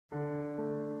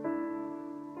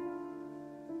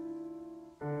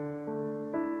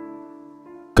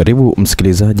Karibu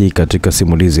msikilizaji katika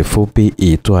simulizi fupi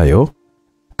iitwayo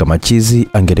Kama Chizi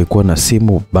angelikuwa na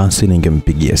simu basi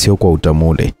ningempigia, sio kwa Utamu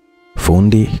ule.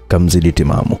 Fundi Kamzidi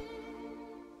Timamu.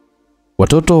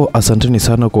 Watoto, asanteni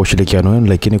sana kwa ushirikiano wenu,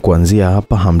 lakini kuanzia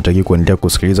hapa hamtaki kuendelea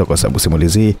kusikiliza kwa sababu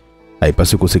simulizi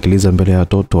haipaswi kusikiliza mbele ya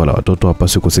watoto, wala watoto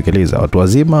hawapaswi kusikiliza. Watu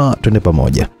wazima twende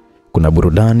pamoja. Kuna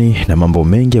burudani na mambo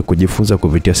mengi ya kujifunza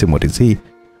kupitia simulizi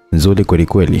nzuri kweli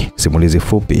kweli. Simulizi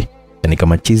fupi, yani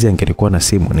Kama Chizi angelikuwa na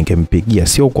simu ningempigia,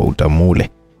 sio kwa Utamu ule.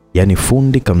 Yani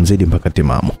Fundi Kamzidi mpaka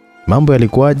Timamu. Mambo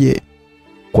yalikuwaje?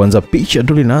 Kwanza picha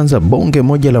tu linaanza bonge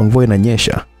moja la mvua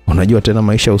inanyesha. Unajua tena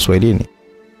maisha ya Uswahilini.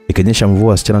 Ikinyesha mvua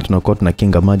wasichana tunakuwa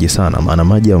tunakinga maji sana, maana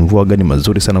maji ya mvua gani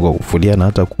mazuri sana kwa kufulia na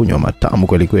hata kunywa, matamu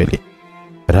kweli kweli.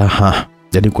 Raha,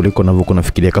 yani kuliko unavyokuwa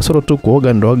unafikiria. Kasoro tu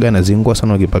kuoga ndo aga na zingua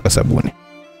sana ukipaka sabuni.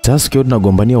 Sasa kio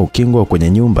tunagombania ukingo kwenye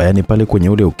nyumba, yani pale kwenye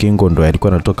ule ukingo ndo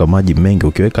yalikuwa yanatoka maji mengi,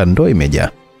 ukiweka ndoo imejaa.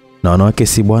 Na wanawake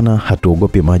si bwana,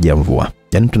 hatuogopi maji ya mvua.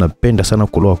 Yani tunapenda sana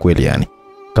kuloa kweli yani.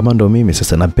 Kama ndo mimi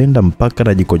sasa napenda mpaka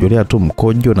najikojolea tu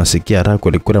mkojo, nasikia raha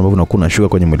kweli kweli ambavyo nakuna shuka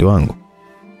kwenye mwili wangu.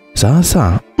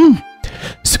 Sasa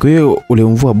siku hiyo ule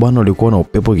mvua bwana ulikuwa na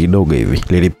upepo kidogo hivi.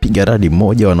 Lilipiga radi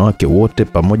moja, wanawake wote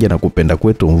pamoja na kupenda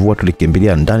kwetu mvua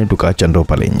tulikimbilia ndani tukaacha ndoo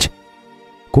pale nje.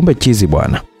 Kumbe Chizi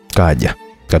bwana kaja.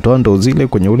 Katoa ndoo zile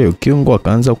kwenye ule ukingo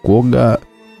akaanza kuoga.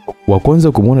 Wa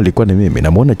kwanza kumuona alikuwa ni mimi.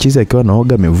 Namuona Chizi akiwa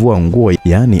naoga amevua nguo,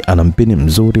 yani ana mpini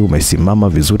mzuri, umesimama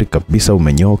vizuri kabisa,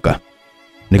 umenyoka.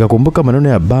 Nikakumbuka maneno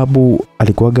ya babu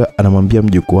alikuwaga anamwambia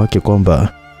mjukuu wake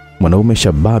kwamba mwanaume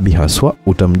shababi haswa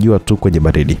utamjua tu kwenye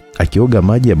baridi. Akioga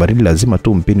maji ya baridi lazima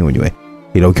tu mpini unywe.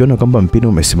 Ila ukiona kwamba mpini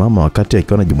umesimama wakati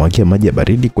akiwa anajimwagia maji ya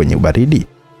baridi kwenye baridi,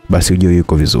 basi ujue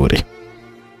yuko vizuri.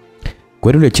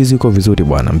 Kweli ule Chizi yuko vizuri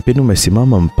bwana. Mpini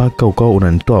umesimama mpaka ukawa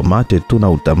unanitoa mate tu na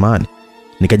utamani.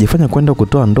 Nikajifanya kwenda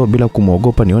kutoa ndoo bila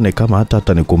kumuogopa nione kama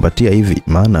hata nikumbatia hivi,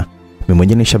 maana mimi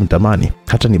mwenyewe nishamtamani.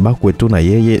 Hata nibakwe tu na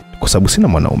yeye kwa sababu sina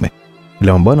mwanaume.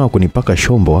 Ila mbona wakunipaka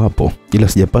shombo hapo, ila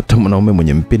sijapata mwanaume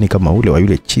mwenye mpini kama ule wa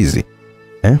yule Chizi.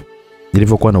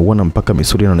 Nilivyokuwa nauona mpaka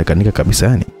misuli inaonekanika kabisa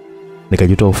yani.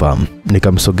 Nikajuta ufahamu.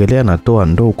 Nikamsogelea na toa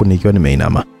ndoo huku nikiwa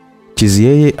nimeinama. Chizi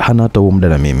yeye hana hata muda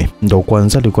na mimi. Ndoo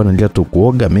kwanza alikuwa anaendelea tu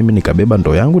kuoga, mimi nikabeba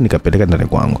ndoo yangu nikapeleka ndani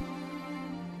kwangu.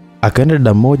 Akaenda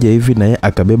dada mmoja hivi na yeye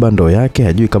akabeba ndoo yake,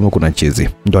 hajui kama kuna Chizi.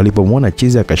 Ndo alipomwona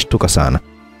Chizi akashtuka sana.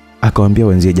 Akamwambia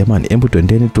wenzie, jamani hebu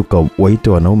twendeni tukawaite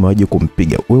wanaume waje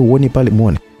kumpiga. Wewe uone pale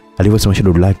muone. Alivyosema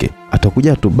shadow lake,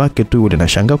 atakuja tubake tu yule.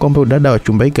 Nashangaa kwamba dada wa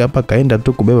chumba hiki hapa kaenda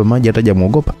tu kubeba maji hataja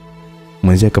muogopa.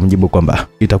 Mwenzie akamjibu kwamba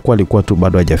itakuwa alikuwa tu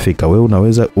bado hajafika. Wewe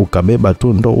unaweza ukabeba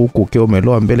tu ndoo huku ukiwa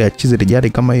umeloa mbele ya Chizi lijari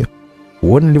kama hiyo.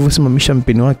 Uone nilivyosimamisha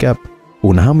mpini wake hapa.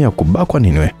 Una hamu ya kubakwa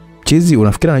nini wewe? Chizi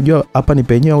unafikiri anajua hapa ni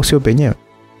penyewe au sio penyewe?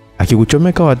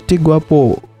 Akikuchomeka watigo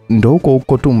hapo ndo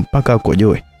huko tu mpaka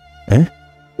akojoe.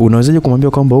 Unawezaje kumwambia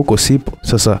kwamba huko sipo?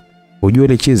 Sasa ujue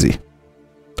ile Chizi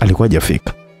alikuwa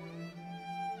hajafika.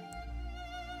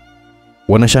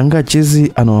 Wanashangaa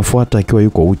Chizi anawafuata akiwa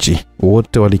yuko uchi.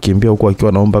 Wote walikimbia huko akiwa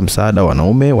anaomba msaada.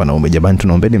 Wanaume jamani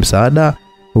tunaombeni msaada,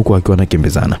 huko akiwa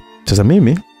anakimbizana. Sasa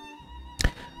mimi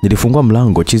nilifungua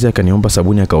mlango, Chizi akaniomba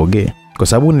sabuni akaogee. Kwa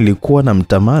sababu nilikuwa na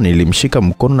mtamani, nilimshika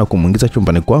mkono na kumuingiza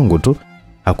chumbani kwangu tu.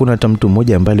 Hakuna hata mtu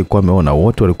mmoja ambaye alikuwa ameona,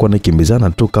 wote walikuwa wanakimbizana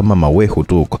tu kama mawehu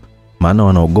tu huko. Maana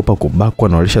wanaogopa kubakwa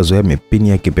na walishazoea mipini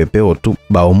ya kipepeo tu.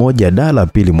 Bao moja dala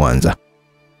pili Mwanza.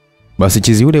 Basi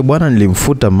Chizi yule bwana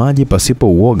nilimfuta maji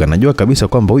pasipo uoga. Najua kabisa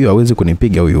kwamba huyu hawezi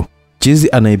kunipiga huyu. Chizi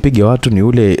anaipiga watu ni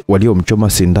yule waliomchoma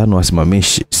sindano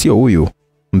asimamishi, sio huyu.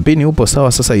 Mpini upo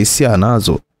sawa, sasa hisia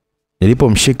anazo.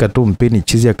 Nilipomshika tu mpini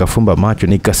Chizi akafumba macho,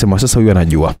 nikasema sasa huyu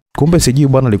anajua. Kumbe sijui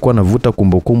bwana alikuwa anavuta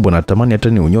kumbukumbu na tamani hata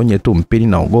ni unyonye tu mpini,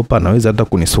 naogopa anaweza hata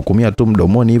kunisukumia tu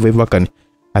mdomoni hivyo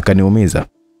akaniumiza.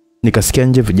 Nikasikia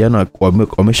nje vijana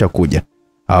wameshakuja.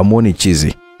 Hawamuoni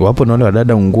Chizi. Wapo na wale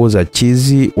wadada nguo za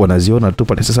Chizi wanaziona tu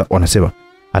pale. Sasa wanasema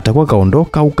atakuwa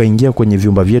kaondoka au kaingia kwenye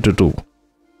vyumba vyetu tu.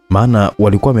 Maana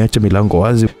walikuwa wameacha milango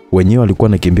wazi, wenyewe walikuwa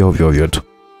wanakimbia ovyo ovyo tu.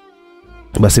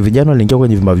 Basi vijana waliingia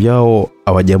kwenye vyumba vyao,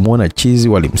 hawajamuona Chizi,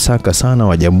 walimsaka sana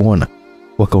hawajamuona.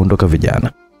 Wakaondoka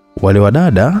vijana. Wale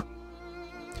wadada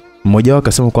mmoja wao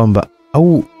akasema kwamba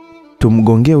au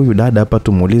tumgongee huyu dada hapa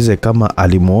tumuulize kama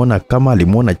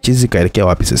alimuona Chizi kaelekea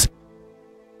wapi sasa.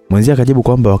 Mwenzie akajibu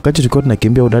kwamba wakati tulikuwa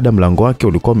tunakimbia udada mlango wake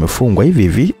ulikuwa umefungwa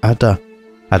hivi hata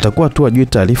atakuwa tu ajui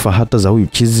taarifa hata za huyu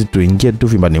Chizi, tuingie tu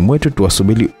vyumbani mwetu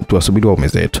tuwasubiri waume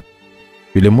zetu.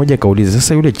 Yule mmoja kauliza,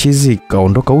 sasa yule Chizi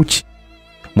kaondoka uchi?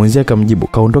 Mwenzie akamjibu,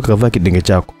 kaondoka kavaa kidenge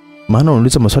chako. Maana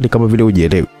unauliza maswali kama vile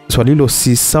hujielewi. Swali hilo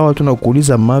si sawa tu na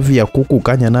kuuliza mavi ya kuku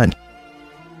kanya nani.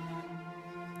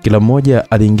 Kila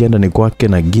mmoja aliingia ndani kwake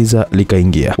na giza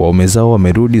likaingia. Waume zao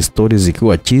wamerudi, stories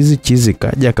zikiwa Chizi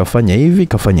kaja akafanya hivi,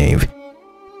 kafanya hivi.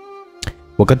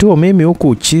 Wakati huo mimi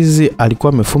huku Chizi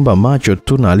alikuwa amefumba macho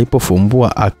tu, na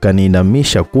alipofumbua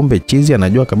akaninamisha, kumbe Chizi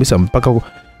anajua kabisa mpaka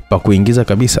pa kuingiza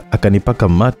kabisa. Akanipaka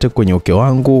mate kwenye uke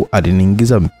wangu,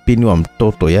 aliniingiza mpini wa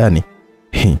mtoto yani.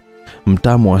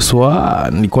 Mtamu aswa,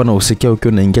 nilikuwa na usikia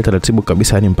ukiwa unaingia taratibu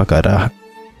kabisa yani mpaka raha.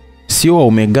 Sio wa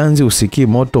umeganzi usikii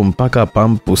moto mpaka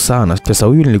pampu sana. Sasa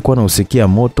huyu nilikuwa na usikia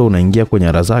moto unaingia kwenye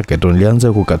ara zake. Tu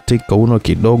nilianza kukatika uno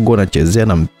kidogo na chezea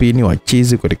na mpini wa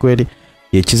Chizi kweli kweli.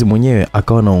 Ye Chizi mwenyewe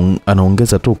akawa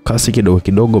anaongeza tu kasi kidogo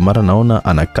kidogo, mara naona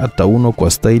anakata uno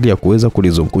kwa staili ya kuweza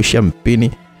kulizungushia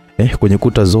mpini kwenye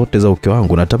kuta zote za uke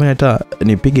wangu. Natamani hata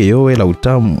nipige yowe la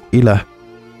utamu, ila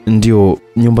ndio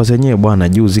nyumba zenyewe bwana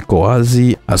juu ziko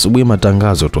wazi. Asubuhi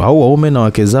matangazo tu. Hao waume na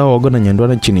wake zao wagona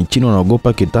nyanduana chini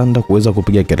wanaogopa kitanda kuweza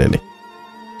kupiga kelele.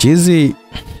 Chizi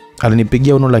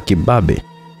alinipigia uno la kibabe.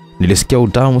 Nilisikia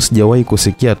utamu sijawahi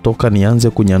kusikia toka nianze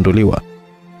kunyanduliwa.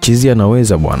 Chizi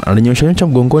anaweza bwana. Alinyosha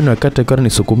mgongoni wakati akawa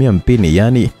nisukumia mpini,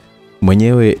 yani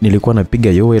mwenyewe nilikuwa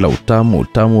napiga yowe la utamu.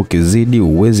 Utamu ukizidi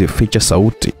uwezi ficha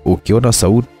sauti. Ukiona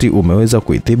sauti umeweza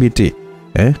kuidhibiti,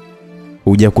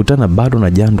 hujakutana bado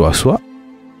na jando aswa.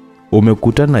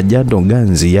 Umekutana na jando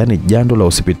ganzi, yani jando la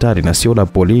hospitali na sio la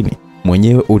polini.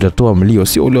 Mwenyewe utatoa mlio,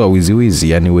 sio ule wa wiziwizi,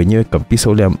 yani wenyewe kabisa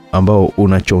ule ambao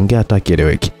unachongea hata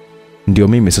kieleweki. Ndio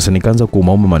mimi sasa nikaanza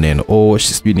kuumauma maneno.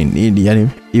 Sijui ni nini yani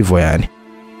hivyo yani.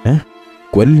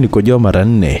 Kweli nikojoa mara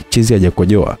 4, Chizi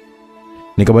hajakojoa.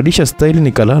 Nikabadilisha style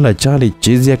nikalala chali.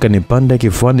 Chizi akanipanda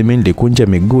kifuani, mimi nilikunja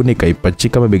miguu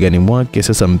nikaipachika mabegani mwake.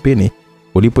 Sasa mpini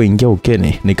ulipoingia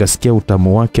ukeni nikasikia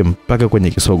utamu wake mpaka kwenye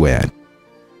kisogo yani.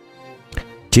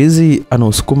 Chizi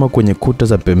anausukuma kwenye kuta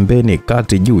za pembeni,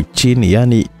 kati, juu, chini,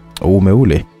 yani uume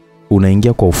ule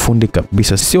unaingia kwa ufundi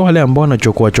kabisa. Sio wale ambao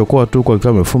wanachokoa tu kwa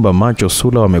kama wamefumba macho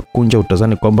sura wamekunja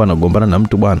utazani kwamba anagombana na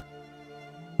mtu bwana.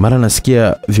 Mara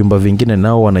nasikia vyumba vingine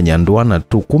nao wananyanduana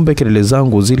tu, kumbe kelele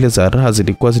zangu zile za raha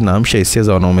zilikuwa zinaamsha hisia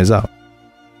za wanaume zao.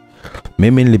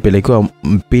 Mimi nilipelekewa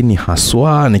mpini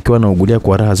haswa nikiwa naugulia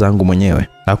kwa raha zangu mwenyewe.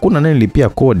 Hakuna nani nilipia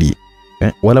kodi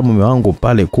wala mume wangu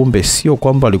pale, kumbe sio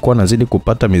kwamba alikuwa anazidi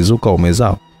kupata mizuka waume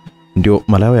zao. Ndio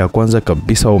malao ya kwanza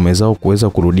kabisa waume zao kuweza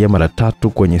kurudia mara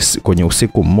 3 kwenye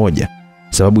usiku mmoja,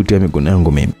 sababu tu ya mikono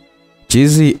yangu mimi.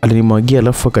 Chizi alinimwagia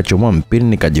alafu akachomoa mpini,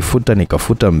 nikajifuta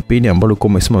nikafuta mpini ambao ulikuwa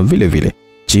umesimama vile vile.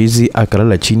 Chizi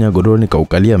akalala chini ya godoro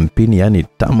nikaukalia mpini, yani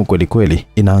tamu kweli kweli.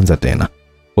 Inaanza tena.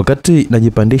 Wakati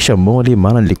najipandisha moli,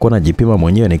 maana nilikuwa najipima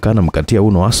mwenyewe, nikana mkatia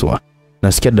uno aswa.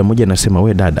 Nasikia dada mmoja anasema,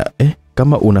 "We dada,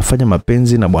 kama unafanya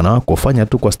mapenzi na bwana wako fanya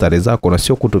tu kwa stare zako na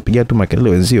sio kutupigia tu makelele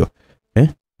wenzio.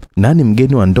 Nani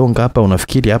mgeni wa ndonga hapa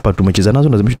unafikiri hapa tumecheza nazo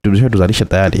na tumeshazalisha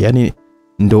tayari." Yani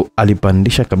ndo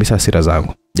alipandisha kabisa hasira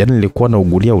zangu. Yani nilikuwa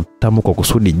naugulia utamu kwa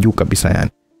kusudi juu kabisa yani.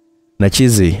 Na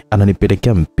Chizi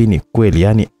ananipelekea mpini kweli,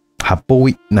 yani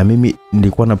hapoi, na mimi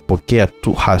nilikuwa napokea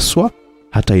tu haswa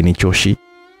hata inichoshi.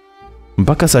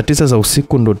 Mpaka saa 9 za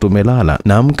usiku ndo tumelala.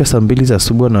 Naamka saa 2 za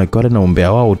asubuhi na wale na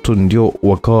umbea wao tu ndio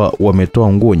wakawa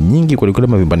wametoa nguo nyingi kulikule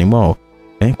mavimbani mwao.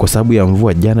 Kwa sababu ya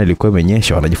mvua jana ilikuwa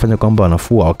imenyesha, wanajifanya kwamba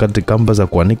wanafua wakati kamba za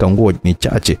kuanika nguo ni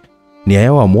chache. Ni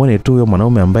yao amuone tu huyo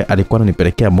mwanaume ambaye alikuwa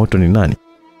ananipelekea moto ni nani.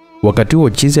 Wakati huo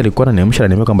Chizi alikuwa ananiamsha na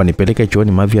ananiambia kwamba nipeleke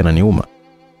chooni, mavi yananiuma.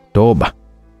 Toba.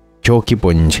 Choo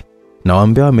kipo nje. Na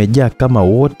waambia wamejaa kama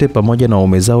wote pamoja na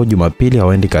waume zao Jumapili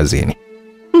hawaendi kazini.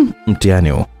 Mtihani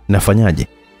huo. Nafanyaje?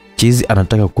 Chizi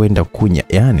anataka kwenda kunya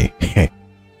yani.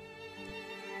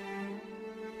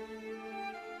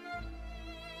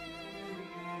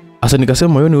 Asa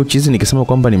nikasema moyoni Chizi, nikasema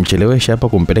kwamba nimchelewesha hapa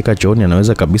kumpeleka chooni,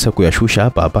 anaweza kabisa kuyashusha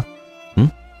hapa.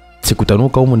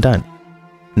 Sikutanuka humu ndani.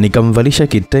 Nikamvalisha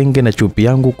kitenge na chupi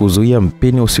yangu kuzuia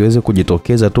mpini usiweze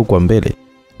kujitokeza tu kwa mbele.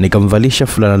 Nikamvalisha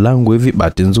fulana langu hivi,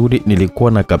 bahati nzuri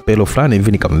nilikuwa na kapelo fulani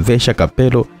hivi, nikamvesha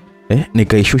kapelo,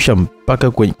 nikaishusha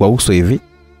mpaka kwa uso hivi.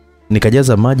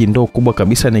 Nikajaza maji ndoo kubwa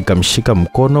kabisa, nikamshika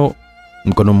mkono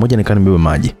mmoja nikanibeba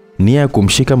maji. Nia ya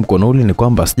kumshika mkono ule ni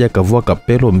kwamba sija kavua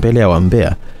kapelo mbele ya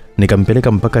wambea.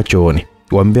 Nikampeleka mpaka chooni.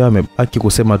 Wambea wamebaki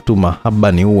kusema tu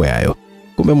mahaba ni uwe hayo.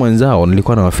 Kumbe mwenzao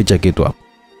nilikuwa nawaficha kitu hapo.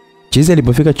 Chizi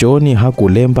alipofika chooni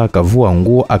hakulemba, akavua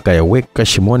nguo akayaweka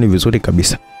shimoni vizuri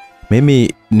kabisa.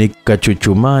 Mimi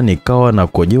nikachuchumaa nikawa na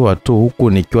kojoa tu huku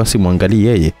nikiwa simwangalii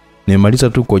yeye. Nimemaliza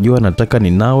tu kojoa, nataka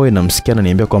ninawe, na msikia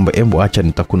ananiambia kwamba embo acha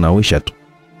nitakunawisha tu.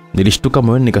 Nilishtuka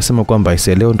moyoni nikasema kwamba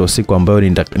leo ndo siku ambayo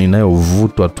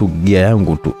ninayovutwa tu gia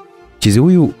yangu tu. Chizi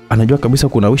huyu anajua kabisa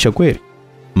kunawisha kweli.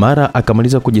 Mara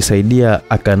akamaliza kujisaidia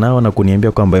akanawa na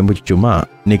kuniambia kwamba embo chuchumaa.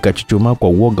 Nikachuchumaa kwa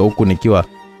uoga huku nikiwa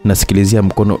nasikilizia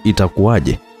mkono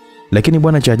itakuwaje. Lakini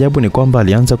bwana cha ajabu ni kwamba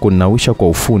alianza kuninawisha kwa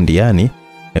ufundi, yani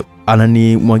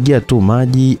ananimwagia tu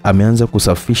maji, ameanza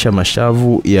kusafisha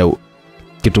mashavu ya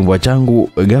kitumbua changu.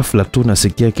 Ghafla tu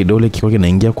nasikia kidole kikiwa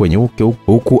kinaingia kwenye uke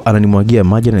huku ananimwagia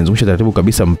maji, ananizungusha taratibu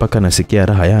kabisa mpaka nasikia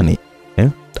raha yani.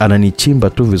 Ananichimba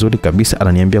tu vizuri kabisa,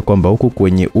 ananiambia kwamba huku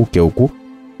kwenye uke huku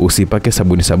usipake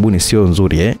sabuni sio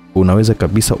nzuri unaweza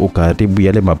kabisa ukaharibu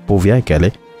yale mapovu yake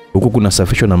yale, huku kuna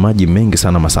safishwa na maji mengi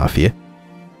sana masafi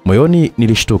Moyoni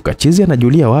nilishtuka, Chizi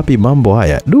anajulia wapi mambo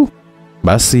haya?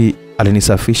 Basi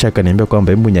alinisafisha, akaniambia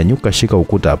kwamba hebu nyanyuka, shika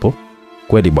ukuta hapo.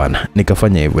 Kweli bwana,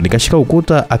 nikafanya hivyo. Nikashika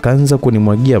ukuta, akaanza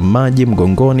kunimwagia maji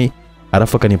mgongoni,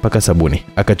 alafu akanipaka sabuni.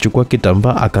 Akachukua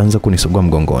kitambaa akaanza kunisugua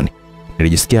mgongoni.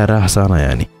 Nilijisikia raha sana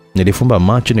yani. Nilifumba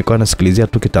macho nikawa nasikilizia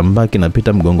tu kitambaa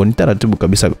kinapita mgongoni taratibu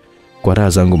kabisa kwa raha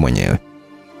zangu mwenyewe.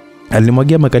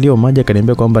 Alinimwagia makalio maji,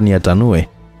 akaniambia kwamba niyatanue.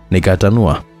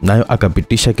 Nikatanua, nayo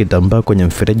akapitisha kitambaa kwenye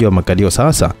mfereji wa makalio.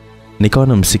 Sasa nikawa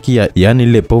namsikia yani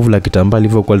lile povu la kitambaa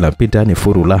lilivyokuwa linapita yani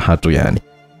furulaha tu yani.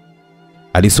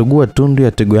 Alisugua tundu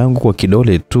ya tego yangu kwa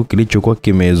kidole tu kilichokuwa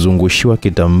kimezungushiwa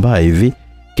kitambaa hivi,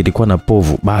 kilikuwa na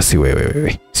povu. Basi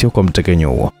wewe, sio kwa mtekenyo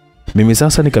huo. Mimi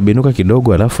sasa nikabinuka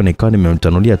kidogo, alafu nikawa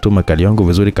nimemtanulia tu makalio yangu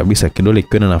vizuri kabisa, kidole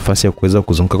kikiwa na nafasi ya kuweza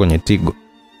kuzunguka kwenye tigo.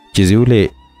 Chizi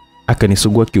yule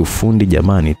akanisugua kiufundi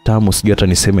jamani, tamu sijui hata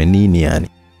niseme nini yani.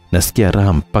 Nasikia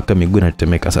raha mpaka miguu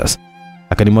inatetemeka sasa.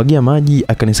 Akanimwagia maji,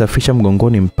 akanisafisha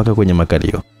mgongoni mpaka kwenye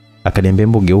makalio. Akaniambia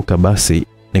mbo geuka. Basi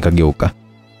nikageuka.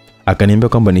 Akaniambia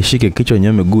kwamba nishike kichwa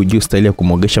nyuma miguu juu, staili ya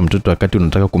kumwogesha mtoto wakati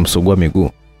unataka kumsugua miguu.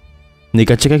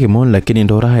 Nikacheka kimoni, lakini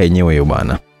ndo raha yenyewe hiyo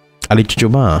bwana.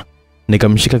 Alichuchumaa,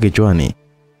 nikamshika kichwani,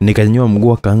 nikanyanyua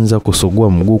mguu, akaanza kusugua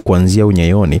mguu kuanzia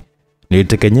unyayoni.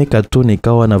 Nilitekenyeka tu,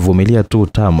 nikawa navumilia tu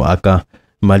utamu.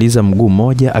 Akamaliza mguu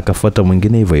mmoja, akafuata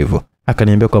mwingine hivyo hivyo.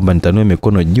 Akaniambia kwamba nitanue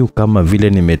mikono juu kama vile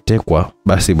nimetekwa.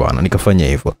 Basi bwana, nikafanya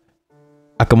hivyo.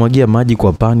 Akamwagia maji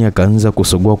kwa pani, akaanza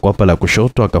kusugua kwa hapa la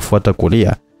kushoto, akafuata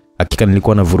kulia. Hakika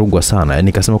nilikuwa navurugwa sana. Yani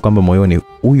nikasema kwamba moyoni,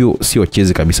 huyu sio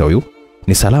Chizi kabisa, huyu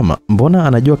ni salama. Mbona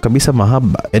anajua kabisa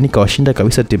mahaba? Yani kawashinda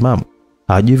kabisa Timamu.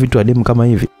 Hajui vitu adimu kama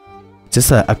hivi.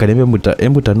 Sasa akaniambia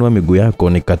hebu tanua miguu yako.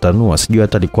 Nikatanua, sijui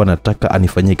hata alikuwa anataka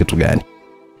anifanyie kitu gani.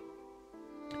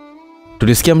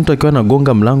 Tulisikia mtu akiwa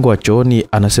anagonga mlango wa chooni,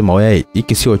 anasema wewe,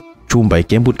 hiki sio chumba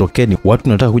hiki, hebu tokeni. Watu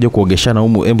nataka kuja kuogeshana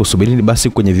humu, hebu subirini basi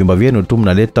kwenye vyumba vyenu tu,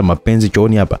 mnaleta mapenzi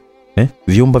chooni hapa.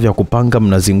 Vyumba vya kupanga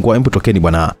mnazingua, hebu tokeni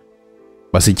bwana.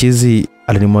 Basi Chizi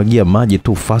alinimwagia maji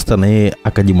tu faster, na yeye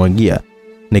akajimwagia.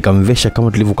 Nikamvesha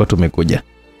kama tulivyokuwa tumekuja.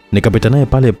 Nikapita naye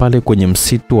pale pale kwenye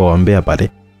msitu wa Wambea pale.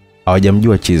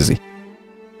 Hawajamjua Chizi.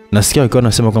 Nasikia wakiwa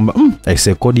wanasema kwamba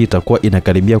aise kodi itakuwa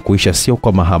inakaribia kuisha, sio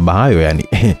kwa mahaba hayo yani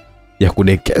ya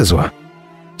kudekezwa.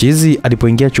 Chizi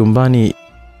alipoingia chumbani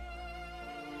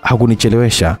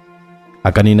hakunichelewesha.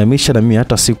 Akaninamisha na mimi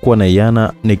hata sikuwa na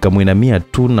yana, nikamuinamia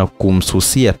tu na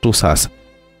kumsusia tu. Sasa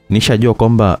nishajua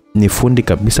kwamba ni fundi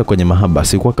kabisa kwenye mahaba,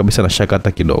 sikuwa kabisa na shaka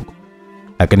hata kidogo.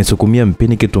 Akanisukumia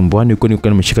mpini kitumbuani huko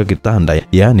nilikuwa nimeshika kitanda.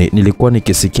 Yani nilikuwa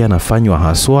nikisikia nafanywa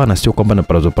haswa na sio kwamba na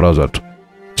parazo tu.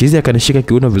 Chizi akanishika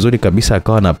kiuno vizuri kabisa,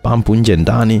 akawa na pampu nje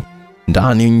ndani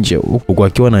nje, huku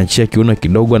akiwa anaachia kiuno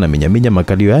kidogo na minyaminya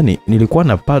makalio. Yani nilikuwa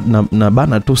na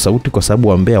bana tu sauti kwa sababu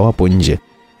Wambea wapo nje.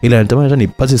 Ila natamani hata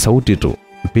nipaze sauti tu.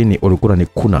 Mpini ulikuwa ni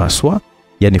kuna haswa,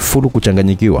 yani fulu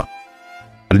kuchanganyikiwa.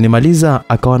 Alinimaliza,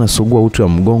 akawa anasugua uti wa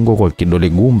mgongo kwa kidole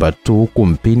gumba tu, huku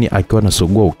mpini akiwa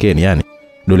anasugua ukeni. Yani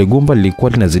dole gumba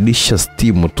lilikuwa linazidisha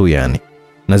stimu tu yani.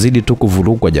 Nazidi tu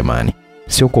kuvurugwa jamani.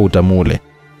 Sio kwa utamu ule.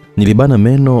 Nilibana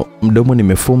meno, mdomo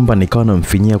nimefumba, nikawa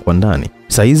namfinyia kwa ndani.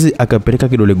 Saizi akapeleka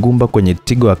kidole gumba kwenye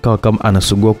tigo, akawa kama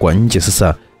anasugua kwa nje.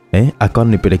 Sasa akawa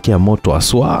nipelekea moto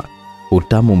aswa,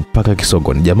 utamu mpaka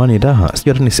kisogoni. Jamani raha,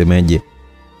 sijui hata nisemeje.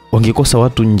 Wangekosa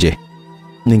watu nje,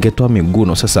 ningetoa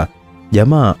miguno. Sasa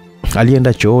jamaa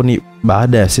alienda chooni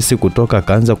baada ya sisi kutoka,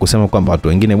 akaanza kusema kwamba watu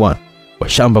wengine bwana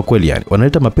washamba kweli yani.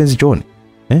 Wanaleta mapenzi chooni.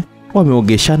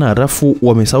 Wameogeshana halafu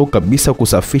wamesahau kabisa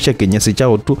kusafisha kinyesi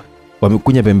chao tu,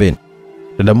 wamekunya pembeni.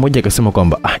 Dada mmoja akasema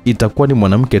kwamba itakuwa ni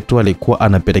mwanamke tu alikuwa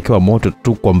anapelekewa moto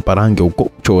tu kwa mparange huko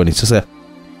chooni. Sasa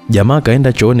jamaa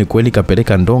kaenda chooni kweli,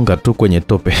 kapeleka ndonga tu kwenye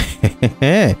tope.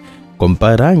 Kwa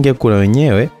mparange kuna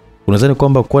wenyewe, unadhani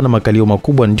kwamba kuwa na makalio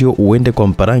makubwa ndio uende kwa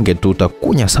mparange tu,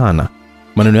 utakunya sana.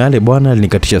 Maneno yale bwana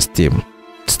alinikatisha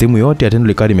stimu yote ya tendo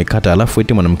likawa limekata. Alafu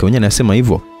eti mwanamke mwenyewe anasema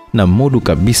hivyo na mudu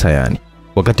kabisa yani.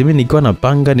 Wakati mimi nikiwa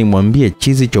napanga nimwambie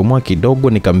Chizi chomoa kidogo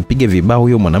nikampige vibao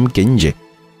huyo mwanamke nje,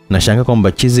 nashangaa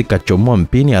kwamba Chizi kachomoa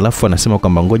mpini, alafu anasema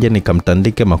kwamba ngoja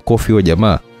nikamtandike makofi huyo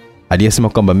jamaa aliyesema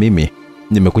kwamba mimi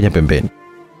nimekunya pembeni.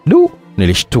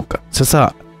 Nilishtuka.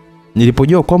 Sasa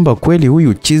nilipojua kwamba kweli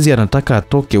huyu Chizi anataka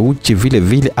atoke uchi vile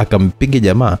vile akampige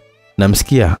jamaa,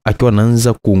 Namsikia akiwa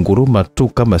anaanza kunguruma tu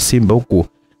kama simba huku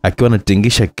akiwa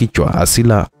anatingisha kichwa.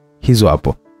 Hasira hizo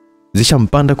hapo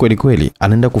zishampanda kweli kweli.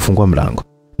 Anaenda kufungua mlango.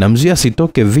 Namzuia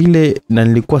asitoke vile, na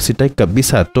nilikuwa sitaki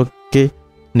kabisa atoke.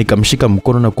 Nikamshika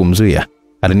mkono na kumzuia.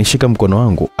 Alinishika mkono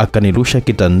wangu akanirusha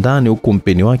kitandani huku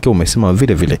mpini wake umesema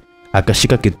vile vile.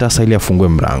 Akashika kitasa ili afungue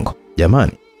mlango.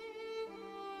 Jamani,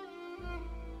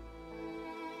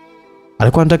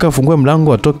 alikuwa anataka afungue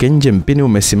mlango atoke nje, mpini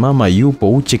umesimama,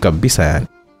 yupo uchi kabisa yani.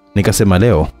 Nikasema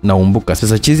leo naumbuka.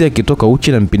 Sasa Chizi akitoka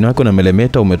uchi na mpini wake na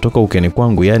melemeta umetoka ukeni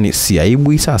kwangu, yani si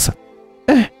aibu sasa.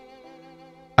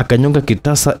 Akanyonga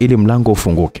kitasa ili mlango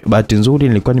ufunguke. Bahati nzuri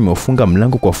nilikuwa nimeufunga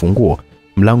mlango kwa funguo.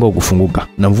 Mlango ukufunguka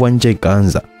na mvua nje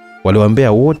ikaanza.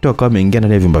 Waliwaambia wote wakawa wameingia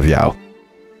ndani ya vyumba vyao.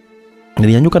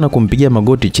 Nilinyanyuka na kumpigia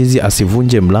magoti Chizi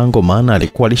asivunje mlango, maana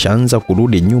alikuwa alishaanza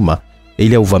kurudi nyuma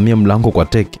ili auvamie mlango kwa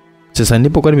teke. Sasa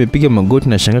ndipo kwa nimepiga magoti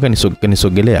na shangaka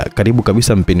nisogelea karibu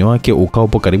kabisa, mpini wake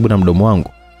ukaopo karibu na mdomo wangu.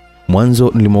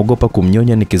 Mwanzo nilimogopa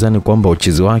kumnyonya nikizani kwamba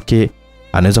uchizi wake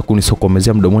anaweza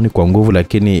kunisokomezea mdomoni kwa nguvu,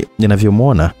 lakini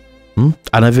ninavyomuona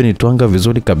anavyonitwanga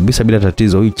vizuri kabisa bila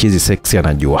tatizo, huyu Chizi sexy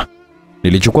anajua.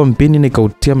 Nilichukua mpini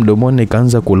nikautia mdomoni,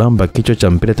 nikaanza kulamba kichwa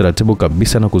cha mpira taratibu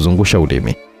kabisa na kuzungusha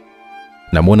ulimi.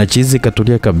 Namuona Chizi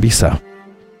katulia kabisa.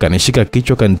 Kanishika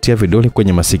kichwa kanitia vidole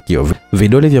kwenye masikio.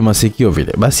 Vidole vya masikio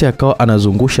vile. Basi akawa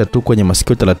anazungusha tu kwenye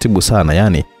masikio taratibu sana,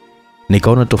 yani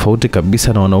nikaona tofauti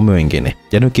kabisa na wanaume wengine.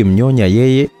 Yani ukimnyonya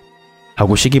yeye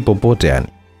hakushiki popote yani.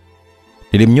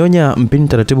 Nilimnyonya mpini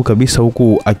taratibu kabisa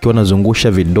huku akiwa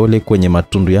anazungusha vidole kwenye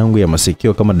matundu yangu ya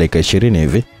masikio kama dakika 20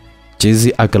 hivi.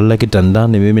 Chizi akalala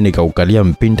kitandani, mimi nikaukalia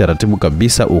mpini taratibu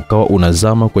kabisa, ukawa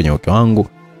unazama kwenye uke wangu.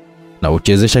 Na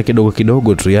uchezesha kidogo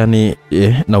kidogo tu yani,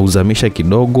 na uzamisha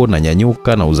kidogo na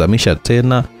nyanyuka na uzamisha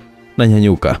tena na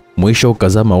nyanyuka. Mwisho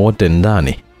ukazama wote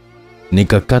ndani.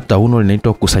 Nikakata uno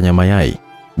linaitwa kusanya mayai.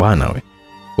 Bwana we.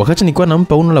 Wakati nilikuwa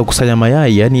nampa uno la kusanya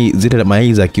mayai, yani zile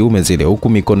mayai za kiume zile, huku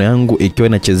mikono yangu ikiwa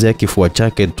inachezea kifua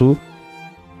chake tu.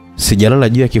 Sijalala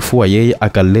juu ya kifua, yeye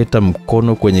akaleta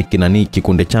mkono kwenye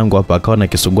kikunde changu hapa, akawa na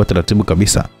kisugua taratibu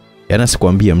kabisa. Yana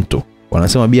sikwambie mtu.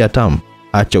 Wanasema bia tamu,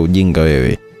 acha ujinga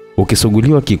wewe.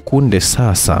 Ukisuguliwa kikunde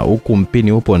sasa huku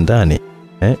mpini upo ndani,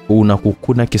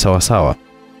 unakukuna kisawasawa.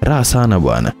 Raha sana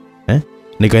bwana.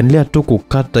 Nikaendelea tu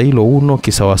kukata hilo uno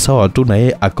kisawasawa tu, na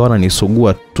yeye akawa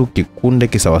ananisugua tu kikunde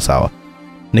kisawasawa.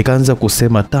 Nikaanza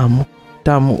kusema tamu,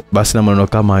 tamu, basi na maneno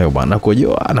kama hayo bwana.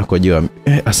 Nakojoa.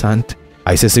 Asante.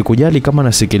 Aisesi kujali kama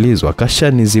nasikilizwa,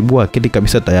 kasha nizibua akili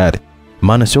kabisa tayari.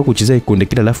 Maana sio kuchezea kikunde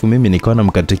kile alafu mimi nikawa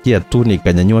namkatikia tu,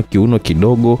 nikanyanyua kiuno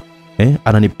kidogo.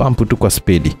 Ananipampu tu kwa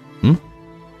spidi.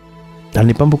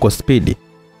 Ananipampu kwa spidi.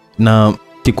 Na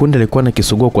kikunde alikuwa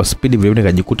nakisugua kwa spidi vile vile,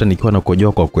 nikajikuta nikiwa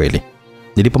nakojoa kwa kweli.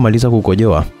 Nilipomaliza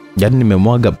kukojoa, yani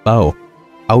nimemwaga bao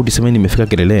au niseme nimefika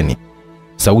kileleni.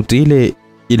 Sauti ile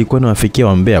ilikuwa inawafikia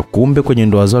wambea, kumbe kwenye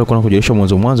ndoa zao walikuwa wanakojoesha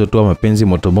mwanzo tu wa mapenzi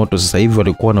moto. Sasa hivi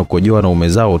walikuwa wanakojoa na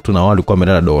umezao tu, na wao walikuwa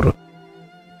wamelala doro.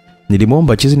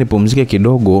 Nilimwomba Chizi nipumzike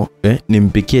kidogo,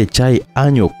 nimpikie chai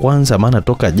anyo kwanza, maana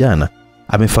toka jana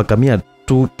amefakamia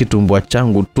tu kitumbua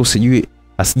changu tu, sijui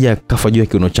asija kafa juu ya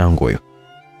kiuno changu huyo.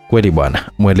 Kweli bwana,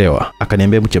 muelewa.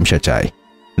 Akaniambia mchemsha chai.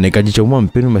 Nikajichomoa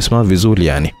mpini umesimama vizuri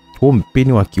yani. Huu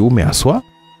mpini wa kiume haswa.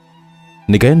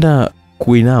 Nikaenda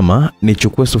kuinama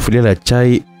nichukue sufuria la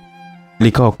chai,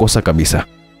 likawa kosa kabisa.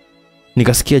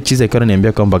 Nikasikia Chizi akiwa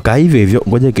ananiambia kwamba kaa hivyo,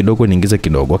 ngoja kidogo niingize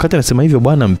kidogo. Wakati anasema hivyo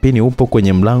bwana, mpini upo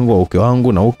kwenye mlango wa uke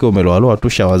wangu na uke umeloaloa tu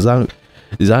shawa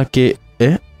zake.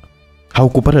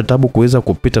 Haukupata tabu kuweza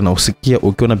kupita, na usikia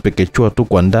ukiwa unapekechua tu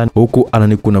kwa ndani, huku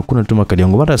ananikuna tu makalio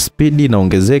yangu. Mara spidi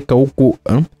inaongezeka huku,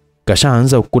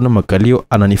 kashaanza kukuna makalio,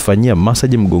 ananifanyia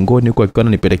massage mgongoni huku akiwa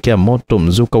ananipelekea moto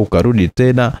mzuka, ukarudi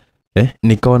tena.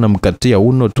 Nikawa namkatia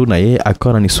uno tu, na yeye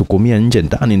akawa ananisukumia nje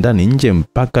ndani nje,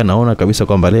 mpaka naona kabisa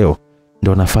kwamba leo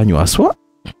ndio nafanywa aswa.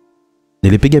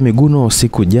 Nilipiga miguno,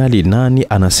 sikujali nani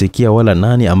anasikia wala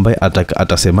nani ambaye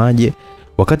atasemaje.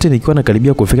 Wakati nikiwa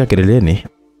nakaribia kufika keleleni,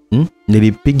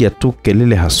 nilipiga tu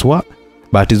kelele haswa.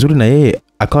 Bahati nzuri na yeye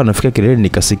akawa anafika keleleni,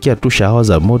 nikasikia tu shahawa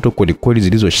za moto kweli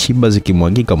zilizoshiba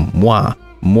zikimwagika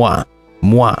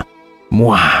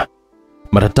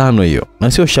mara 5 hiyo.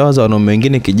 Na sio shahawa za wanaume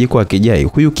wengine kijiko akijai.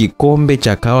 Huyu kikombe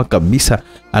cha kawa kabisa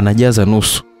anajaza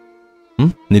nusu.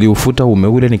 Niliufuta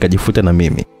umeule, nikajifuta na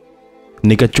mimi.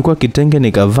 Nikachukua kitenge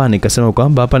nikavaa, nikasema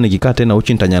kwamba hapa nikikaa tena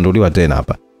uchi nitanyanduliwa tena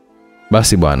hapa.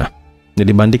 Basi bwana,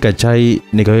 nilibandika chai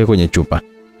nikaweka kwenye chupa.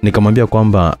 Nikamwambia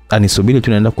kwamba anisubiri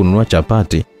tu naenda kununua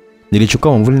chapati.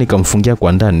 Nilichukua mvuli nikamfungia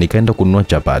kwa ndani, nikaenda kununua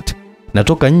chapati.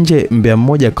 Natoka nje, mbea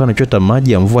mmoja akawa anachota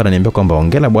maji ya mvua, ananiambia kwamba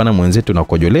ongela bwana mwenzetu,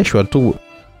 nakojoleshwa tu.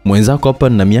 Mwenzako hapa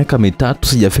na miaka 3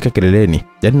 sijafika kileleni.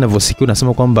 Yaani ninavyosikia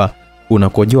unasema kwamba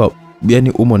unakojoa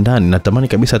yani umo ndani, natamani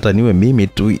kabisa hata niwe mimi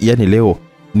tu, yani leo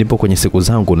nipo kwenye siku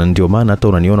zangu, na ndio maana hata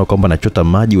unaniona kwamba nachota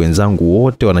maji, wenzangu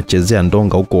wote wanachezea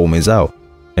ndonga huko waume zao.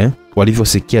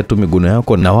 Walivyosikia tu miguno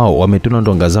yako na wao wametuna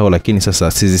ndonga zao, lakini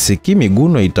sasa sizisikii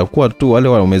miguno, itakuwa tu wale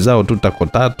waume zao tu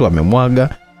takotatu amemwaga,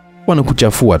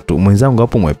 wanakuchafua tu. Mwenzangu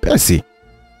hapo mwepesi.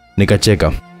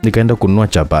 Nikacheka, nikaenda kununua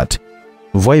chapati.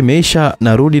 Mvua imeisha,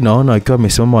 narudi naona wakiwa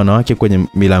wamesimama wanawake kwenye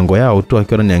milango yao tu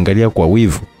wakiwa wananiangalia kwa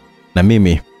wivu. Na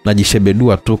mimi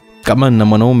najishebedua tu kama nina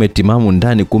mwanaume timamu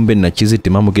ndani, kumbe nina chizi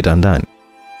timamu kitandani.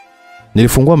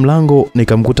 Nilifungua mlango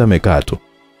nikamkuta amekaa tu.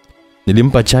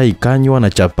 Nilimpa chai kanywa na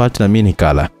chapati na mimi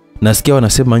nikala. Nasikia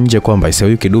wanasema nje kwamba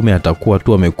huyu kidume atakuwa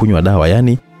tu amekunywa dawa,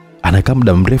 yani anakaa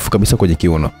muda mrefu kabisa kwenye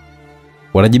kiuno.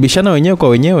 Wanajibishana wenyewe kwa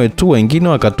wenyewe tu, wengine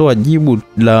wakatoa jibu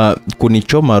la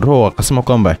kunichoma roho, wakasema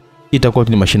kwamba itakuwa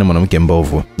ni mashina mwanamke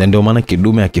mbovu, na ndio maana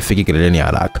kidume akifiki kileleni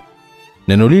haraka.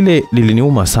 Neno lile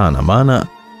liliniuma sana, maana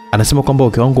anasema kwamba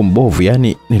uke wangu mbovu,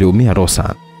 yani niliumia roho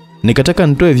sana. Nikataka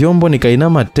nitoe vyombo,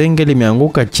 nikainama, tenge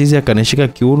limeanguka, Chizi akanishika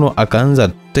kiuno, akaanza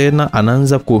tena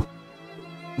anaanza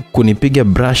kunipiga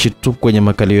brush tu kwenye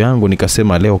makalio yangu.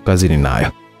 Nikasema leo kazi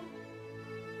ninayo.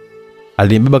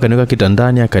 Alinibeba kaniweka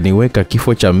kitandani, akaniweka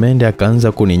kifo cha mende,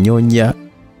 akaanza kuninyonya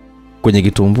kwenye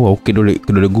kitumbua,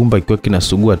 kidole gumba kikiwa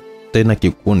kinasugua tena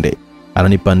kikunde.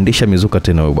 Ananipandisha mizuka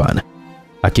tena wewe bwana.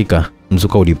 Hakika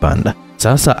mzuka ulipanda.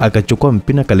 Sasa akachukua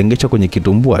mpina kalengesha kwenye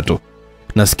kitumbua tu.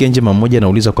 Nasikia nje mmoja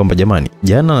anauliza kwamba jamani,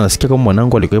 jana nasikia kama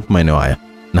mwanangu alikuwa maeneo haya,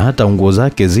 na hata nguo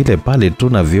zake zile pale tu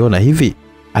na viona hivi,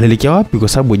 alilikia wapi? Kwa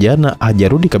sababu jana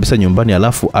hajarudi kabisa nyumbani,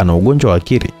 alafu ana ugonjwa wa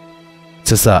akili.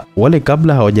 Sasa wale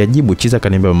kabla hawajajibu, Chizi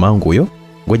akaniambia mamangu huyo,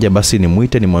 ngoja basi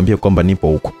nimuite nimwambie kwamba nipo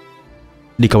huko.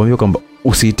 Nikamwambia kwamba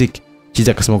usiitike.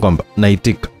 Chizi akasema kwamba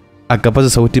naitika. Akapaza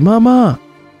sauti mama.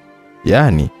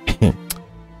 Yani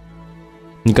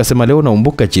nikasema leo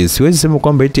naumbuka Chizi, siwezi sema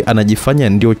kwamba eti anajifanya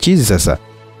ndio Chizi. Sasa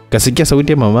kasikia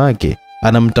sauti ya mama yake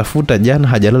anamtafuta, jana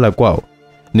hajalala kwao.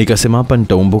 Nikasema hapa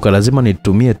nitaumbuka, lazima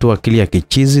nitumie tu akili ya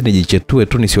kichizi, nijichetue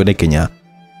tu nisione kenya.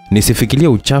 Nisifikirie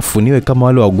uchafu, niwe kama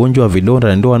wale wagonjwa wa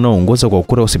vidonda ndio wanaoongoza kwa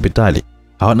kura hospitali.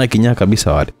 Hawana kinya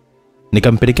kabisa wale.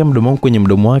 Nikampelekea mdomo wangu kwenye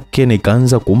mdomo wake,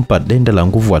 nikaanza kumpa denda la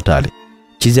nguvu hatari.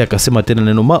 Chizi akasema tena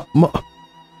neno ma.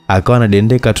 Akawa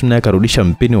anadendeka tu, naye akarudisha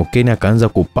mpini ukeni, akaanza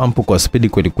kupampu kwa spidi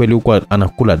kweli kweli huko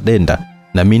anakula denda,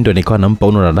 na mimi ndo nikawa nampa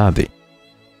uno la radhi.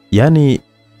 Yani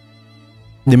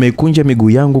nimeikunja miguu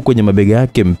yangu kwenye mabega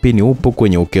yake, mpini upo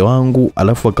kwenye uke wangu,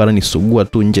 alafu akawa nisugua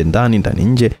tu nje ndani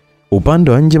nje.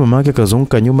 Upande wa nje mama yake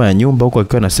kazunguka nyuma ya nyumba huko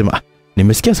akiwa anasema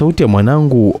nimesikia sauti ya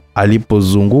mwanangu,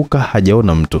 alipozunguka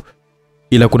hajaona mtu,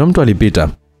 ila kuna mtu alipita,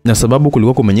 na sababu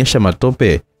kulikuwa kumenyesha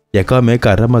matope yakawa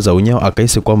ameweka alama za unyao,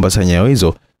 akahisi kwamba sanyayo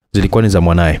hizo zilikuwa ni za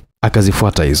mwanae,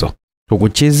 akazifuata hizo. Huku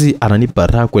Chizi ananipa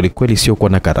raha kweli kweli, sio kwa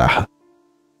na karaha.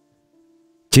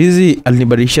 Chizi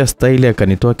alinibadilisha style,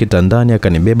 akanitoa kitandani,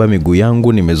 akanibeba miguu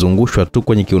yangu nimezungushwa tu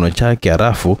kwenye kiuno chake,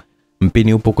 halafu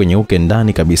mpini upo kwenye uke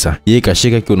ndani kabisa. Yeye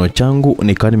kashika kiuno changu,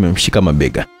 nikawa nimemshika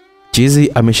mabega.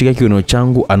 Chizi ameshika kiuno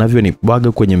changu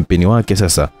anavyonibwaga kwenye mpini wake.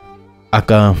 Sasa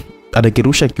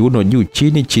anakirusha kiuno juu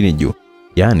chini juu.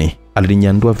 Yani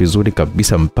alininyandua vizuri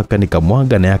kabisa mpaka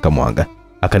nikamwaga na akamwaga.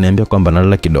 Akaniambia kwamba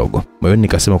nalala kidogo. Moyoni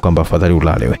nikasema kwamba afadhali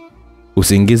ulalewe.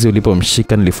 Usingizi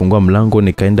ulipomshika, nilifungua mlango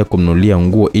nikaenda kumnunulia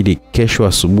nguo ili kesho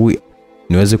asubuhi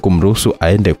niweze kumruhusu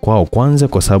aende kwao kwanza,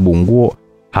 kwa sababu nguo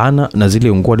hana, na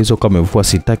zile nguo alizokuwa amevua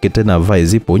sitaki tena avae,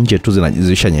 zipo nje tu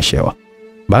zinazishanyeshewa.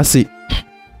 Basi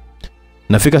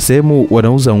nafika sehemu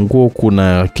wanauza nguo,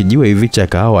 kuna kijiwe hivi cha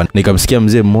kahawa. Nikamsikia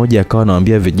mzee mmoja akawa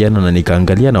anawaambia vijana, na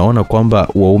nikaangalia naona kwamba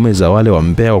waume za wale wa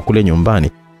mbea wa kule nyumbani,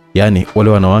 yani wale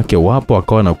wanawake wapo,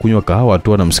 akawa anakunywa kahawa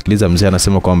tu, anamsikiliza mzee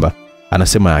anasema kwamba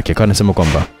anasema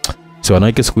kwamba si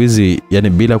wanawake siku hizi, yani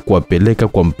bila kuwapeleka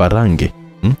kwa mparange,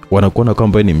 wanakuona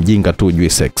kwamba wewe ni mjinga tu ujue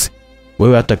sex.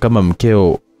 Wewe hata kama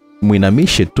mkeo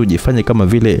muinamishe tu, jifanye kama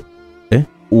vile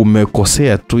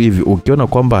umekosea tu hivi. Ukiona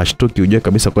kwamba hashtuki, ujue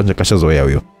kabisa kwanza kashazoea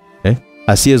huyo.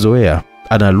 Asiyezoea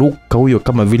analuka huyo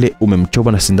kama vile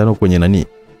umemchoma na sindano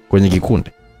kwenye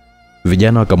kikunde.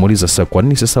 Vijana wakamuuliza sasa, kwa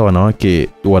nini sasa wanawake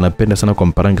wanapenda sana kwa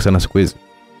mparange sana siku hizi?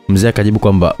 Mzee akajibu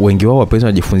kwamba wengi wao wapenzi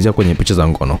wanajifunzia kwenye picha za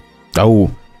ngono, au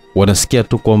wanasikia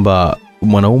tu kwamba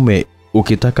mwanaume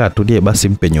ukitaka atulie basi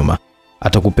mpe nyuma,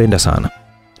 atakupenda sana.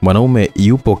 Mwanaume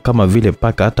yupo kama vile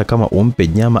paka, hata kama umpe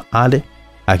nyama ale,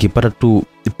 akipata tu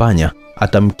panya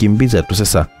atamkimbiza tu.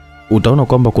 Sasa utaona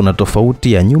kwamba kuna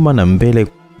tofauti ya nyuma na mbele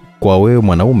kwa wewe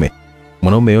mwanaume.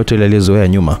 Mwanaume yote ile aliyezoea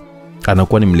nyuma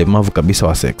anakuwa ni mlemavu kabisa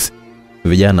wa sex.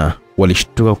 Vijana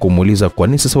walishtuka kumuuliza, kwa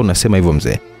nini sasa unasema hivyo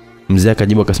mzee? Mzee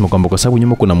akajibu akasema kwamba kwa sababu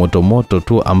nyuma kuna moto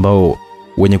tu ambao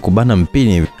wenye kubana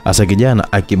mpini. Asa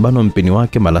kijana akibana mpini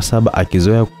wake mara 7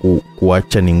 akizoea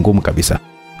kuacha ni ngumu kabisa.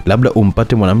 Labda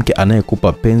umpate mwanamke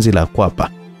anayekupa penzi la kwapa,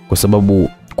 kwa sababu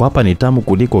kwapa ni tamu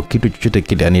kuliko kitu chochote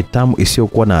kile, ni tamu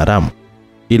isiyokuwa na haramu.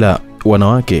 Ila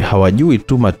wanawake hawajui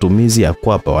tu matumizi ya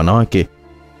kwapa. Wanawake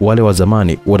wale wa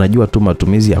zamani wanajua tu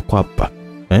matumizi ya kwapa,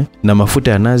 na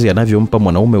mafuta ya nazi yanavyompa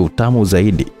mwanaume utamu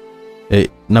zaidi.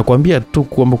 Nakwambia tu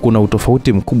kwamba kuna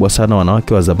utofauti mkubwa sana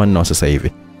wanawake wa zamani na wa sasa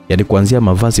hivi. Yaani kuanzia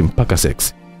mavazi mpaka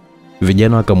sex.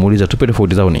 Vijana wakamuuliza tupe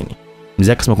tofauti zao nini?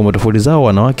 Mzee akasema kwamba tofauti zao,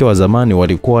 wanawake wa zamani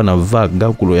walikuwa wanavaa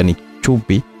gagulo, yani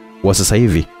chupi. Wa sasa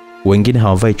hivi wengine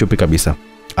hawavai chupi kabisa.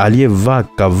 Aliyevaa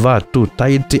kavaa tu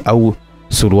tight au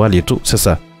suruali tu.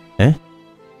 Sasa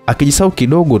akijisahau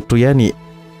kidogo tu, yani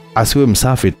asiwe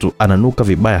msafi tu, ananuka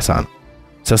vibaya sana.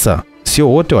 Sasa sio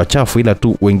wote wachafu, ila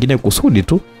tu wengine kusudi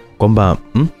tu kwamba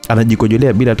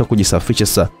anajikojolea bila hata kujisafisha.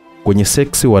 Sasa kwenye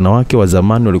seksi wanawake wa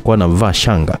zamani walikuwa wanavaa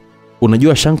shanga.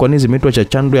 Unajua shanga kwa nini zimeitwa cha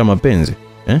chandu ya mapenzi?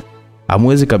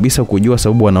 Hamwezi kabisa kujua,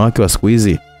 sababu wanawake wa siku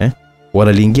hizi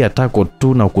wanalingia tako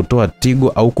tu na kutoa tigo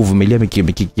au kuvumilia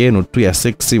mikiki yenu tu ya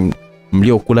seksi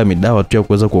mliokula midawa tu ya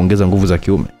kuweza kuongeza nguvu za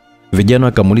kiume. Vijana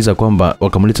wakamuuliza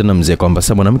tena mzee kwamba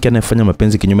sasa mwanamke anayefanya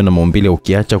mapenzi kinyume na maumbile,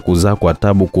 ukiacha kuzaa kwa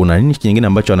tabu, kuna nini kingine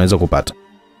ambacho anaweza kupata?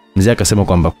 Mzee akasema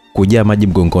kwamba kujaa maji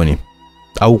mgongoni,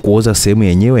 au kuoza sehemu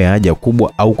yenyewe ya haja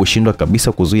kubwa, au kushindwa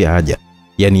kabisa kuzuia haja.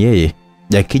 Yani yeye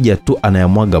yakija tu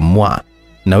anayamwaga mwa.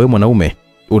 Na we mwanaume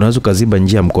unaweza kuziba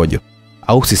njia ya mkojo.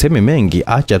 Au sisemi mengi,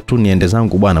 acha tu niende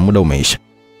zangu bwana, muda umeisha.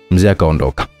 Mzee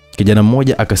akaondoka. Kijana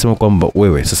mmoja akasema kwamba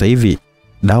wewe sasa hivi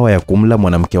dawa ya kumla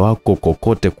mwanamke wako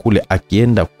kokote kule,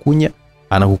 akienda kunya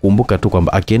anakukumbuka tu,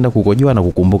 kwamba akienda kukojoa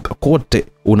anakukumbuka, kote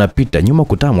unapita nyuma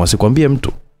kutamu, asikwambie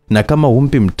mtu. Na kama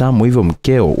umpi mtamu hivyo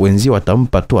mkeo, wenzio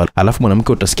watampa tu, alafu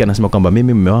mwanamke utasikia anasema kwamba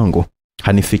mimi mume wangu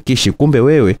hanifikishi. Kumbe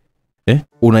wewe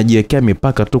unajiwekea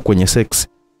mipaka tu kwenye sex.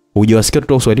 Hujawasikia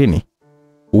tu Uswahilini?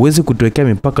 Uwezi kutuwekea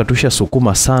mipaka,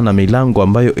 tushasukuma sana milango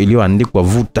ambayo iliyoandikwa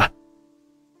vuta.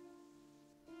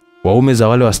 Waume za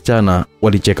wale wasichana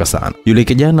walicheka sana. Yule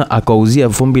kijana akauzia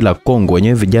vumbi la Kongo,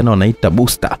 wenyewe vijana wanaita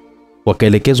booster.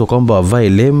 Wakaelekezwa kwamba wavae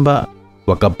lemba,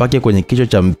 wakapake kwenye kichwa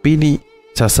cha mpini.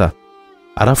 Sasa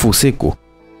alafu usiku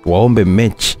waombe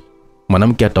mechi,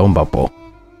 mwanamke ataomba po.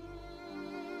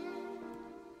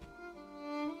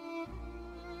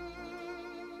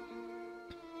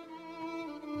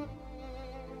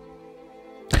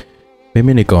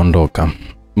 Mimi nikaondoka.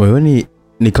 Moyoni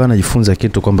nikawa najifunza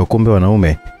kitu, kwamba kumbe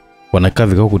wanaume wanakaa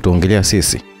vikao kutuongelea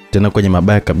sisi, tena kwenye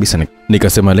mabaya kabisa.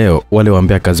 Nikasema leo wale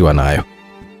waambia kazi wanayo.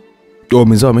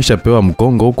 Wamezao wameshapewa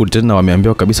mkongo huku, tena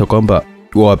wameambiwa kabisa kwamba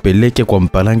wawapeleke kwa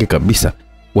mpalange kabisa,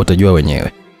 watajua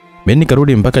wenyewe. Mimi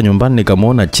nikarudi mpaka nyumbani,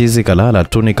 nikamuona Chizi kalala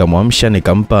tu, nikamwamsha,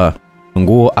 nikampa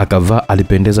nguo akavaa,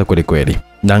 alipendeza kweli kweli.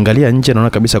 Naangalia nje naona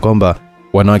kabisa kwamba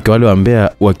wanawake wale waambia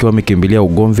wakiwa wamekimbilia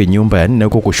ugomvi nyumba ya 4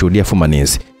 huko kushuhudia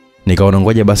fumanizi. Nikaona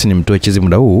ngoja basi nimtoe Chizi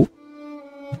muda huu.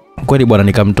 Kweli bwana,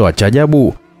 nikamtoa. Cha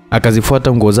ajabu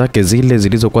akazifuata nguo zake zile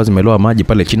zilizokuwa zimeloa maji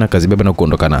pale chini, akazibeba na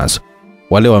kuondoka nazo.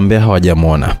 Wale waambia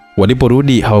hawajamuona.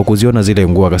 Waliporudi hawakuziona zile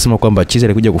nguo. Akasema kwamba Chizi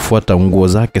alikuja kufuata nguo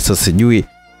zake, sasa sijui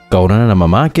kaonana na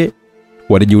mamake.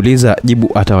 Walijiuliza, jibu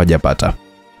hata hawajapata.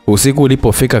 Usiku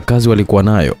ulipofika, kazi walikuwa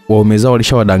nayo. Waume zao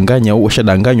walishawadanganya au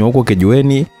washadanganywa huko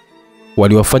kijueni.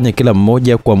 Waliwafanya kila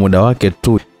mmoja kwa muda wake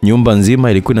tu. Nyumba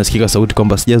nzima ilikuwa inasikika sauti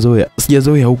kwamba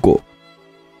sijazoea huko.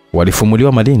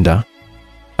 Walifumuliwa malinda.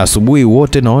 Asubuhi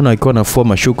wote naona wakiwa nafua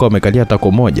mashuka wamekalia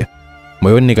tako moja.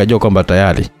 Moyoni nikajua kwamba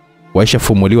tayari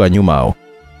waishafumuliwa nyuma hao.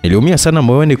 Niliumia sana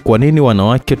moyoni, kwa nini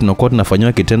wanawake tunakuwa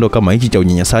tunafanywa kitendo kama hichi cha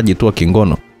unyanyasaji tu wa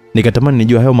kingono. Nikatamani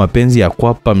nijue hayo mapenzi ya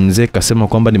kwapa. Mzee kasema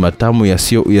kwamba ni matamu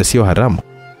yasio haramu.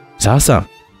 Sasa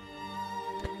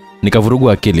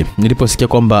nikavurugwa akili niliposikia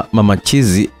kwamba mama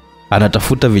Chizi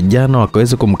anatafuta vijana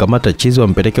wakaweze kumkamata Chizi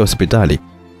wampeleke hospitali,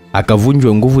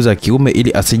 akavunjwa nguvu za kiume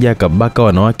ili asije akabaka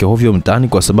wanawake hovyo mtaani,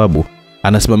 kwa sababu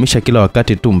anasimamisha kila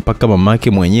wakati tu mpaka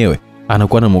mamake mwenyewe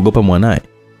anakuwa anamuogopa mwanae.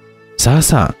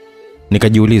 Sasa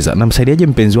nikajiuliza, namsaidiaje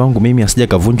mpenzi wangu mimi asije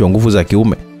akavunjwa nguvu za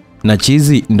kiume? Na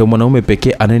Chizi ndio mwanaume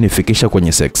pekee anayenifikisha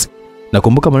kwenye sex.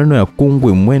 Nakumbuka maneno ya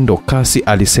Kungwi Mwendo Kasi,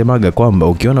 alisemaga kwamba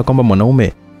ukiona kwamba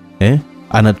mwanaume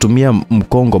anatumia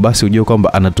mkongo, basi ujue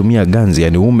kwamba anatumia ganzi,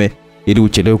 yani ume, ili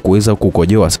uchelewe kuweza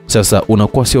kukojoa. Sasa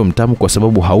unakuwa sio mtamu kwa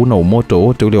sababu hauna umoto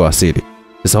wote ule wa asili.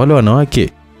 Sasa wale wanawake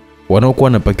wanaokuwa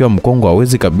wanapakiwa mkongo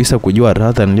hawezi kabisa kujua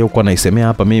radha niliyokuwa naisemea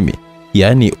hapa mimi.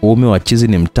 Yani uume wa Chizi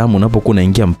ni mtamu unapokuwa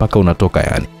unaingia mpaka unatoka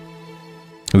yani.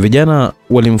 Vijana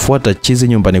walimfuata Chizi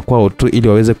nyumbani kwao tu ili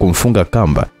waweze kumfunga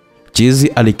kamba. Chizi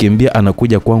alikimbia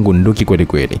anakuja kwangu nduki kweli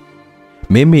kweli.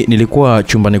 Mimi nilikuwa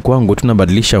chumbani kwangu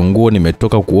tunabadilisha nguo,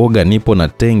 nimetoka kuoga, nipo na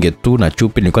tenge tu na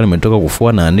chupi nilikuwa nimetoka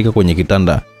kufua na andika kwenye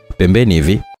kitanda pembeni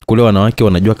hivi. Kule wanawake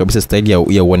wanajua kabisa staili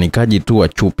ya uanikaji tu wa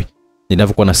chupi.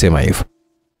 Ninavyokuwa nasema hivyo.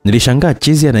 Nilishangaa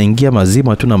Chizi anaingia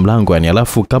mazima tu na mlango yani,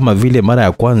 alafu kama vile mara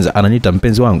ya kwanza ananiita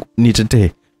mpenzi wangu.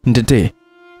 Nitetee.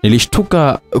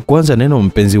 Nilishtuka kwanza neno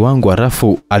mpenzi wangu,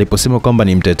 alafu aliposema kwamba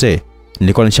ni mtetee,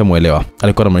 nilikuwa nishamuelewa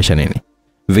alikuwa anamaanisha nini.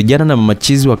 Vijana na mama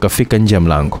Chizi wakafika nje ya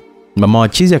mlango. Mama wa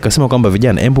Chizi akasema kwamba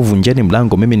vijana, hebu vunjeni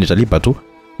mlango, mimi nitalipa tu.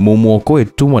 Mumuokoe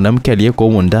tu mwanamke aliyeko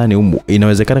huko ndani huko.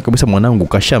 Inawezekana kabisa mwanangu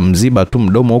kashamziba tu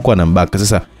mdomo huko anambaka.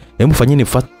 Sasa hebu fanyeni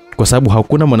kwa sababu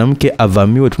hakuna mwanamke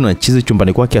avamiwe tu na Chizi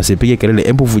chumbani kwake asipige kelele.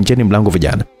 Hebu vunjeni mlango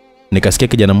vijana. Nikasikia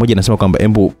kijana mmoja anasema kwamba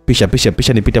hebu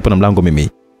pisha nipite hapo na mlango mimi.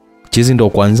 Chizi ndo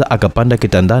kwanza akapanda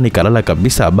kitandani kalala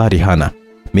kabisa, habari hana.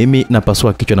 Mimi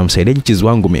napasua kichwa na msaidiaji Chizi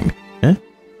wangu mimi.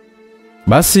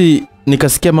 Basi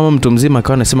nikasikia mama mtu mzima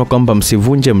akawa anasema kwamba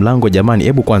msivunje mlango jamani,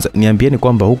 hebu kwanza niambieni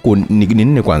kwamba huku ni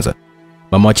nini kwanza.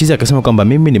 Mama wa Chizi akasema kwamba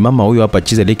mimi ni mama huyo hapa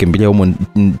Chizi aliyekimbilia huko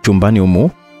chumbani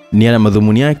huko. Ni ana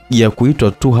madhumuni ya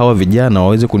kuitwa tu hawa vijana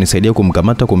waweze kunisaidia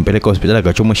kumkamata, kumpeleka hospitali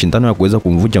akachomwa shindano ya kuweza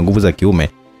kumvunja nguvu za kiume,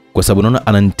 kwa sababu naona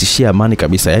ananitishia amani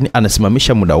kabisa. Yani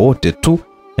anasimamisha muda wote tu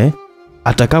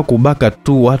atakaa kubaka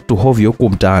tu watu hovyo huko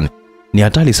mtaani. Ni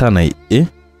hatari sana hii.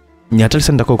 Ni hatari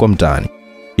sana kwa mtaani.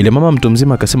 Ile mama mtu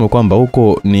mzima akasema kwamba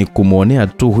huko ni kumuonea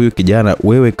tu huyu kijana.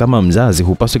 Wewe kama mzazi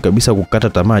hupaswi kabisa kukata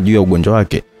tamaa juu ya ugonjwa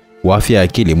wake wa afya ya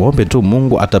akili. Muombe tu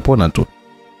Mungu atapona tu.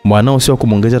 Mwanao sio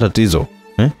kumuongezea tatizo.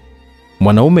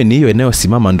 Mwanaume ni hiyo eneo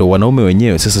simama, ndo wanaume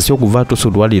wenyewe. Sasa sio kuvaa tu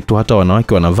suruali tu, hata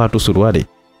wanawake wanavaa tu suruali.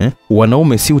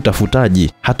 Wanaume si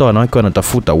utafutaji, hata wanawake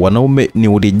wanatafuta. Wanaume ni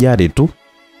ulijari tu.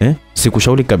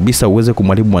 Sikushauri kabisa uweze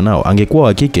kumharibu mwanao. Angekuwa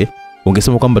wa kike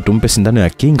ungesema kwamba tumpe sindano ya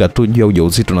kinga tu juu ya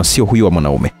ujauzito na sio huyu wa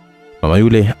mwanaume. Mama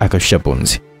yule akashusha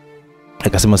pumzi.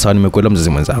 Akasema sawa, nimekuelewa mzazi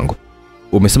mwenzangu.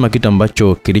 Umesema kitu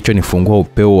ambacho kilichonifungua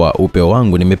upeo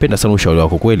wangu. Nimependa sana ushauri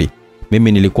wako kweli.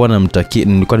 Mimi nilikuwa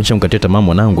nishamkatia tamaa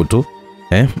mwanangu tu.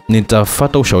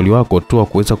 Nitafuata ushauri wako tu wa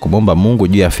kuweza kumomba Mungu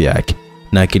juu ya afya yake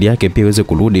na akili yake pia iweze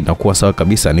kurudi na kuwa sawa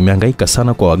kabisa. Nimehangaika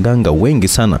sana kwa waganga wengi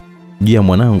sana juu ya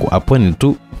mwanangu, apone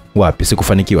tu wapi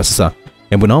sikufanikiwa. Sasa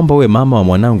hebu naomba uwe mama wa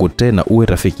mwanangu tena uwe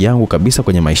rafiki yangu kabisa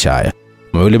kwenye maisha haya.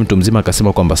 Mama yule mtu mzima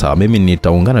akasema kwamba sawa, mimi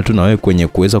nitaungana tu na wewe kwenye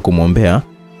kuweza kumwombea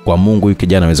kwa Mungu huyu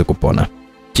kijana aweze kupona.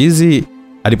 Chizi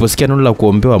aliposikia neno la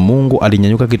kuombewa Mungu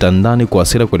alinyanyuka kitandani kwa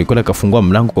hasira kweli, akafungua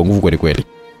mlango kwa nguvu kweli.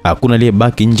 Hakuna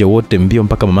aliyebaki nje, wote mbio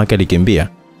mpaka mamake alikimbia.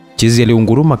 Chizi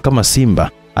aliunguruma kama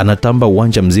simba, anatamba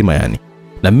uwanja mzima yani.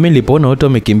 Na mimi nilipoona wote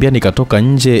wamekimbia nikatoka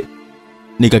nje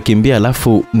nikakimbia,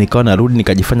 alafu nikawa narudi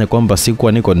nikajifanya kwamba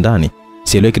sikuwa niko ndani.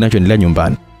 Sielewi kinachoendelea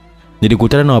nyumbani.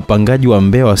 Nilikutana na wapangaji wa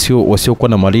Mbeya wasiokuwa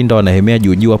na malinda wanahemea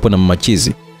juu hapo na mama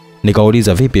Chizi.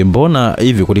 Nikauliza vipi, mbona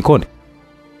hivi kulikoni?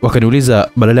 Wakaniuliza,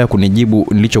 badala ya kunijibu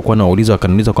nilichokuwa nauliza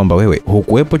wakaniuliza kwamba wewe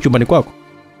hukuepo chumbani kwako?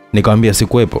 Nikamwambia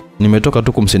sikuepo. Nimetoka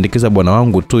tu kumsindikiza bwana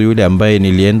wangu tu yule ambaye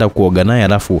nilienda kuoga naye,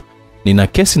 alafu nina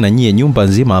kesi na nyie nyumba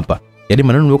nzima hapa. Yaani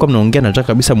maneno mliokuwa mnaongea nataka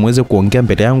kabisa muweze kuongea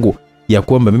mbele yangu ya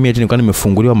kwamba mimi eti nilikuwa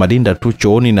nimefunguliwa malinda tu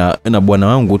chooni na bwana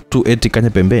wangu tu eti kanya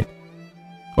pembeni.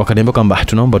 Wakaniambia kwamba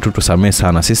tunaomba tu tusamee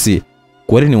sana. Sisi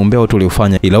kweli ni umbea watu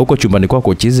uliofanya, ila huko chumbani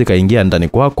kwako Chizi kaingia ndani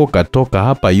kwako, katoka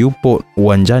hapa yupo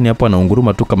uwanjani hapo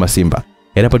anaunguruma tu kama simba.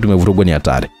 Yaani hapa tumevurugwa, ni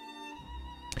hatari.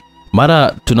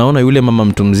 Mara tunaona yule mama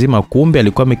mtu mzima kumbe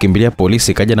alikuwa amekimbilia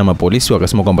polisi, kaja na mapolisi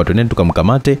wakasema kwamba twendeni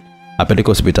tukamkamate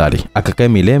apeleke hospitali. Akakae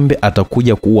Milembe,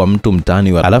 atakuja kuua mtu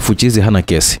mtaani alafu Chizi hana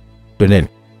kesi. Twendeni.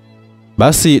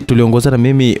 Basi tuliongozana,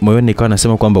 mimi moyoni nikawa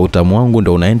nasema kwamba utamu wangu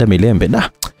ndo unaenda Milembe.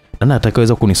 Nani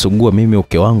atakayeweza kunisugua mimi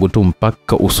uke wangu tu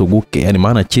mpaka usuguke? Yani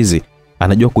maana Chizi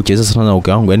anajua kucheza sana na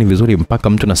uke wangu yani vizuri mpaka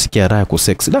mtu nasikia raha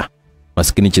kusex.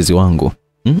 Maskini Chizi wangu.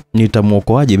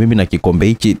 Nitamuokoaje mimi na kikombe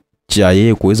hichi cha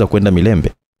yeye kuweza kwenda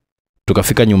Milembe?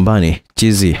 Tukafika nyumbani,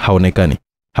 Chizi haonekani.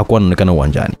 Hakuwa anaonekana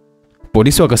uwanjani.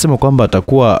 Polisi wakasema kwamba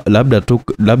atakuwa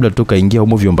labda tu kaingia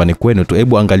humo vyumbani kwenu tu.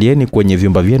 Hebu angalieni kwenye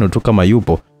vyumba vyenu tu kama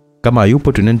yupo. Kama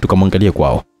yupo tuneni tukamwangalie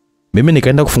kwao. Mimi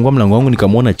nikaenda kufungua mlango wangu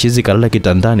nikamwona Chizi kalala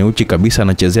kitandani uchi kabisa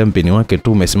anachezea mpini wake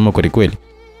tu umesimama kweli.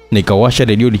 Nikawasha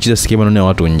redio lichiza sikia maneno ya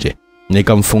watu nje.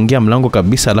 Nikamfungia mlango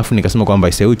kabisa, alafu nikasema kwamba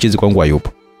huyu Chizi kwangu hayupo.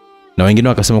 Na wengine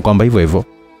wakasema kwamba hivyo.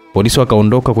 Polisi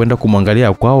wakaondoka kwenda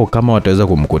kumwangalia kwao kama wataweza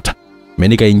kumkuta. Mimi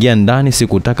nikaingia ndani,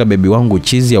 sikutaka bebi wangu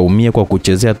Chizi aumie kwa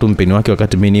kuchezea tu mpini wake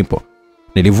wakati mimi nipo.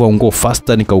 Nilivua nguo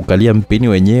faster nikaukalia mpini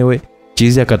wenyewe.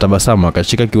 Chizi akatabasamu,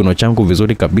 akashika kiuno changu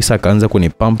vizuri kabisa, akaanza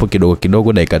kunipampu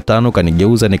kidogo dakika 5,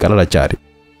 kanigeuza nikalala chari.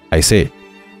 I say,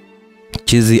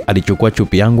 Chizi alichukua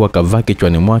chupi yangu akavaa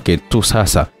kichwani mwake tu.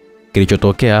 Sasa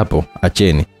kilichotokea hapo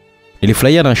acheni.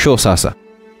 Nilifurahia na show sasa.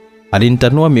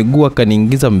 Alinitanua miguu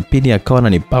akaniingiza mpini akawa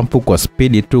ananipampu kwa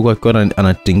spidi tu akiwa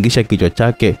anatingisha kichwa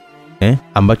chake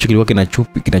ambacho kilikuwa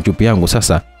kina chupi yangu.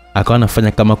 Sasa akawa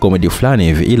anafanya kama comedy fulani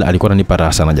hivi, ila alikuwa ananipa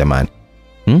raha sana jamani.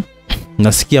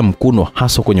 Nasikia mkuno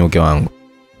hasa kwenye uke wangu.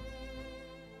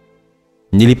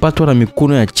 Nilipatwa na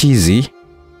mikuno ya Chizi.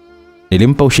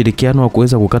 Nilimpa ushirikiano wa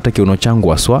kuweza kukata kiuno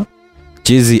changu aswa.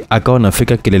 Chizi akawa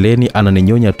nafika kileleni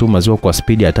ananinyonya tu maziwa kwa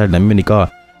spidi hatari, na mimi nikawa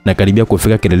nakaribia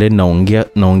kufika kileleni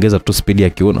naongeza tu spidi ya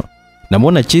kiuno.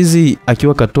 Namuona Chizi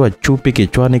akiwa katoa chupi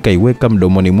kichwani kaiweka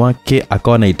mdomoni mwake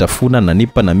akawa anaitafuna na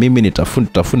nipa na mimi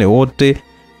nitafune wote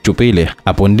chupi ile.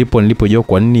 Hapo ndipo nilipojua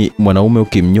kwa nini mwanaume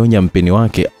ukimnyonya mpini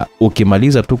wake,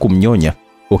 ukimaliza tu kumnyonya,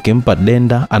 ukimpa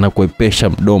denda anakuepesha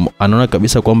mdomo. Anaona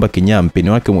kabisa kwamba kinyaa mpini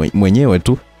wake mwenyewe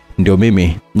tu ndio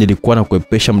mimi nilikuwa na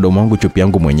kuepesha mdomo wangu chupi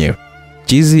yangu mwenyewe.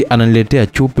 Chizi ananiletea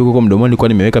chupi huko mdomoni nilikuwa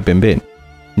nimeweka pembeni.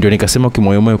 Ndio nikasema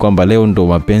kimoyomoyo kwamba leo ndo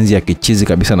mapenzi ya kichizi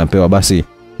kabisa napewa. Basi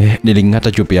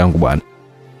nilingata chupi yangu bwana.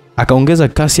 Akaongeza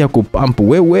kasi ya kupampu.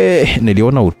 Wewe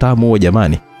niliona utamu huo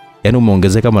jamani. Yaani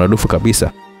umeongezeka maradufu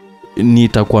kabisa.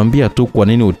 Nitakwambia tu kwa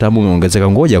nini utamu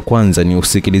umeongezeka. Ngoja kwanza ni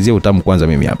usikilizie utamu kwanza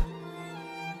mimi hapa.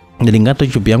 Nilingata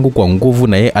chupi yangu kwa nguvu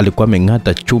na yeye alikuwa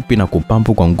amengata chupi na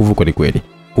kupampu kwa nguvu kweli kweli.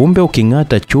 Kumbe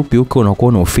ukingata chupi uke unakuwa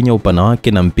unafinya upana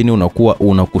wake na mpini unakuwa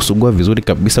unakusugua vizuri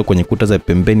kabisa kwenye kuta za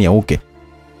pembeni ya uke.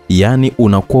 Yaani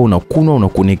unakuwa unakunwa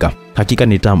unakunika. Hakika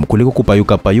ni tamu kuliko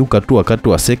kupayuka tu wakati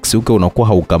wa sex. Uke unakuwa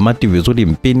haukamati vizuri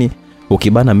mpini,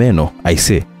 ukibana meno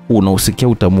aise unausikia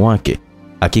utamu wake.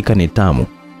 Hakika ni tamu.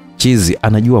 Chizi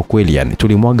anajua kweli yani.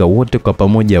 Tulimwaga wote kwa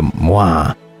pamoja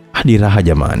hadi raha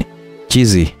jamani.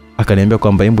 Chizi akaniambia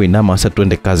kwamba hebu inama sasa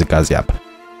tuende kazi hapa.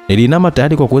 Nilinama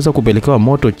tayari kwa kuweza kupelekewa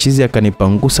moto. Chizi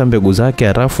akanipangusa mbegu zake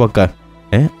halafu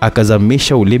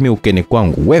akazamisha ulimi ukeni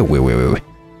kwangu. Wewe.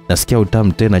 Nasikia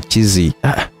utamu tena. Chizi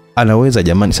anaweza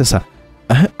jamani. Sasa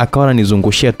akawa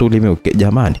ananizungushia tu ulimi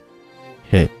jamani.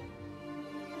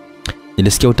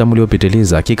 Nilisikia utamu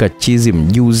uliopitiliza. Hakika Chizi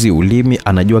mjuzi ulimi,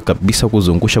 anajua kabisa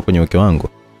kuzungusha kwenye uke wangu.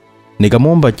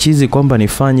 Nikamwomba Chizi kwamba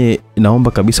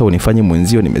naomba kabisa unifanye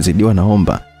mwenzio, nimezidiwa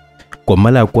naomba. Kwa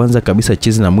mara ya kwanza kabisa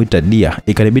Chizi namuita dia.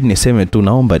 Ikanibidi niseme tu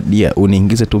naomba dia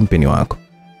uniingize tu mpini wako.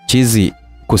 Chizi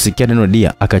kusikia neno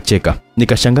dia akacheka.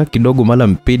 Nikashangaa kidogo mara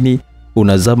mpini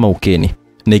unazama ukeni.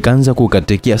 Nikaanza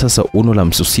kukatikia sasa uno la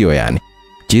msusio yani.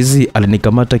 Chizi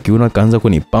alinikamata kiuno akaanza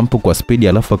kunipampu kwa spidi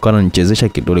alafu akawa ananichezesha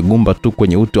kidole gumba tu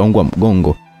kwenye uti wangu wa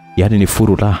mgongo. Yani ni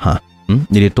furu raha.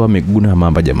 Nilitoa miguu ya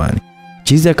mamba jamani.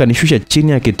 Chizi akanishusha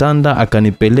chini ya kitanda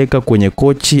akanipeleka kwenye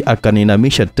kochi,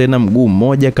 akaninamisha tena mguu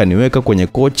mmoja akaniweka kwenye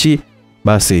kochi.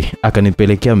 Basi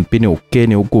akanipelekea mpini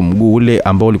ukeni huku mguu ule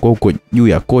ambao ulikuwa uko juu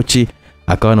ya kochi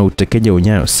akawa na utekeja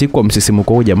unyayo. Si kwa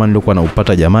msisimuko huu jamani nilikuwa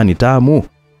naupata jamani tamu.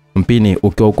 Mpini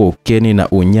ukiwa uko ukeni na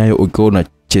unyayo ukiwa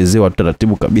unachezewa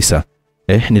taratibu kabisa.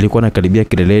 Nilikuwa nakaribia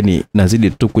kileleni nazidi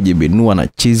tu kujibinua na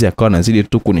Chizi akawa nazidi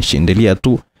tu kunishindilia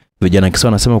tu. Vijana Kiswa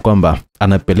wanasema kwamba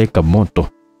anapeleka moto.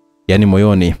 Yani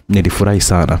moyoni nilifurahi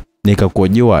sana.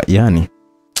 Nikakojoa yani.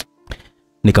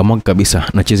 Nikamwaga kabisa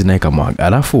na Chizi naye kamwaga.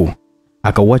 Alafu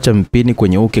akauacha mpini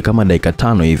kwenye uke kama dakika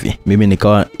 5 hivi. Mimi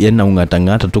nikawa yana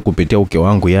ungatangata tu kupitia uke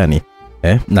wangu yani.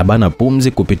 Na bana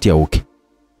pumzi kupitia uke.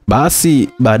 Basi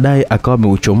baadaye akawa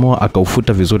ameuchomoa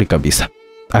akaufuta vizuri kabisa.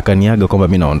 Akaniaga kwamba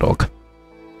mimi naondoka.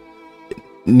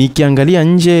 Nikiangalia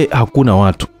nje hakuna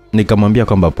watu. Nikamwambia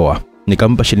kwamba poa.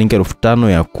 Nikampa shilingi 5,000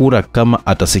 ya kura kama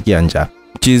atasikia njaa.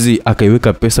 Chizi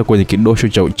akaiweka pesa kwenye kidosho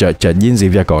cha jinzi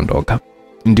hivi akaondoka.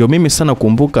 Ndio mimi sana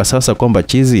kumbuka sasa kwamba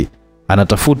Chizi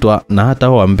anatafutwa na hata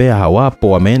hao ambea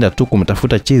hawapo, wameenda tu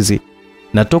kumtafuta Chizi.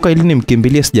 Natoka ili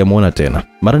nimkimbilie sijamuona tena.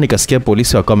 Mara nikasikia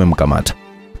polisi wakawa wamemkamata.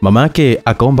 Mama yake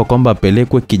akaomba kwamba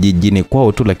apelekwe kijijini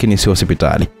kwao tu lakini si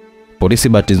hospitali. Polisi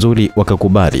bahati nzuri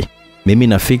wakakubali. Mimi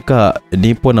nafika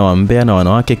nipo na wambea na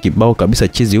wanawake kibao kabisa.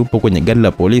 Chizi upo kwenye gari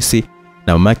la polisi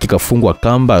na mama yake kafungwa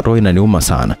kamba. Roho inaniuma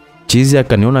sana. Chizi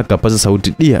akaniona akapaza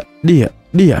sauti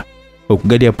dia. Huku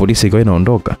gari ya polisi ikawa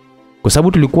inaondoka. Kwa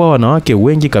sababu tulikuwa wanawake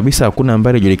wengi kabisa hakuna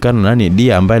ambaye alijulikana nani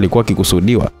dia ambaye alikuwa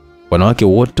akikusudiwa. Wanawake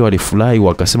wote walifurahi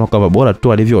wakasema kwamba bora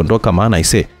tu alivyoondoka maana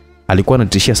alikuwa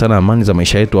anatishia sana amani za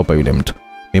maisha yetu hapa yule mtu.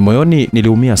 Mimoyoni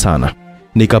niliumia sana.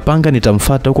 Nikapanga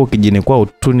nitamfuata huko kijini kwao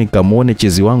tu nikamuone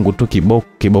Chizi wangu tu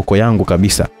kiboko yangu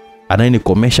kabisa.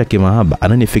 Anayenikomesha kimahaba,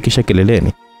 ananifikisha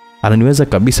kileleni. Ananiweza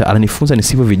kabisa, ananifunza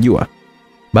nisivyovijua.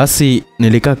 Basi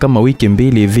nilikaa kama wiki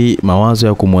 2 hivi mawazo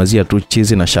ya kumwazia tu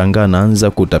Chizi na shangaa naanza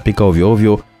kutapika ovyo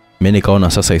ovyo. Mimi nikaona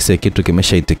sasa kitu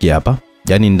kimeshaitikia hapa.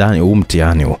 Yaani ndani huu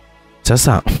mtihani huu.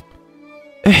 Sasa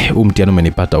huu mtihani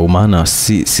umenipata maana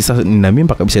si sasa nina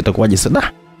mimba kabisa itakuwaje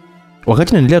sasa?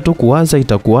 Wakati naendelea tu kuwaza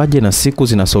itakuwaje na siku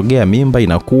zinasogea, mimba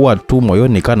inakuwa tu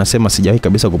moyoni, nikaa nasema sijawahi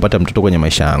kabisa kupata mtoto kwenye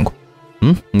maisha yangu.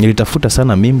 Nilitafuta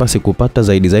sana mimba sikupata,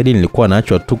 zaidi nilikuwa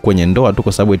naachwa tu kwenye ndoa tu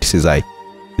kwa sababu eti sizai.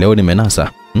 Leo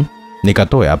nimenasa.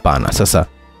 Nikatoa hapana. Sasa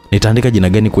nitaandika jina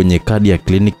gani kwenye kadi ya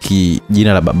kliniki?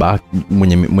 Jina la baba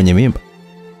mwenye mimba?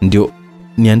 Ndio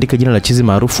niandike jina la chizi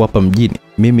maarufu hapa mjini?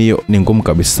 Mimi hiyo ni ngumu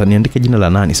kabisa. Sasa niandike jina la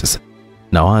nani sasa?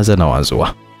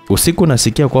 Nawazwa. Usiku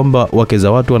nasikia kwamba wake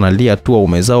za watu wanalia tu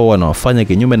waume zao wanawafanya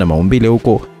kinyume na maumbile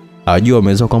huko. Ajua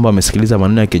wamezao kwamba wamesikiliza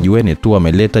maneno ya kijiweni tu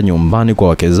wameleta nyumbani kwa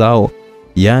wake zao.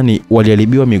 Yani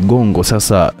walialibiwa migongo.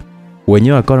 Sasa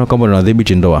wenyewe akaona kwamba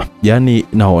wanadhibiti ndoa. Yani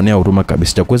naonea huruma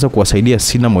kabisa. Cha kuweza kuwasaidia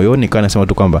sina moyoni, kana nasema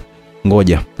tu kwamba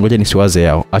ngoja nisiwaze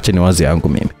yao, acha niwaze yangu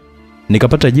mimi.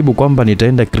 Nikapata jibu kwamba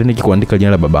nitaenda kliniki kuandika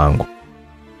jina la babangu.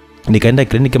 Nikaenda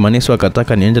kliniki, manesi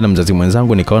akataka niende na mzazi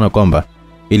mwenzangu, nikaona kwamba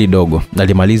ili dogo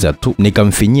nalimaliza tu.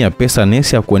 Nikamfinyia pesa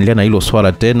nesi ya kuendelea na hilo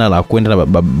swala tena la kwenda na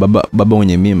baba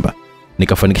mwenye mimba.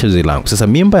 Nikafanikisha zoezi langu. Sasa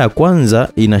mimba ya kwanza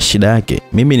ina shida yake.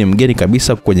 Mimi ni mgeni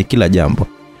kabisa kwenye kila jambo.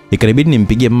 Ikanibidi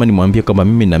nimpigie mama nimwambie kwamba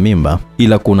mimi na mimba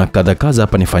ila kuna kadha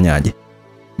hapa nifanyaje.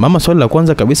 Mama swali la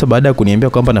kwanza kabisa baada ya kuniambia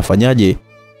kwamba nafanyaje,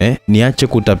 niache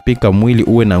kutapika mwili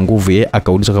uwe na nguvu, yeye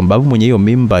akauliza kwamba babu mwenye hiyo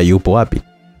mimba yupo wapi?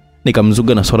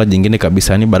 Nikamzuga na swala jingine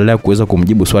kabisa, yani badala ya kuweza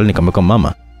kumjibu swali nikamwambia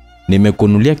mama,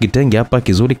 nimekunulia kitenge hapa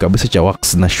kizuri kabisa cha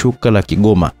wax na shuka la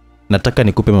Kigoma. Nataka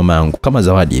nikupe mama yangu kama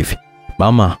zawadi hivi.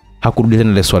 Mama hakurudi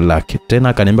tena ile swali lake. Tena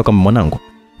akaniambia kama mwanangu,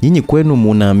 nyinyi kwenu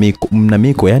mna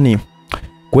miko, yani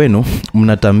kwenu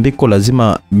mna tambiko,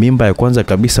 lazima mimba ya kwanza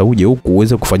kabisa uje huku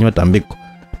uweze kufanywa tambiko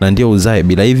na ndio uzae,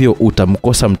 bila hivyo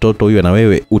utamkosa mtoto huyo na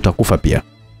wewe utakufa pia.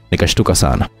 Nikashtuka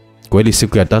sana. Kweli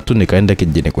siku ya 3 nikaenda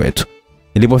kijijini kwetu.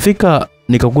 Nilipofika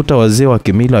nikakuta wazee wa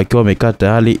kimila wakiwa wamekaa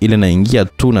tayari, ile naingia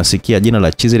tu nasikia jina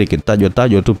la Chizi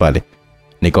likitajwa tu pale.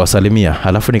 Nikawasalimia,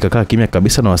 halafu nikakaa kimya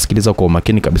kabisa na wasikiliza kwa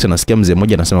umakini kabisa. Nasikia mzee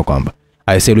mmoja anasema kwamba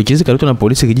aisee, Chizi kaletwa na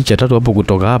polisi kijiji cha 3 hapo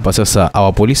kutoka hapa. Sasa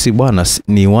hawa polisi bwana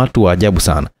ni watu wa ajabu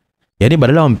sana. Yaani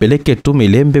badala wampeleke tu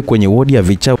Milembe kwenye wodi ya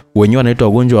vichaa, wenyewe wanaitwa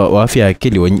wagonjwa wa afya ya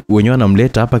akili, wenyewe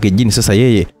wanamleta hapa kijijini. Sasa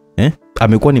yeye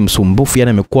amekuwa ni msumbufu,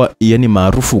 yani amekuwa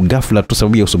maarufu ghafla tu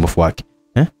sababu ya usumbufu wake.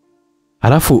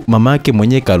 Halafu mama yake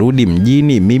mwenyewe karudi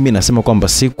mjini. Mimi nasema kwamba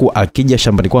siku akija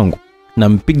shambani kwangu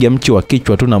nampiga mchi wa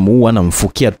kichwa tu, namuua na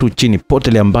mfukia tu chini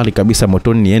potelea mbali kabisa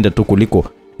motoni, niende tu kuliko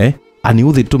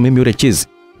aniudhi tu mimi yule Chizi.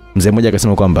 Mzee mmoja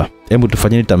akasema kwamba hebu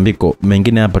tufanyeni tambiko,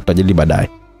 mengine hapa tutajadili baadaye.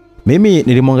 Mimi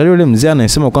nilimwangalia yule mzee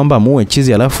anayesema kwamba muue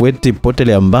Chizi alafu eti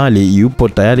potelea mbali yupo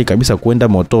tayari kabisa kwenda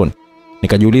motoni.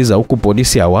 Nikajiuliza huku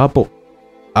polisi hawapo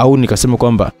au nikasema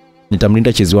kwamba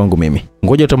nitamlinda Chizi wangu mimi.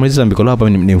 Ngoja tutamaliza tambiko hapa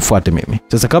nimfuate mimi.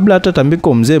 Sasa kabla hata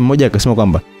tambiko, mzee mmoja akasema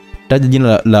kwamba taja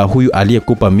jina la huyu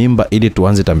aliyekupa mimba ili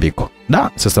tuanze tambiko.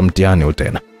 Sasa mtihani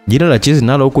utena. Jina la Chizi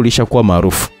nalo huku lishakuwa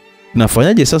maarufu.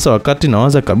 Nafanyaje sasa wakati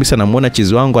nawaza kabisa namuona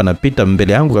Chizi wangu anapita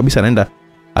mbele yangu kabisa,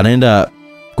 anaenda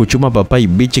kuchuma papai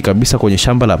bichi kabisa kwenye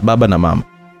shamba la baba na mama.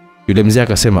 Yule mzee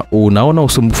akasema, unaona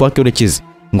usumbufu wake yule Chizi,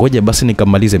 ngoja basi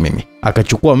nikamalize mimi.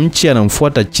 Akachukua mchi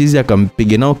anamfuata Chizi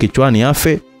akampiga nao kichwani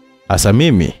afe. Asa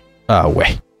mimi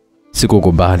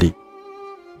sikukubali.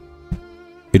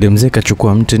 Yule mzee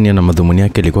kachukua mti na madhumuni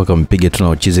yake ilikuwa akampiga tu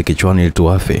na Chizi kichwani ili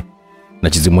tuafe. Na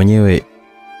Chizi mwenyewe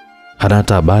hana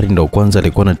hata habari, ndo kwanza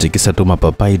alikuwa anatikisa tu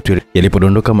mapapai tu,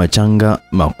 yalipodondoka machanga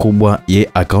makubwa ye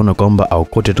akaona kwamba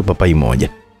aokote tu papai moja.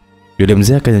 Yule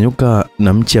mzee akanyanyuka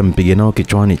na mchi ampige nao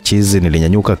kichwani Chizi.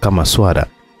 Nilinyanyuka kama swara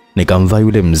nikamvaa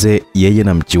yule mzee, yeye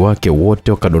na mchi wake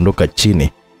wote wakadondoka chini.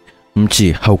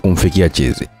 Mchi haukumfikia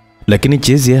Chizi, lakini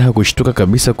Chizi yeye hakushtuka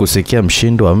kabisa kusikia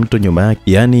mshindo wa mtu nyuma yake.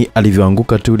 Yani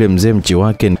alivyoanguka tu yule mzee, mchi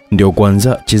wake ndio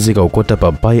kwanza Chizi kaokota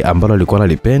papai ambalo alikuwa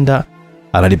analipenda,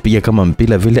 analipiga kama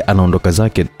mpira vile, anaondoka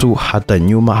zake tu, hata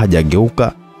nyuma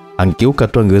hajageuka. Angeuka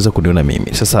tu angeweza kuniona mimi.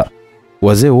 Sasa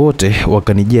wazee wote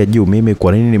wakanijia juu mimi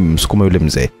kwa nini nimemsukuma yule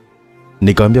mzee.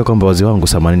 Nikamwambia kwamba wazee wangu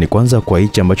samanini kwanza kwa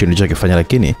hichi ambacho nilichokifanya,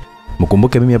 lakini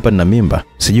mkumbuke mimi hapa nina mimba,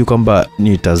 sijui kwamba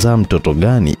nitazaa mtoto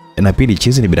gani, na pili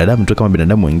Chizi ni binadamu tu kama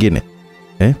binadamu wengine.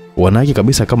 Wanawake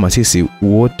kabisa kama sisi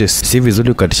wote, si vizuri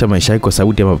kukatisha maisha yako kwa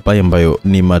sauti ya mapapai ambayo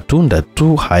ni matunda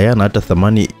tu, hayana hata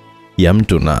thamani ya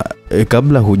mtu. Na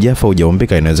kabla hujafa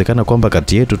hujaombeka, inawezekana kwamba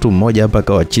kati yetu tu mmoja hapa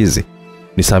akawa Chizi.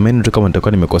 Nisameni tu kama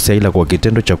nitakuwa nimekosea, ila kwa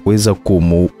kitendo cha kuweza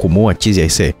kumuua Chizi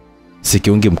aisee,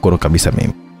 sikiungi mkono kabisa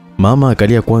mimi. Mama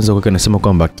akalia kwanza kwa anasema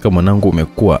kwamba hakika mwanangu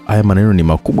umekuwa, haya maneno ni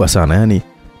makubwa sana, yani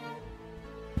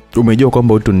umejua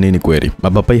kwamba utu nini kweli.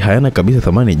 Mapapai hayana kabisa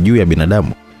thamani juu ya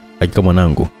binadamu. Hakika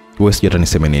mwanangu, wewe sijui hata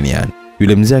niseme nini yani.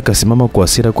 Yule mzee akasimama kwa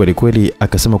hasira kweli kweli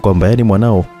akasema kwamba yani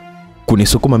mwanao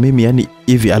kunisukuma mimi yani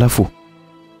hivi, alafu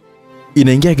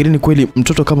inaingia akilini kweli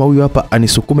mtoto kama huyu hapa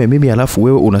anisukume mimi alafu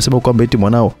wewe unasema kwamba eti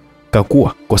mwanao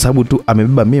kakua kwa sababu tu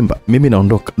amebeba mimba, mimi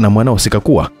naondoka na mwanao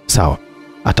sikakua. Sawa,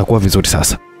 atakuwa vizuri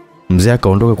sasa. Mzee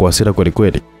akaondoka kwa hasira kweli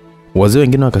kweli. Wazee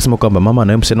wengine wakasema kwamba mama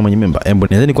anaye msichana mwenye mimba, hebu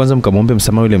nendeni kwanza mkamwombe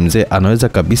msamaha yule mzee, anaweza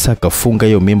kabisa kafunga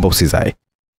hiyo mimba usizae.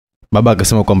 Baba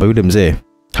akasema kwamba yule mzee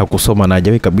hakusoma na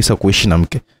hajawahi kabisa kuishi na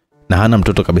mke na hana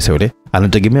mtoto kabisa, yule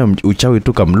anategemea uchawi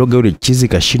tu kamloga yule chizi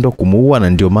kashindwa kumuua, na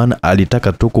ndio maana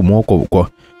alitaka tu kumuoa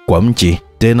kwa mchi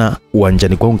tena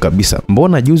uwanjani kwangu kabisa.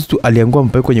 Mbona juzi tu aliangua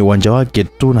mpaka kwenye uwanja wake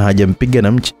tu na hajampiga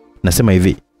na mchi. Nasema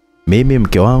hivi, mimi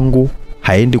mke wangu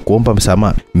haendi kuomba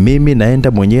msamaha, mimi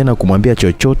naenda mwenyewe na kumwambia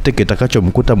chochote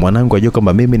kitakachomkuta mwanangu ajue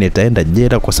kwamba mimi nitaenda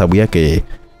jela kwa sababu yake,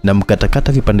 na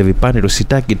mkatakata vipande vipande,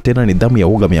 usitaki tena nidhamu ya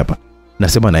uga hapa.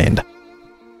 Nasema naenda.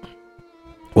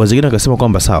 Wazingine akasema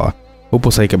kwamba sawa,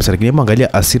 upo sahihi kabisa, lakini angalia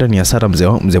hasira ni hasara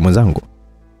mzee mwenzangu.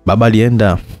 Baba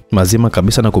alienda mazima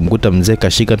kabisa na kumkuta mzee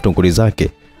kashika tunguli zake,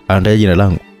 anadai jina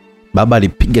langu. Baba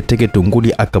alipiga teke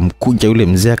tunguli akamkunja yule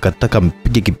mzee akataka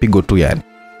mpige kipigo tu yani.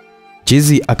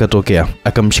 Chizi akatokea,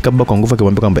 akamshika baba kwa nguvu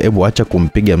akimwambia kwamba hebu acha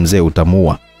kumpiga mzee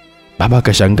utamuua. Baba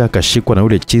akashangaa akashikwa na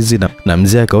yule chizi na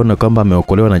mzee akaona kwamba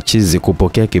ameokolewa na chizi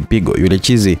kupokea kipigo. Yule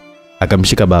chizi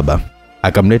akamshika baba,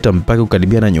 akamleta mpaka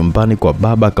kukaribia na nyumbani kwa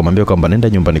baba, akamwambia kwamba nenda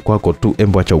nyumbani kwako tu,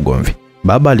 embo acha ugomvi.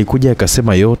 Baba alikuja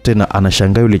akasema yote na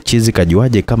anashangaa yule chizi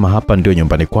kajuaje kama hapa ndio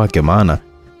nyumbani kwake, maana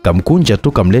kamkunja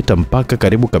tu kamleta mpaka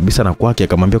karibu kabisa na kwake,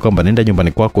 akamwambia kwamba nenda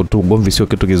nyumbani kwako tu, ugomvi sio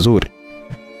kitu kizuri.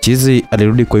 Chizi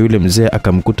alirudi kwa yule mzee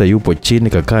akamkuta yupo chini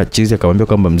kakaa. Chizi akamwambia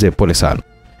kwamba mzee pole sana,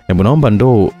 hebu naomba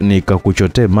ndoo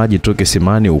nikakuchotee maji tu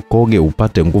kisimani ukoge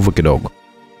upate nguvu kidogo.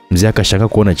 Mzee akashangaa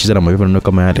kuona Chizi na maneno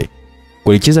kama yale.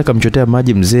 Kwa Chizi akamchotea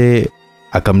maji mzee,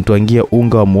 akamtwangia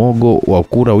unga wa muogo wa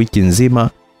kula wiki nzima,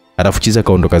 alafu Chizi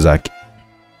akaondoka zake.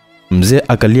 Mzee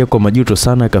akalia kwa majuto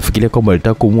sana, akafikiria kwamba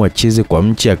alitaka kumua Chizi kwa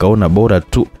mchi, akaona bora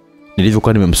tu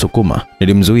nilivyokuwa nimemsukuma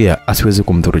nilimzuia asiweze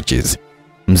kumdhuru Chizi.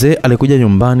 Mzee alikuja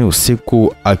nyumbani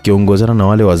usiku akiongozana na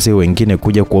wale wazee wengine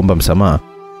kuja kuomba msamaha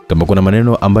kama kuna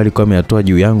maneno ambayo alikuwa ameyatoa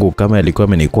juu yangu kama yalikuwa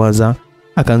amenikwaza.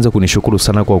 Akaanza kunishukuru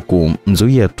sana kwa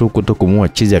kumzuia tu kutokumua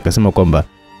Chizi, akasema kwamba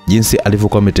jinsi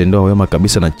alivyokuwa ametendewa wema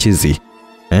kabisa na Chizi,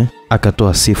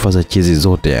 akatoa sifa za Chizi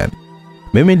zote yani.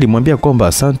 Mimi nilimwambia kwamba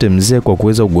asante mzee kwa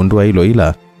kuweza kugundua hilo,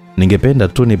 ila ningependa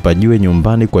tu nipajue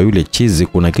nyumbani kwa yule Chizi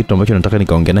kuna kitu ambacho nataka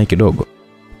nikaongea naye kidogo.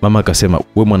 Mama akasema,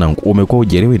 wewe mwanangu umekuwa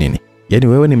ujielewi nini? Yaani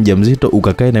wewe ni mjamzito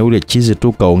ukakae na yule Chizi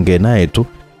tu kaongee naye tu,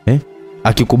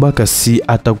 akikubaka si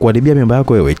atakuharibia mimba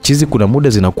yako wewe. Chizi kuna muda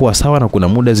zinakuwa sawa na kuna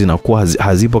muda zinakuwa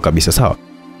hazipo kabisa, sawa?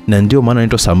 Na ndio maana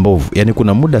inaitwa sambovu. Yaani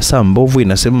kuna muda saa mbovu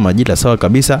inasema majira sawa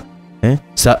kabisa,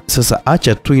 sasa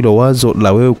acha tu hilo wazo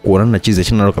la wewe kuonana na Chizi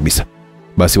chini nalo kabisa.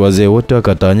 Basi wazee wote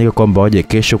wakatawanyika kwamba waje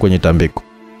kesho kwenye tambiko.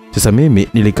 Sasa mimi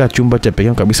nilikaa chumba cha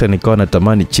pekee kabisa, nikawa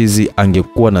natamani Chizi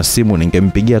angekuwa na simu,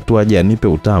 ningempigia tu aje anipe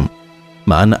utamu,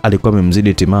 maana alikuwa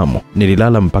amemzidi timamu.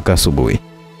 Nililala mpaka asubuhi.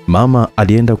 Mama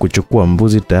alienda kuchukua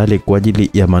mbuzi tayari kwa ajili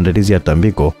ya maandalizi ya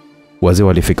tambiko. Wazee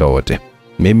walifika wote.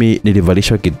 Mimi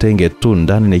nilivalishwa kitenge tu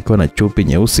ndani nikiwa na chupi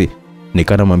nyeusi.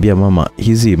 Nikanamwambia mama,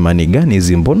 hizi imani gani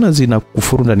hizi, mbona zina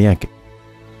kufuru ndani yake?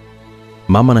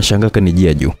 Mama anashangaa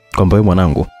kanijia juu kwamba wewe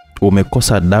mwanangu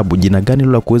umekosa adabu. Jina gani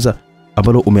la kuweza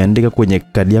ambalo umeandika kwenye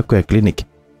kadi yako ya kliniki?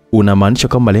 Unamaanisha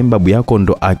kama babu yako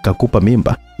ndo akakupa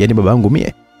mimba, yani baba yangu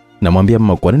mie? Namwambia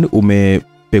mama, kwa nini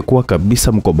umepekua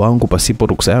kabisa mkoba wangu pasipo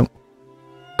ruksa yangu?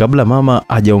 Kabla mama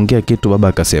hajaongea kitu, baba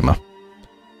akasema,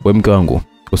 wewe mke wangu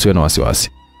usiwe na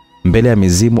wasiwasi, mbele ya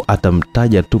mizimu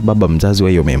atamtaja tu baba mzazi wa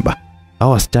hiyo mimba.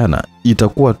 Hawa wasichana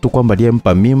itakuwa tu kwamba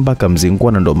aliyempa mimba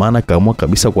kamzingua, na ndo maana kaamua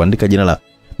kabisa kuandika jina la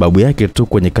babu yake tu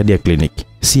kwenye kadi ya kliniki.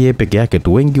 Si yeye peke yake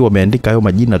tu, wengi wameandika hayo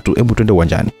majina tu. Hebu twende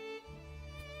uwanjani.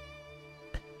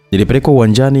 Nilipelekwa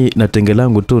uwanjani na tenge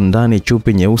langu tu ndani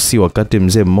chupi nyeusi, wakati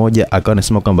mzee mmoja akawa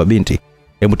anasema kwamba binti,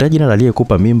 hebu taja jina la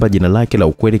aliyekupa mimba, jina lake la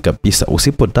ukweli kabisa.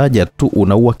 Usipotaja tu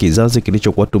unaua kizazi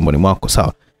kilichokuwa tumboni mwako,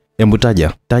 sawa? Hebu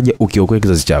taja ukiokoa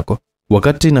kizazi chako.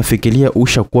 Wakati nafikiria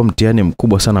ushakuwa mtihani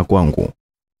mkubwa sana kwangu,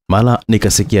 mara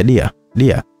nikasikia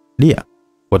dia.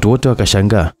 Watu wote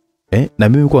wakashangaa. Na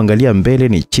mimi kuangalia mbele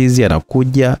ni Chizi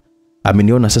anakuja,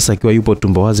 ameniona sasa akiwa yupo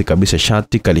tumbo wazi kabisa,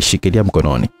 shati kalishikilia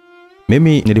mkononi.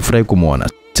 Mimi nilifurahi kumuona.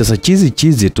 Sasa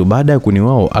Chizi tu baada ya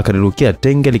kuniwao akanirukia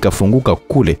tenge likafunguka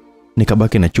kule,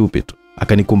 nikabaki na chupi tu.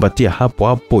 Akanikumbatia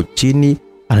hapo chini,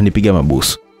 ananipiga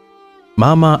mabusu.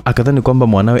 Mama akadhani kwamba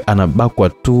mwanawe anabakwa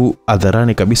tu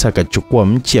hadharani kabisa, akachukua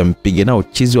mchi ampige nao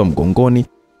Chizi wa mgongoni.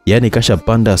 Yaani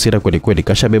kashapanda hasira kweli,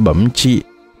 kashabeba mchi.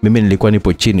 Mimi nilikuwa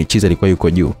nipo chini, Chizi alikuwa yuko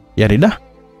juu. Yaani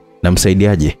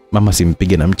namsaidiaje mama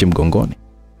simpige na mchi mgongoni?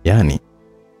 Yaani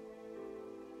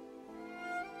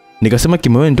Nikasema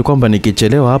kimoyoni tu kwamba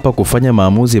nikichelewa hapa kufanya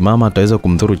maamuzi mama ataweza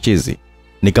kumdhuru Chizi.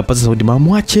 Nikapaza sauti, mama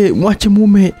mwache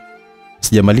mume.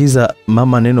 Sijamaliza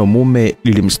mama neno mume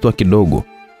lilimshtua kidogo.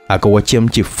 Akauachia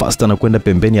mchi fasta na kwenda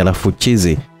pembeni, alafu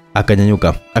Chizi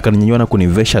akanyanyuka, akaninyanyua na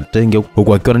kunivesha tenge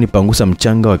huku akiwa ananipangusa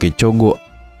mchanga wa kichogo,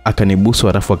 akanibusu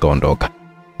alafu akaondoka.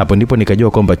 Hapo ndipo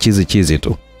nikajua kwamba Chizi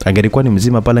tu. Angelikuwa ni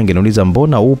mzima pale angeniuliza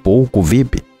mbona upo huku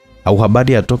vipi? Au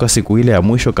habari atoka siku ile ya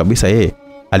mwisho kabisa yeye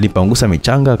alipangusa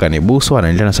michanga akanibusu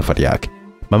anaendelea na safari yake.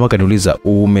 Mama akaniuliza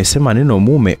umesema neno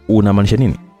mume unamaanisha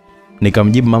nini?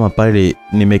 Nikamjibu mama pale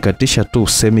nimekatisha tu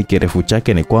semi kirefu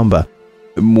chake ni kwamba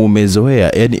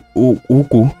mumezoea, yani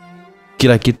huku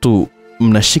kila kitu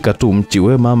mnashika tu mchi.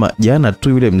 Wewe mama, jana tu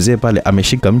yule mzee pale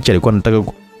ameshika mchi alikuwa anataka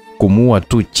kumuua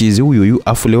tu Chizi huyu,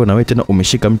 afu leo na wewe tena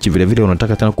umeshika mchi vile vile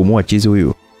unataka tena kumuua Chizi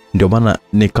huyu. Ndio maana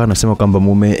nikawa nasema kwamba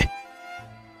mume.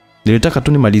 Nilitaka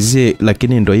tu nimalizie,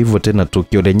 lakini ndio hivyo tena,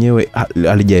 tukio lenyewe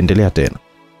halijaendelea tena.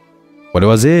 Wale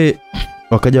wazee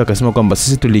wakaja wakasema kwamba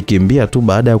sisi tulikimbia tu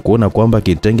baada ya kuona kwamba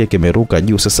kitenge kimeruka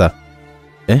juu. Sasa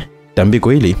tambiko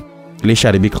hili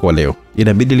lisharibika kwa leo,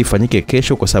 inabidi lifanyike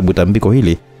kesho kwa sababu tambiko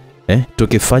hili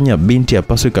tukifanya binti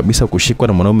hapaswi kabisa kushikwa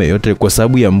na mwanaume yote kwa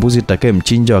sababu ya mbuzi itakaye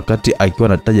mchinja wakati akiwa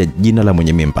anataja jina la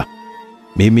mwenye mimba.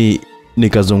 Mimi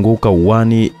nikazunguka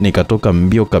uwani, nikatoka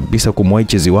mbio kabisa kumwahi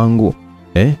Chizi wangu.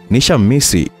 Nisha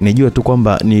misi, nijue tu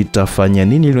kwamba nitafanya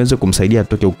nini ili niweze kumsaidia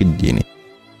atoke huko kijijini.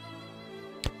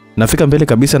 Nafika mbele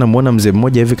kabisa na muona mzee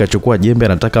mmoja hivi kachukua jembe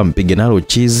anataka mpige nalo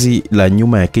Chizi la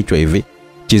nyuma ya kichwa hivi.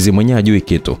 Chizi mwenyewe hajui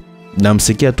kitu.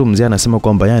 Namsikia tu mzee anasema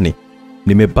kwamba yani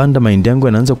nimepanda mahindi yangu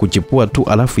yanaanza kuchipua tu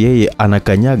alafu yeye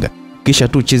anakanyaga. Kisha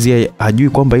tu Chizi yeye hajui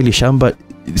kwamba hili shamba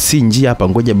si njia hapa,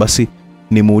 ngoja basi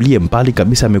nimuulie mbali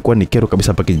kabisa, amekuwa ni kero kabisa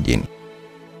hapa kijijini.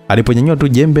 Aliponyanyua tu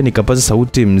jembe nikapaza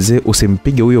sauti, mzee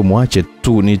usimpige huyo, muache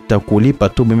tu, nitakulipa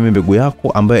tu mimi mbegu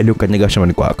yako ambayo aliyokanyaga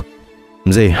shambani kwako.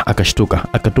 Mzee akashtuka,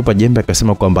 akatupa jembe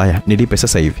akasema kwamba haya nilipe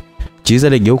sasa hivi. Chizi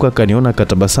aligeuka akaniona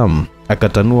akatabasamu,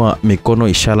 akatanua mikono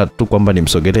ishara tu kwamba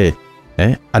nimsogelee,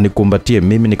 anikumbatie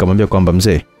mimi. Nikamwambia kwamba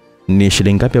mzee ni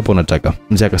shilingi ngapi hapo unataka?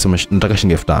 Mzee akasema nataka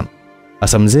shilingi 5000.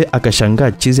 Asa mzee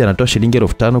akashangaa Chizi anatoa shilingi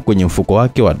 5000 kwenye mfuko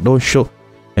wake wa dosho.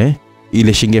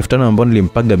 Ile shilingi 5000 ambayo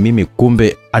nilimpaga mimi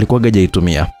kumbe alikuwa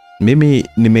hajaitumia. Mimi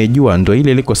nimejua ndo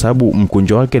ile ile kwa sababu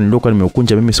mkunjo wake nilikuwa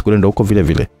nimeukunja mimi siku ile ndo huko vile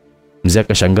vile. Mzee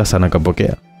akashangaa sana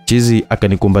akapokea. Chizi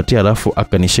akanikumbatia alafu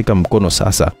akanishika mkono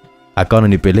sasa. Akawa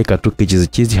ananipeleka tu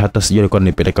Chizi hata sijui alikuwa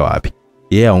ananipeleka wapi.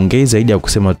 Yeye aongei zaidi ya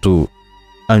kusema tu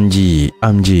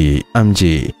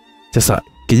amji. Sasa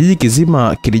kijiji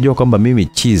kizima kilijua kwamba mimi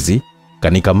Chizi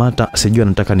kanikamata, sijui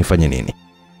anataka nifanye nini.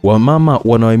 Wamama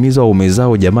wanawahimiza waume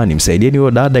zao, jamani msaidieni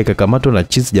huyo dada ikakamatwa na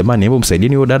Chizi, jamani hebu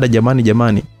msaidieni huyo dada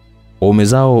jamani. Waume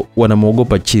zao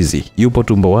wanamuogopa Chizi, yupo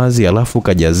tumbo wazi alafu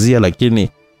kajazia, lakini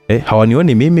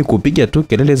hawanioni mimi kupiga tu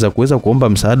kelele za kuweza kuomba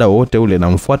msaada wote ule, na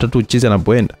mfuata tu Chizi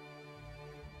anapoenda.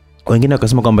 Wengine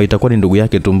wakasema kwamba itakuwa ni ndugu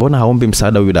yake tu, mbona haombi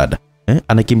msaada huyu dada?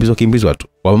 Anakimbizwa tu.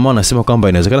 Wamama wanasema kwamba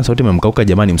inawezekana sauti imemkauka,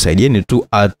 jamani msaidieni tu,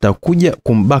 atakuja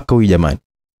kumbaka huyu jamani.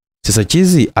 Sasa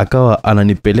Chizi akawa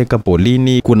ananipeleka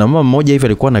polini. Kuna mama mmoja hivi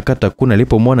alikuwa anakata kuna,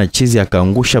 alipomwona Chizi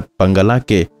akaangusha panga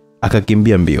lake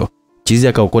akakimbia mbio. Chizi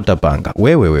akaokota panga.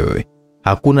 Wewe.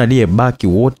 Hakuna aliyebaki,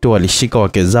 wote walishika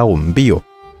wake zao mbio.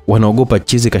 Wanaogopa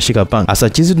Chizi kashika panga. Asa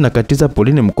Chizi tunakatiza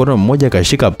polini, mkono mmoja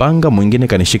kashika panga, mwingine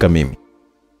kanishika mimi.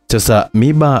 Sasa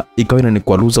miba ikawa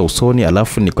inanikwaruza usoni,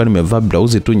 alafu nilikuwa nimevaa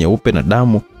blouse tu nyeupe na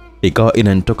damu ikawa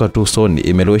inanitoka tu usoni,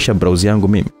 imelowesha blouse yangu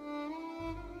mimi.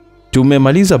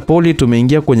 Tumemaliza poli,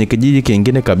 tumeingia kwenye kijiji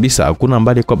kingine kabisa. Hakuna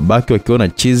mbali kwa baki wakiona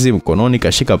Chizi mkononi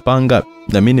kashika panga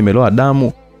na mimi nimeloa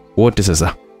damu. Wote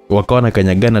sasa wakawa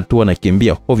nakanyagana tu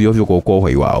wanakimbia ovyo kwa ukoo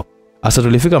uhai wao. Asa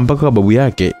tulifika mpaka kwa babu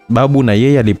yake. Babu na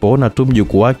yeye alipoona tu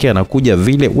mjukuu wake anakuja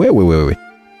vile, wewe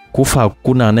kufa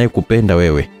hakuna anayekupenda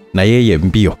wewe, na yeye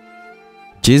mbio.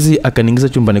 Chizi akaniingiza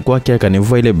chumbani kwake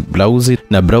akanivua ile blouse,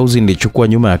 na blouse nilichukua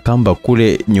nyuma ya kamba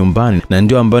kule nyumbani, na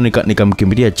ndio ambayo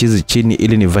nikamkimbilia Chizi chini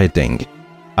ili nivae tenge.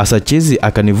 Asa Chizi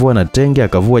akanivua na tenge,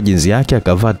 akavua jinsi yake,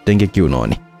 akavaa tenge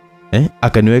kiunoni.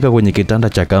 Akaniweka kwenye kitanda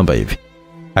cha kamba hivi.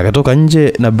 Akatoka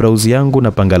nje na blouse yangu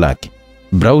na panga lake.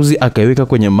 Blouse akaiweka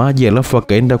kwenye maji, alafu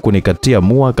akaenda kunikatia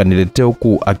mua, akaniletea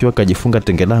huku akiwa kajifunga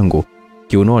tenge langu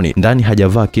kiunoni, ndani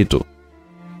hajavaa kitu.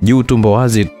 Juu tumbo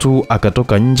wazi tu.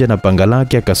 Akatoka nje na panga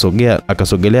lake,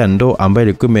 akasogelea ndoo ambayo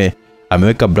ilikuwa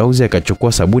ameweka blouse,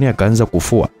 akachukua sabuni akaanza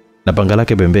kufua na panga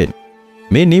lake pembeni.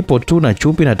 Mimi nipo tu na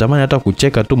chupi na tamani hata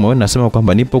kucheka tu moyoni, nasema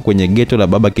kwamba nipo kwenye geto la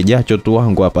baba kijacho tu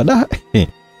wangu hapa da.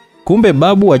 Kumbe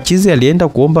babu wa Chizi alienda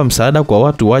kuomba msaada kwa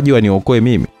watu waje waniokoe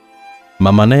mimi.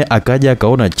 Mama naye akaja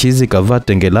akaona Chizi kavaa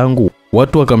tenge langu,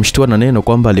 Watu wakamshtua na neno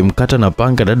kwamba alimkata na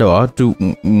panga dada wa watu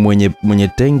mwenye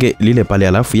tenge lile pale,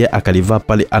 alafu yeye akalivaa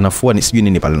pale anafua ni sijui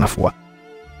nini pale anafua.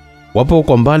 Wapo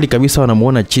kwa mbali kabisa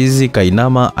wanamuona Chizi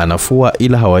kainama anafua,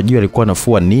 ila hawajui alikuwa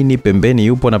anafua nini. Pembeni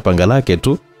yupo na panga lake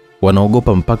tu,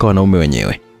 wanaogopa mpaka wanaume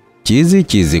wenyewe.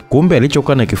 Chizi kumbe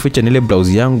alichokuwa na kificha nile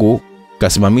blouse yangu.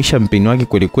 Kasimamisha mpini wake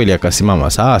kweli kweli, akasimama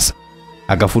sasa.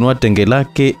 Akafunua tenge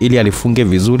lake ili alifunge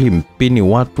vizuri mpini.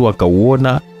 Watu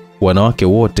wakauona, wanawake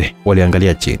wote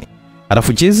waliangalia chini.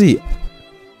 Alafu Chizi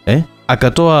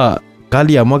akatoa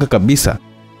kali ya mwaka kabisa,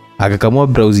 akakamua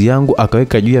blouse yangu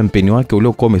akaweka juu ya mpini wake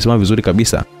uliokuwa umesimama vizuri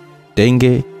kabisa.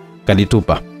 Tenge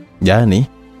kalitupa, yani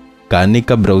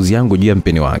kaanika blouse yangu juu ya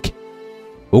mpini wake.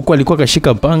 Huko alikuwa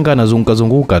kashika panga na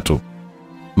zunguka tu.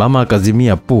 Mama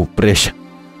akazimia pressure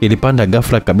ilipanda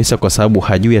ghafla kabisa kwa sababu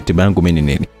hajui hatima yangu mimi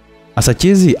nini. Asa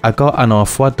Chizi akawa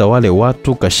anawafuata wale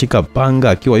watu kashika panga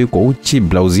akiwa yuko uchi,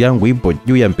 blouse yangu ipo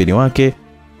juu ya mpini wake.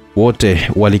 Wote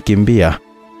walikimbia,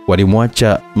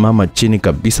 walimwacha mama chini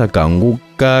kabisa,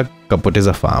 kaanguka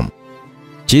kapoteza fahamu.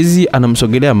 Chizi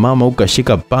anamsogelea mama huko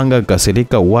kashika panga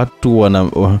kasirika, watu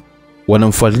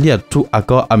wanamfuatilia tu,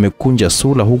 akawa amekunja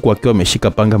sura huku akiwa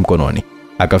ameshika panga mkononi.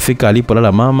 Akafika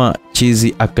alipolala mama,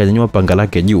 Chizi akanyanyua panga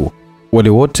lake juu. Wale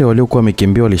wote waliokuwa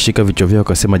wamekimbia walishika vichwa vyao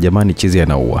wakasema jamani Chizi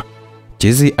anaua.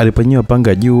 Chizi aliponyanyua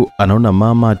panga juu anaona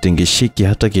mama tingishiki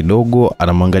hata kidogo,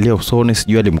 anamwangalia usoni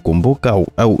sijui alimkumbuka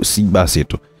au si basi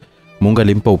tu. Mungu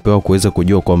alimpa upeo kuweza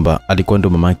kujua kwamba alikuwa ndo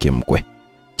mamake mkwe.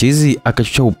 Chizi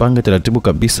akachukua upanga taratibu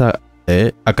kabisa,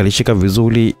 akalishika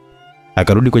vizuri,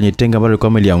 akarudi kwenye tenga ambalo alikuwa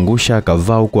ameliangusha,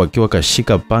 akavaa huko akiwa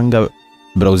kashika panga.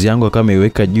 Blouse yangu akawa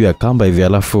ameiweka juu ya kamba hivi,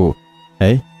 alafu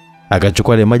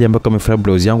akachukua ile maji ambayo amefura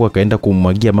blouse yangu akaenda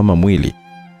kummwagia mama mwili.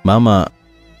 Mama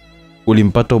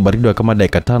ulimpata ubaridi wa kama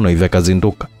dakika 5 hivi,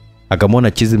 akazinduka.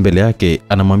 Akamwona Chizi mbele yake,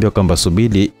 anamwambia kwamba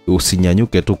subiri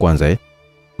usinyanyuke tu kwanza.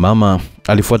 Mama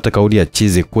alifuata kauli ya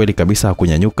Chizi kweli kabisa,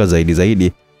 hakunyanyuka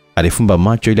zaidi. Alifumba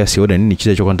macho ili asione nini Chizi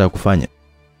alichokuwa anataka kufanya.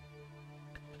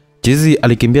 Chizi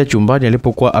alikimbia chumbani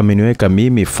alipokuwa ameniweka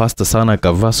mimi fast sana,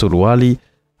 akavaa suruali,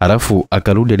 alafu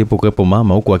akarudi alipokuwepo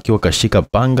mama huko akiwa kashika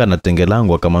panga na tenge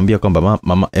langu. Akamwambia kwamba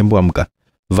mama embu amka,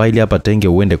 vaa ile hapa tenge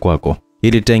uende kwako.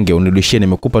 Hili tenge unirudishie,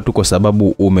 nimekupa tu kwa sababu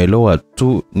umeloa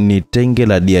tu, ni tenge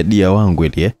la dia wangu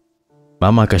ile.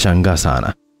 Mama akashangaa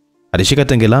sana. Alishika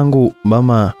tenge langu,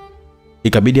 mama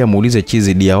ikabidi amuulize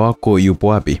Chizi, dia wako yupo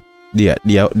wapi?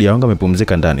 Dia wangu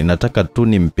amepumzika ndani, nataka tu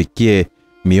nimpikie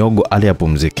miogo ale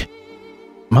apumzike.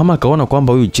 Mama akaona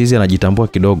kwamba huyu Chizi anajitambua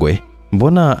kidogo.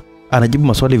 Mbona anajibu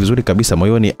maswali vizuri kabisa,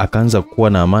 moyoni akaanza kuwa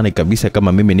na amani kabisa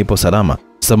kama mimi nipo salama.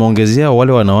 Sasa muongezea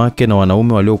wale wanawake na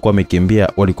wanaume waliokuwa wamekimbia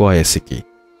walikuwa hayasiki.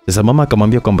 Sasa mama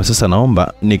akamwambia kwamba sasa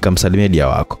naomba nikamsalimie dia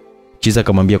wako. Chizi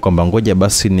akamwambia kwamba ngoja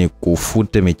basi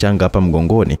nikufute michanga hapa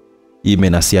mgongoni,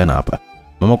 imenasiana hapa.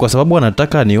 Mama kwa sababu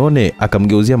anataka nione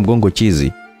akamgeuzia mgongo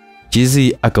Chizi.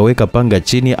 Chizi akaweka panga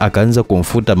chini, akaanza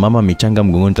kumfuta mama michanga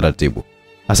mgongoni taratibu.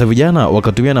 Hasa vijana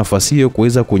wakatumia nafasi hiyo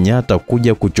kuweza kunyata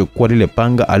kuja kuchukua lile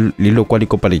panga lililokuwa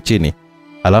liko pale chini,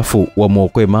 alafu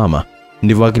wamuokoe mama.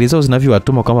 Ndivyo akili zao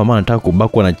zinavyowatuma kwamba mama anataka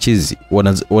kubakwa na Chizi.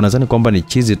 Wanadhani kwamba ni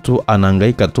Chizi tu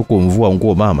anahangaika tu kumvua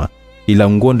nguo mama, ila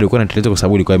nguo ndio ilikuwa inateleza kwa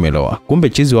sababu ilikuwa imeloa. Kumbe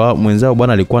Chizi wa mwenzao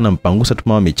bwana alikuwa anampangusa tu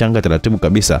mama michanga taratibu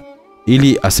kabisa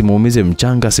ili asimuumize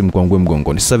mchanga, asimkwangue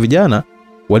mgongoni. Sasa vijana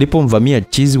walipomvamia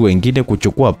Chizi, wengine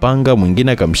kuchukua panga,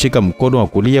 mwingine akamshika mkono wa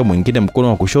kulia, mwingine mkono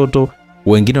wa kushoto,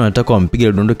 wengine wanataka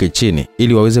wampige dondoke chini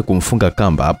ili waweze kumfunga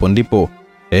kamba. Hapo ndipo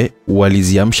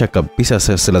waliziamsha kabisa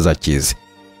sala za Chizi.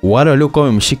 Wale waliokuwa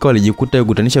wamemshika walijikuta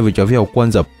yakutanisha vichwa vyao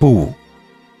kwanza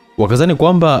wakazani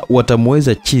kwamba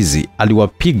watamweza Chizi.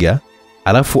 Aliwapiga,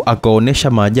 alafu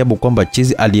akaonesha maajabu kwamba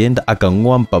Chizi alienda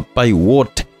akangoa mpapai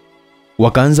wote.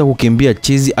 Wakaanza kukimbia,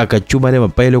 Chizi akachuma ile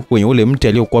mapai ile kwenye ule mti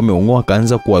aliyokuwa ameongoa,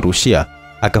 akaanza kuwarushia,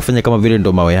 akafanya kama vile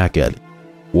ndo mawe yake yale.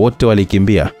 Wote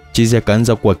walikimbia, Chizi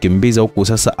akaanza kuwakimbiza huku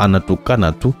sasa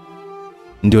anatukana tu.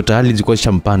 Ndio tayari zilikuwa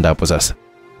shampanda hapo sasa.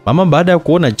 Mama baada ya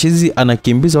kuona Chizi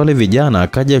anakimbiza wale vijana,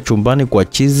 akaja chumbani kwa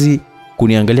Chizi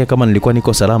kuniangalia kama nilikuwa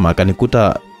niko salama,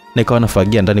 akanikuta nikawa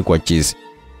nafagia ndani kwa Chizi.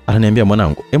 Ananiambia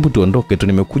mwanangu, hebu tuondoke tu,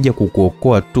 nimekuja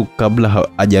kukuokoa tu kabla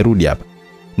hajarudi hapa.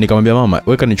 Nikamwambia mama,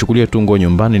 weka nichukulie tu nguo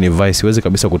nyumbani nivae, siwezi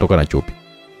kabisa kutoka na chupi.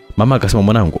 Mama akasema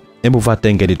mwanangu, hebu vaa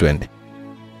tenge ili twende.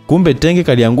 Kumbe tenge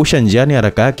kaliangusha njiani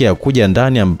haraka yake ya kuja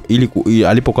ndani ili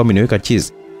alipokuwa ameniweka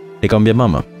Chizi. Nikamwambia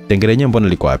mama, tenge lenyewe mbona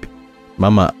liko wapi?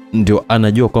 Mama ndio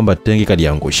anajua kwamba tenge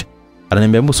kaliangusha.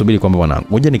 Ananiambia hebu subiri kwamba mwanangu,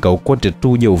 ngoja nikaokote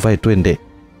tu uje uvae twende.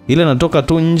 Ile natoka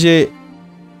tu nje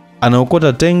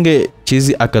anaokota tenge,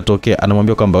 Chizi akatokea.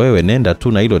 Anamwambia kwamba wewe nenda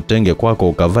tu na hilo tenge kwako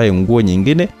ukavae nguo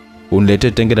nyingine,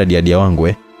 uniletee tenge la dia wangu.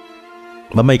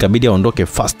 Mama ikabidi aondoke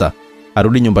faster.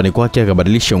 arudi nyumbani kwake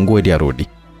akabadilisha nguo ili arudi.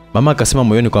 Mama akasema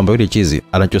moyoni kwamba yule Chizi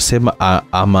anachosema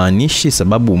amaanishi,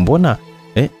 sababu mbona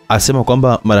asema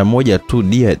kwamba mara moja tu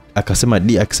dia, akasema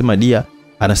dia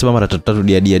anasema mara tatu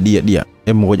dia.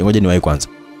 Ngoja niwahi kwanza.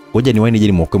 Ngoja niwahi nije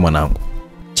nimwokoe mwanangu.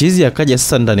 Chizi akaja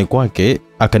sasa ndani kwake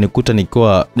akanikuta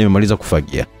nikiwa nimemaliza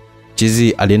kufagia.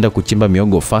 Chizi alienda kuchimba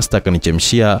miogo fast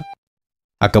akanichemshia.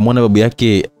 Akamwona babu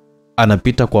yake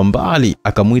anapita kwa mbali,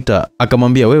 akamuita,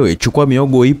 akamwambia wewe chukua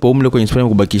miogo ipo umle kwenye sufuria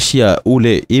kubakishia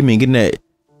ule, hii mingine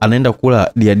anaenda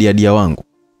kula dia wangu.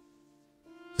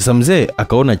 Sasa mzee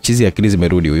akaona Chizi akili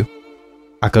zimerudi huyo.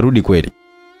 Akarudi kweli.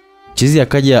 Chizi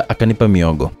akaja akanipa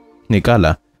miogo.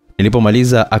 Nikala,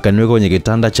 nilipomaliza akaniweka kwenye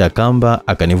kitanda cha kamba,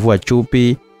 akanivua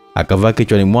chupi, akavaa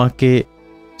kichwani mwake.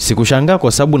 Sikushangaa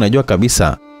kwa sababu najua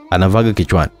kabisa anavaga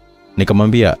kichwani.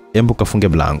 Nikamwambia embu kafunge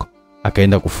mlango.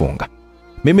 Akaenda kufunga.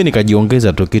 Mimi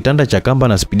nikajiongeza tu, kitanda cha kamba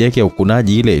na spidi yake ya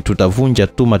ukunaji ile tutavunja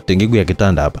tu matengigu ya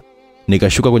kitanda hapa.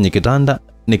 Nikashuka kwenye kitanda,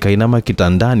 nikainama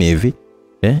kitandani hivi,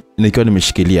 nikiwa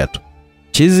nimeshikilia tu.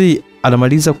 Chizi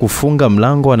anamaliza kufunga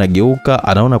mlango, anageuka,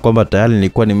 anaona kwamba tayari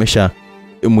nilikuwa nimesha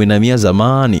muinamia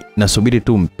zamani, nasubiri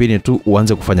tu mpini tu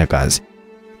uanze kufanya kazi.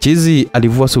 Chizi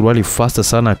alivua suruali fasta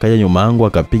sana, akaja nyuma yangu,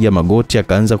 akapiga magoti,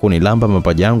 akaanza kunilamba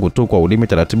mapaja yangu tu kwa ulimi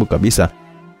taratibu kabisa.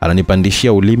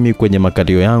 Ananipandishia ulimi kwenye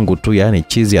makalio yangu tu, yani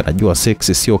Chizi anajua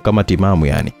seksi sio kama Timamu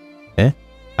yani.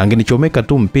 Angenichomeka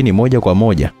tu mpini moja kwa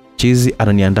moja. Chizi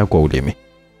ananiandaa kwa ulimi.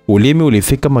 Ulimi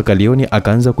ulifika makalioni,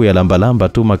 akaanza kuyalambalamba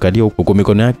tu makalio huko,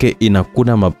 mikono yake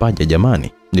inakuna mapaja.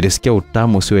 Jamani, nilisikia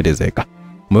utamu usioelezeka.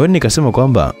 Moyoni nikasema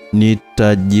kwamba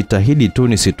nitajitahidi tu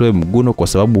nisitoe mguno kwa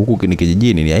sababu huku ni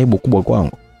kijijini, ni aibu kubwa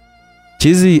kwangu.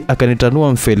 Chizi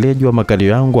akanitanua mfeleji wa makalio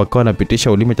yangu, akawa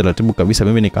anapitisha ulimi taratibu kabisa.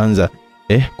 Mimi nikaanza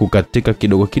kukatika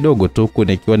kidogo kidogo tu,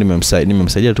 nikiwa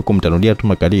nimemsaidia tu kumtanulia tu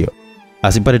makalio.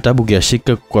 Asipate tabu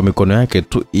kiashika kwa mikono yake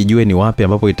tu, ijue ni wapi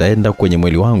ambapo itaenda kwenye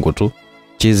mwili wangu tu.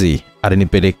 Chizi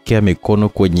alinipelekea mikono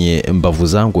kwenye mbavu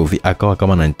zangu hivi, akawa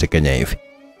kama ananitekenya hivi.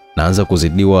 Naanza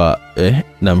kuzidiwa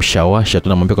na mshawasha tu,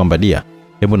 namwambia kwamba dia,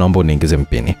 hebu naomba uniingize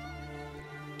mpini.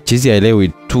 Chizi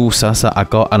haelewi tu, sasa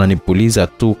akawa ananipuliza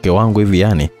tu ke wangu hivi,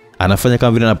 yani anafanya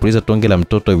kama vile anapuliza tonge la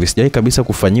mtoto hivi. Sijai kabisa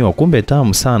kufanyiwa, kumbe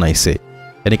tamu sana ise.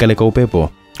 Yani kale ka upepo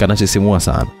kanasisimua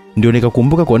sana. Ndio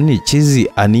nikakumbuka kwa nini Chizi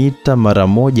aniita mara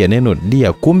moja neno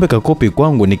dia, kumbe kakopi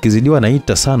kwangu nikizidiwa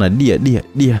naita sana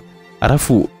dia.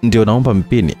 Alafu ndio naomba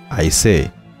mpini. Aise.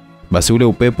 Basi ule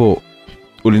upepo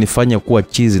ulinifanya kuwa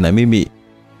Chizi, na mimi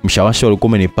mshawasha ulikuwa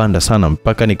umenipanda sana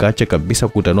mpaka nikaacha kabisa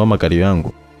kutanua makalio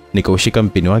yangu. Nikaushika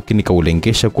mpini wake,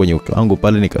 nikaulengesha kwenye uke wangu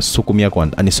pale, nikasukumia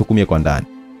kwa ndani.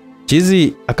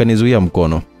 Chizi akanizuia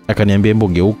mkono, akaniambia embo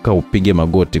geuka upige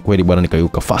magoti. Kweli bwana,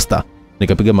 nikageuka faster,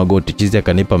 nikapiga magoti. Chizi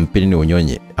akanipa mpini ni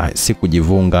unyonye.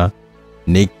 Sikujivunga,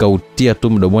 nikautia tu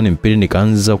mdomoni mpini,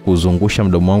 nikaanza kuzungusha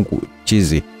mdomo wangu.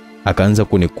 Chizi akaanza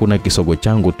kunikuna kisogo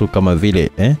changu tu kama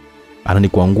vile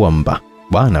ananikuangua mba.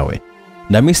 Bwana we.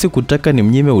 Na mimi sikutaka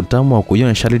nimnyime utamu wa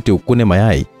kunyona, sharti ukune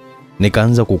mayai.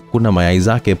 Nikaanza kukuna mayai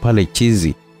zake pale.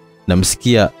 Chizi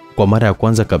namsikia kwa mara ya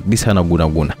kwanza kabisa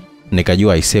anagunaguna.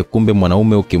 Nikajua aise, kumbe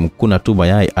mwanaume ukimkuna tu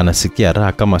mayai anasikia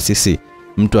raha kama sisi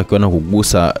mtu akiona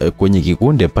kugusa kwenye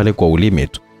kikunde pale kwa ulimi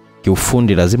tu.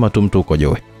 Kiufundi lazima tu mtu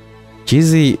ukojoe.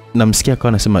 Chizi namsikia akawa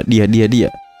anasema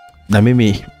dia. Na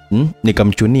mimi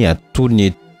nikamchunia tu,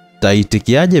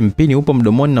 nitaitikiaje mpini upo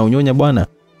mdomoni na unyonya bwana.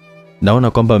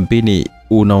 Naona kwamba mpini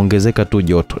unaongezeka tu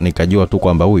joto. Nikajua tu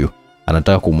kwamba huyu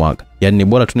anataka kumwaga. Yani ni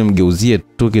bora tu nimgeuzie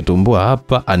tu kitumbua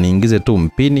hapa, aniingize tu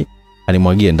mpini,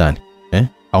 animwagie ndani.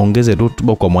 Aongeze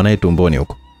rutuba kwa mwanae tumboni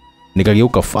huko.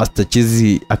 Nikageuka fast.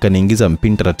 Chizi akaniingiza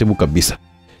mpini taratibu kabisa.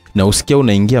 Na usikia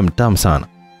unaingia mtamu sana.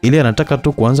 Ile anataka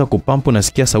tu kuanza kupampu,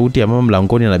 nasikia sauti ya mama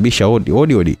mlangoni anabisha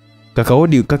odi.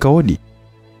 Kaka odi.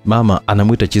 Mama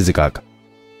anamuita Chizi kaka.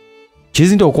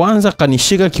 Chizi ndio kwanza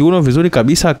kanishika kiuno vizuri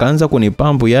kabisa, akaanza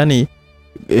kunipampu, yani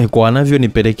kwa anavyo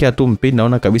nipelekea tu mpini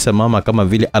naona kabisa mama kama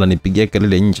vile ananipigia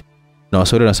kelele nje. Na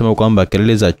Waswahili wanasema kwamba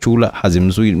kelele za chula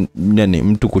hazimzui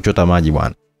mtu kuchota maji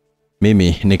bwana.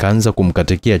 Mimi nikaanza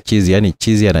kumkatikia Chizi, yani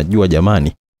Chizi anajua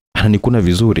jamani, ananikuna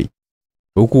vizuri.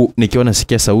 Huku nikiwa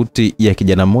nasikia sauti ya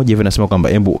kijana mmoja hivi anasema kwamba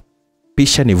embu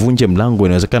pisha nivunje mlango,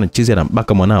 inawezekana Chizi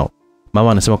anambaka mwanao.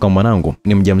 Mama anasema kama mwanangu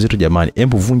ni mjamzito jamani,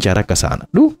 embu vunja haraka sana.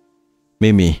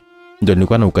 Mimi ndio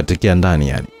nilikuwa naukatikia ndani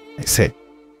yani.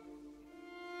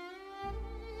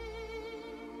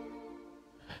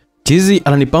 Chizi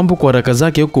ananipampu kwa haraka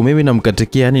zake, huku mimi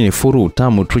namkatikia yani ni furu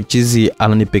utamu tu. Chizi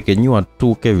ananipekenyua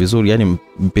tu ke vizuri, yani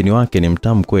mpini wake ni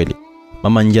mtamu kweli.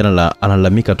 Mama nje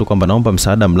analamika tu kwamba naomba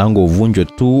msaada, mlango uvunjwe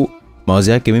tu.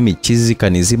 Mawazo yake mimi Chizi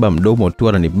kaniziba mdomo tu,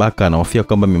 ananibaka, anahofia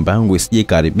kwamba mimba yangu isije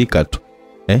ikaribika tu.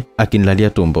 akinilalia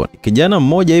tumboni. Kijana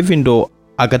mmoja hivi ndo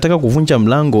akataka kuvunja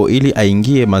mlango ili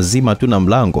aingie mazima tu na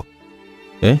mlango.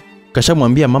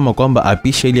 Kashamwambia mama kwamba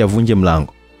apishe ili avunje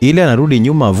mlango. Ile anarudi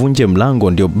nyuma avunje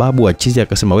mlango, ndio babu wa Chizi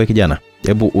akasema, "Wewe kijana,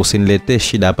 hebu usiniletee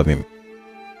shida hapa mimi.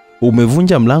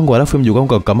 Umevunja mlango alafu mjukuu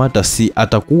wangu akakamata, si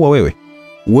atakuwa wewe?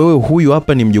 Wewe huyu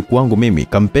hapa ni mjukuu wangu mimi.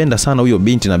 Kampenda sana huyo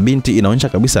binti na binti inaonyesha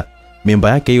kabisa mimba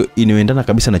yake hiyo inaendana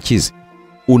kabisa na Chizi.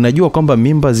 Unajua kwamba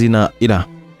mimba ila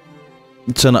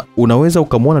sana unaweza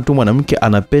ukamwona tu mwanamke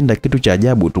anapenda kitu cha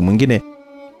ajabu tu, mwingine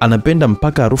anapenda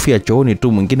mpaka harufu ya chooni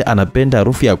tu, mwingine anapenda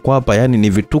harufu ya kwapa, yani ni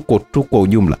vituko tu kwa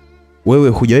ujumla. Wewe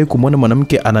hujawahi kumwona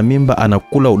mwanamke ana mimba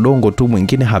anakula udongo tu,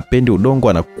 mwingine hapendi udongo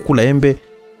anakula embe.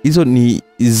 Hizo ni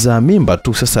za mimba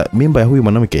tu. Sasa mimba ya huyu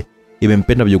mwanamke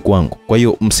imempenda mjukuu wangu, kwa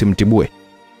hiyo msimtibue."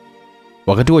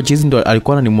 Wakati wa Chizi ndo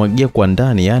alikuwa ananimwagia kwa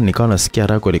ndani, yani nikawa nasikia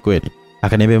raha kweli kweli.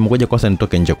 Akaniambia, "Ngoja kwanza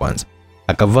nitoke nje kwanza."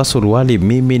 Akavaa suruali,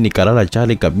 mimi nikalala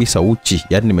chali kabisa uchi,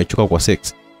 yani nimechoka kwa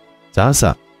sex.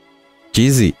 Sasa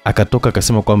Chizi akatoka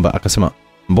akasema,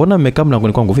 "Mbona mmekaa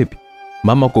mlangoni kwangu vipi?"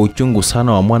 Mama kwa uchungu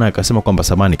sana wa mwana akasema kwamba,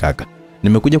 "Samani kaka,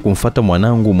 nimekuja kumfuata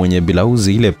mwanangu mwenye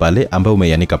blauzi ile pale ambayo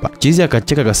umeianika pa." Chizi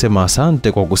akacheka akasema,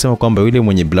 "Asante kwa kusema kwamba yule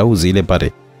mwenye blauzi ile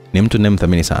pale ni mtu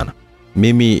ninayemthamini sana.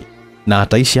 Mimi na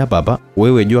ataishi hapa.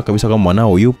 Wewe jua kabisa kama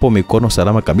mwanao yupo mikono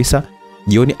salama kabisa.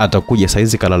 Jioni atakuja,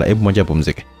 saizi kalala, hebu moja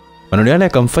pumzike." Maneno yale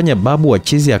akamfanya babu wa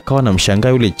Chizi akawa na mshangaa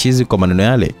yule Chizi kwa maneno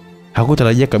yale.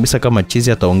 Hakutarajia kabisa kama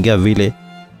Chizi ataongea vile.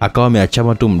 Akawa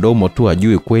ameachama tu mdomo tu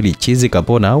ajue kweli Chizi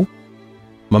kapona au.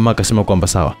 Mama akasema kwamba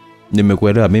sawa,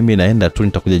 nimekuelewa, mimi naenda tu,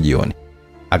 nitakuja jioni.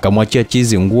 Akamwachia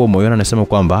Chizi nguo, moyoni anasema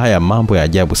kwamba haya mambo ya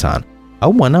ajabu sana.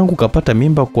 Au mwanangu kapata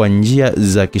mimba kwa njia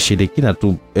za kishirikina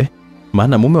tu,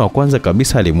 maana mume wa kwanza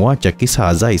kabisa alimwacha kisa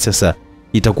hazai. Sasa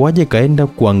itakuwaje kaenda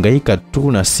kuhangaika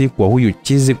tu na si kwa huyu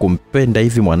Chizi kumpenda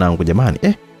hivi mwanangu jamani?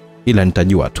 Ila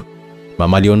nitajua tu.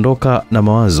 Mama aliondoka na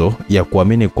mawazo ya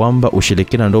kuamini kwamba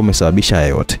ushirikina ndio umesababisha haya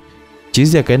yote.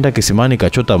 Chizi akaenda kisimani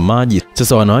kachota maji.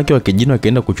 Sasa wanawake wa kijini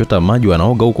wakaenda kuchota maji,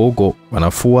 wanaoga huko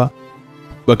wanafua.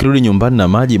 Wakirudi nyumbani na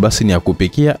maji basi ni ya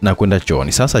kupikia na kwenda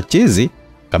chooni. Sasa Chizi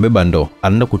kabeba ndoo,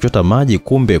 anaenda kuchota maji,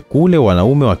 kumbe kule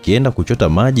wanaume wakienda kuchota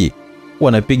maji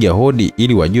wanapiga hodi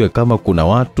ili wajue kama kuna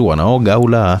watu wanaoga au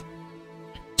la.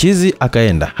 Chizi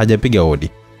akaenda, hajapiga hodi.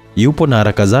 Yupo na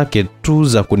haraka zake tu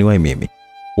za kuniwahi mimi.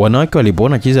 Wanawake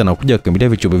walipoona Chizi anakuja kukimbilia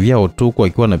vichombo vyao tu kwa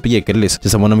akiwa anapiga kelele.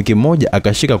 Sasa mwanamke mmoja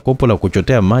akashika kopo la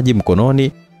kuchotea maji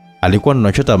mkononi. Alikuwa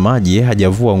anachota maji,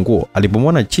 hajavua nguo.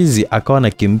 Alipomwona Chizi akawa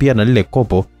anakimbia na lile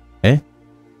kopo,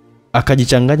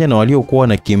 akajichanganya na waliokuwa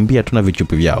wanakimbia tu na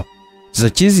vichupi vyao. Sasa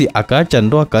Chizi akaacha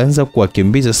ndoo akaanza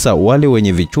kuwakimbiza. Sasa wale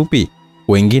wenye vichupi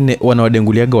wengine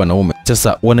wanawadenguliaga wanaume.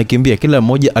 Sasa wanakimbia kila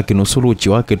mmoja akinusuru uchi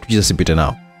wake tu asipite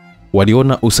nao.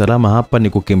 Waliona usalama hapa ni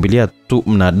kukimbilia tu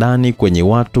mnadani kwenye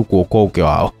watu kuokoa uke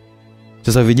wao.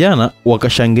 Sasa vijana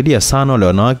wakashangilia sana, wale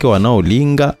wanawake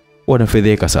wanaolinga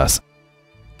wanafedheka. Sasa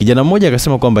kijana mmoja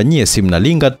akasema kwamba nyie si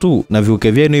mnalinga tu na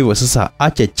viuke vyenu hivyo, sasa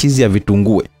acha Chizi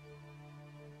avitungue.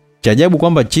 Cha ajabu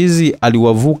kwamba Chizi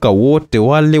aliwavuka wote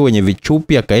wale wenye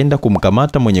vichupi, akaenda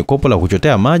kumkamata mwenye kopo la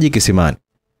kuchotea maji kisimani.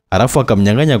 Alafu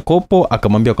akamnyang'anya kopo,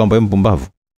 akamwambia kwamba wewe mpumbavu,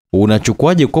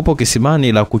 unachukuaje kopo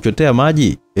kisimani la kuchotea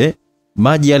maji?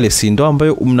 Maji yale si ndoo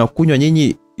ambayo mnakunywa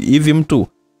nyinyi hivi? Mtu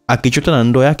akichota na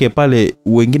ndoo yake pale,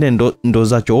 wengine ndo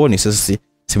za chooni. Sasa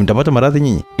si mtapata maradhi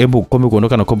nyinyi? Hebu kome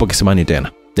kuondoka na kopo kisimani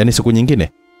tena, yani siku nyingine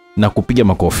na kupiga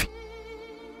makofi.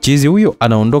 Chizi huyo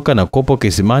anaondoka na kopo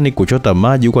kisimani kuchota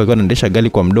maji, huko akiwa anaendesha gari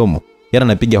kwa mdomo. Yana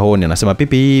anapiga honi, anasema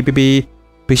pipi pipi,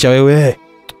 pisha wewe.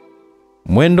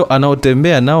 Mwendo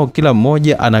anaotembea nao kila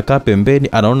mmoja anakaa pembeni,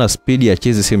 anaona speed ya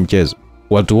Chizi si mchezo.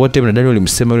 Watu wote mnadani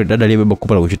walimsema yule dada aliyebeba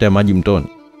kopo la kuchotea maji mtoni.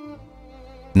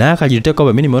 Na akajitetea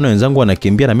kwamba mimi nimeona wenzangu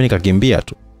wanakimbia na mimi nikakimbia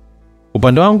tu.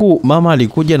 Upande wangu mama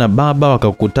alikuja na baba,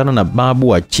 wakakutana na babu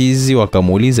wa Chizi,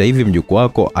 wakamuuliza hivi mjukuu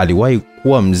wako aliwahi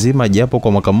kuwa mzima japo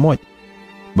kwa mwaka mmoja?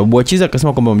 Babu wa Chizi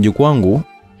akasema kwamba mjukuu wangu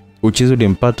uchizi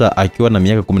ulimpata akiwa na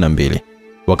miaka 12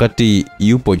 wakati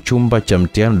yupo chumba cha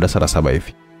mtihani darasa la 7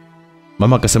 hivi.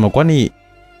 Mama akasema kwani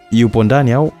yupo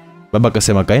ndani au? Baba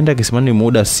akasema kaenda kisimani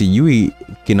muda sijui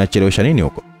kinachelewesha nini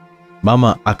huko.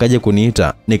 Mama akaja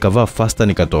kuniita, nikavaa faster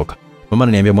nikatoka. Mama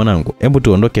ananiambia mwanangu, hebu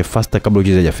tuondoke faster kabla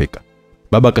Chizi hajafika.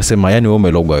 Baba akasema yani wewe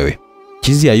umelogwa wewe.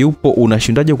 Chizi hayupo,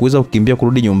 unashindaje kuweza kukimbia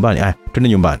kurudi nyumbani? Haya, twende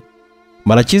nyumbani.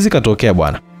 Mara Chizi katokea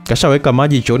bwana. Kashaweka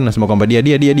maji chooni, nasema kwamba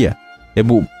dia.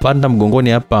 Hebu panda mgongoni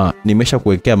hapa, nimesha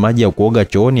kuwekea maji ya kuoga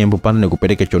chooni, hebu panda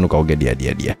nikupeleke chooni kaoge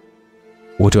dia.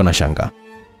 Wote wanashangaa.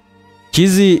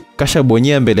 Chizi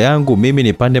kashabonyea mbele yangu, mimi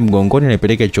nipande mgongoni na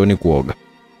nipeleke chooni kuoga.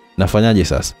 Nafanyaje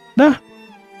sasa?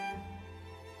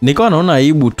 Nikawa naona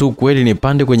aibu tu kweli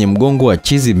nipande kwenye mgongo wa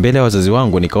Chizi mbele ya wazazi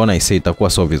wangu, nikaona itakuwa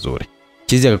sio vizuri.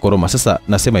 Chizi akakoroma, sasa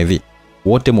nasema hivi,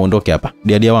 wote muondoke hapa.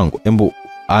 Diadia wangu, embu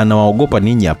anawaogopa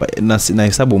ninyi hapa. Na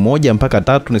hesabu 1 mpaka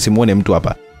 3 nisimuone mtu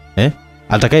hapa.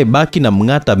 Atakaye baki na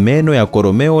mng'ata meno ya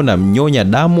koromeo na mnyonya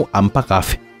damu mpaka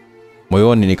afe.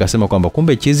 Moyoni nikasema kwamba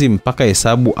kumbe Chizi mpaka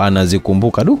hesabu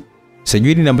anazikumbuka.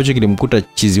 Sijui nini ambacho kilimkuta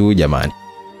Chizi huyu jamani.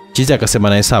 Chizi akasema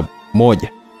na hesabu 1.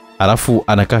 Alafu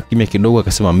anakaa kimya kidogo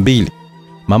akasema 2.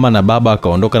 Mama na baba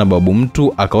akaondoka na babu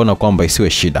mtu akaona kwamba isiwe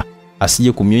shida,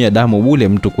 asije kumnyonya damu bule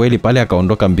mtu kweli pale,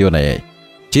 akaondoka mbio na yeye.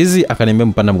 Chizi akaniambia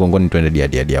mpanda mgongoni twende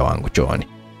dia wangu chooni.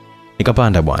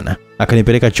 Nikapanda bwana.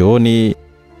 Akanipeleka chooni,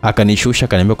 akanishusha,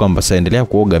 akaniambia kwamba saendelea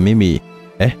kuoga mimi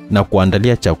na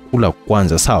kuandalia chakula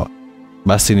kwanza, sawa?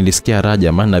 Basi nilisikia raha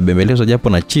jamani, na bembelezo japo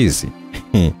na Chizi.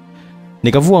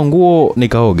 Nikavua nguo,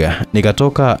 nikaoga,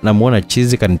 nikatoka na muona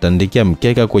Chizi kanitandikia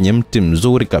mkeka kwenye mti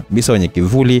mzuri kabisa wenye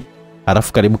kivuli,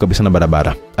 alafu karibu kabisa na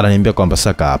barabara. Ananiambia kwamba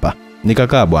saka hapa.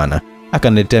 Nikakaa bwana.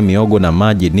 Akaniletea miogo na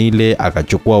maji nile,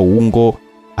 akachukua ungo,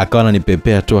 akawa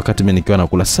ananipepea tu wakati mimi nikiwa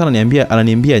nakula. Sasa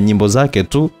ananiambia nyimbo zake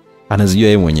tu anazijua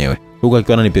yeye mwenyewe. Huko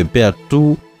akiwa ananipepea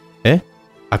tu,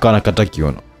 akawa anakata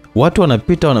kiuno. Watu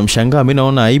wanapita wanamshangaa, mimi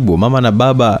naona aibu. Mama na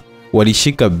baba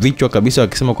walishika vichwa kabisa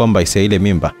wakisema kwamba ile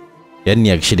mimba yani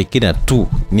ni akishirikina tu,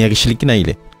 ni akishirikina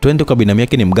ile. Twende kwa binamu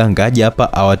yake ni mganga aje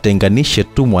hapa awatenganishe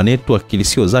tu mwanetu,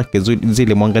 akilisio zake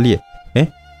zile muangalie.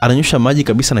 Ananyosha maji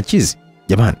kabisa na Chizi.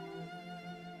 Jamani.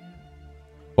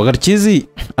 Wakati Chizi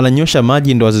ananyosha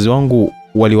maji ndo wazazi wangu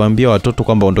waliwaambia watoto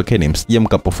kwamba ondokeni, msije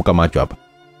mkapofuka macho hapa.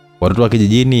 Watoto wa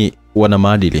kijijini wana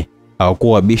maadili,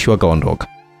 hawakuwa wabishi, wakaondoka.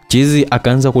 Chizi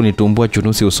akaanza kunitumbua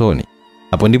chunusi usoni.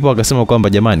 Hapo ndipo akasema kwamba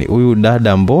jamani, huyu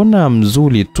dada mbona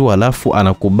mzuri tu alafu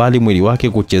anakubali mwili wake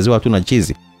kuchezewa tu na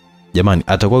Chizi. Jamani,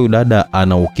 atakuwa huyu dada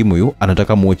ana ukimwi huyu,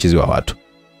 anataka muwe Chizi wa watu.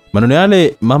 Maneno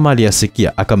yale mama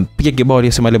aliyasikia, akampiga kibao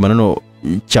aliyesema yale maneno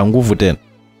cha nguvu tena.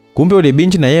 Kumbe yule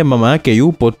binti na yeye mama yake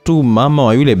yupo tu, mama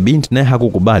wa yule binti naye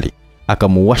hakukubali,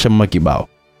 akamuwasha mama kibao.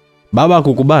 Baba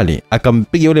hakukubali,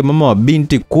 akampiga yule mama wa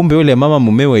binti, kumbe yule mama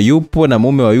mumewe yupo na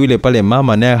mume wa yule pale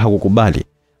mama naye hakukubali,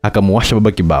 akamuwasha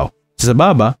baba kibao. Sasa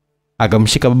baba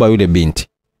akamshika baba yule binti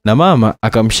na mama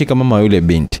akamshika mama wa yule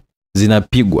binti.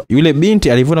 Zinapigwa. Yule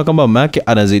binti alivuna kwamba mama yake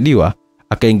anazidiwa,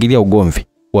 akaingilia ugomvi,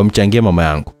 wamchangia mama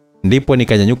yangu. Ndipo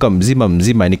nikanyanyuka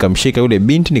mzima nikamshika yule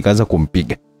binti nikaanza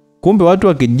kumpiga. Kumbe watu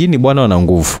wa kijijini bwana wana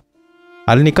nguvu.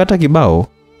 Alinikata kibao,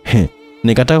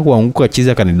 nikataka kuanguka,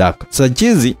 Chizi akanidaka. Sasa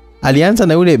Chizi alianza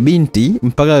na yule binti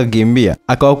mpaka akakimbia,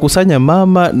 akawakusanya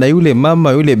mama na yule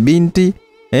mama yule binti,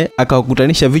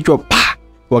 akawakutanisha vichwa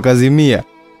wakazimia.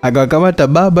 Akawakamata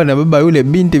baba na baba yule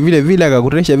binti vile vile,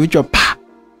 akakutanisha vichwa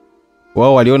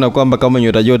Wao waliona kwamba kama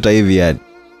nyota hivi yani.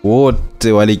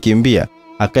 Wote walikimbia.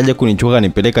 Akaja kunichukua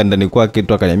nipeleka ndani kwake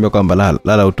tu, akaniambia kwamba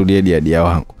lala utulie dia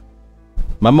wangu.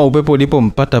 Mama upepo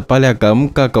ulipompata pale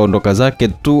akaamka, akaondoka zake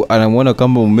tu, anamuona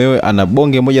kama mumewe ana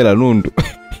bonge moja la nundu.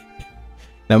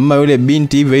 Na mama yule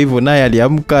binti hivyo naye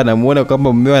aliamka, anamuona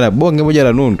kama mumewe ana bonge moja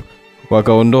la nundu.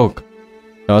 Wakaondoka.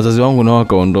 Na wazazi wangu nao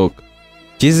wakaondoka.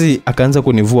 Chizi akaanza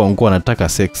kunivua nguo, anataka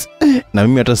sex. Na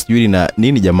mimi hata sijui na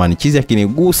nini jamani. Chizi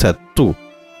akinigusa tu,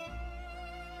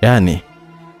 yani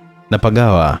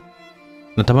napagawa,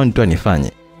 natamani tu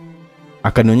anifanye.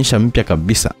 Akanionyesha mpya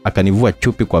kabisa, akanivua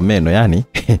chupi kwa meno yani.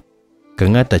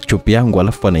 Kangata chupi yangu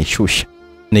alafu anaishusha.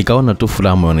 Nikaona tu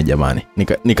furaha moyoni jamani.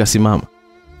 Nikasimama.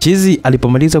 Chizi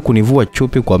alipomaliza kunivua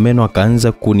chupi kwa meno,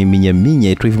 akaanza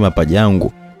kuniminya tu hivi mapaja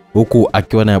yangu, huku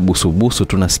akiwa na busu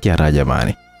tunasikia raha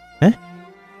jamani.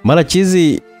 Mara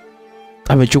Chizi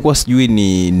amechukua sijui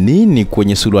ni nini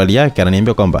kwenye suruali yake,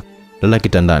 ananiambia kwamba lala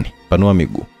kitandani, panua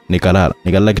miguu.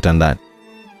 Nikalala kitandani,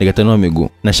 nikatanua miguu.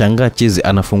 Nashangaa Chizi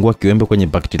anafungua kiwembe kwenye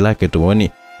pakiti lake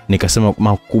tumboni. Nikasema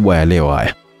makubwa ya leo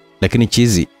haya. Lakini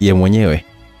Chizi ye mwenyewe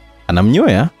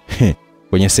anamnyoya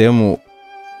kwenye sehemu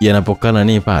yanapokana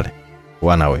ni pale.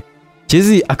 Wanawe.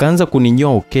 Chizi akaanza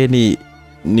kuninyoa ukeni,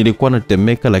 nilikuwa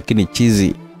natemeka, lakini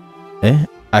Chizi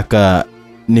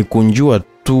akanikunjua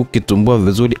tu kitumbua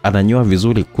vizuri, ananyoa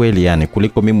vizuri kweli yani,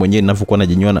 kuliko mimi mwenyewe ninavyokuwa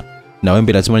najinyoa na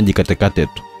wembe lazima nijikatekate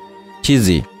tu.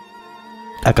 Chizi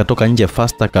akatoka nje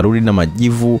faster, karudi na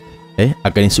majivu,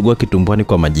 akanisugua kitumbuani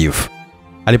kwa majivu.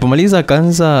 Alipomaliza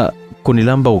akaanza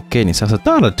kunilamba ukeni sasa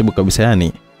taratibu kabisa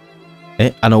yani.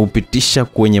 Anaupitisha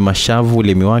kwenye mashavu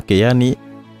ulimi wake yani,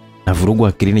 na vurugu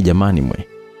akilini jamani mwe.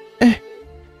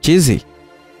 Chizi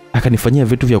akanifanyia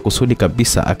vitu vya kusudi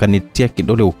kabisa, akanitia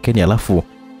kidole ukeni alafu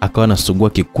akawa anasugua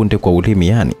kikunde kwa ulimi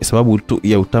yani, sababu tu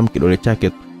ya utamu kidole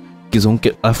chake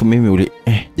kizunguke, alafu mimi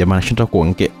jamani shinda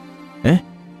kuongea.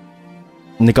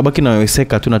 Nikabaki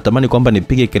naweseka tu, natamani kwamba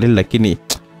nipige kelele lakini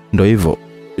ndo hivyo.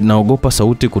 naogopa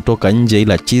sauti kutoka nje,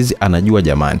 ila Chizi anajua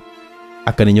jamani.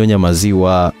 Akaninyonya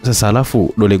maziwa. Sasa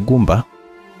alafu dole gumba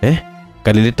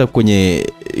kalileta kwenye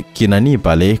kinani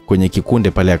pale, kwenye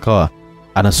kikunde pale, akawa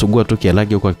anasugua tu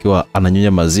kialage huko akiwa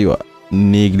ananyonya maziwa.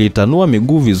 Nilitanua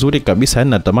miguu vizuri kabisa,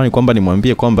 yani natamani kwamba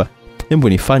nimwambie kwamba hebu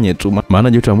nifanye tu,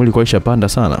 maana joto la mwili kwa ishapanda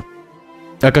sana.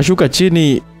 Akashuka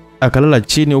chini, akalala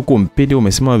chini huku mpini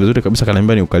umesimama vizuri kabisa,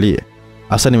 akaniambia ni ukalie.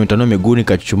 Hasa nimetanua miguu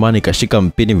nikachuchumani, kashika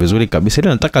mpini vizuri kabisa. Ile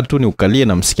nataka tu ni ukalie,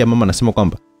 na msikia mama anasema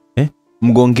kwamba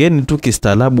mgongeni tu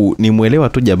kistaalabu, ni muelewa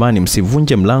tu jamani,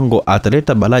 msivunje mlango,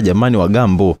 ataleta balaa jamani wa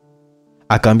gambo.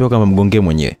 Akaambiwa kama mgonge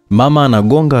mwenyewe. Mama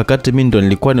anagonga wakati mimi ndo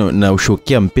nilikuwa na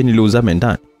ushukia mpini ili uzame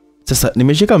ndani. Sasa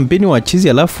nimeshika mpini wa Chizi,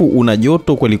 alafu una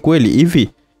joto kweli kweli hivi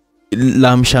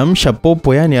la mshamsha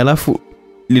popo yani, alafu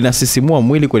linasisimua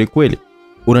mwili kweli kweli.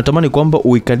 Unatamani kwamba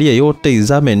uikalie yote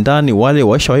izame ndani. Wale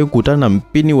washawahi kukutana na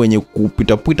mpini wenye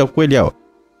kupita kweli hao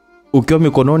ukiwa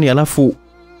mikononi, alafu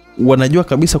wanajua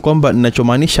kabisa kwamba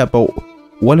ninachomaanisha hapa.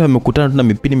 Wale wamekutana tu na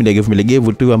mipini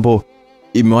milegevu tu ambao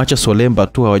imewacha solemba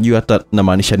tu, hawajui hata na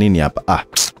maanisha nini hapa.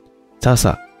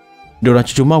 Sasa ndio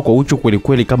nachuchumaa kwa uchu kweli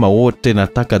kweli kama wote,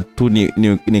 nataka tu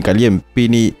nikalie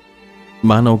mpini,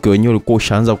 maana uke wenyewe ulikuwa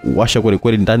ushaanza kuwasha kweli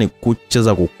kweli ndani,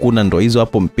 kucheza kukuna, ndo hizo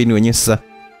hapo mpini wenyewe. Sasa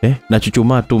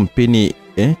nachuchumaa tu mpini,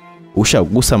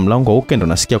 ushagusa mlango uke, ndo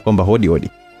nasikia kwamba hodi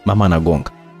mama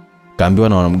anagonga. Kaambiwa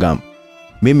na wanamgambo.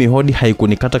 Mimi hodi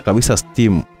haikunikata kabisa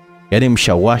steam, yani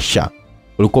mshawasha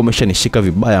ulikuwa umeshanishika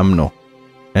vibaya mno.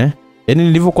 Yani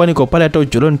nilivyokuwa niko pale, hata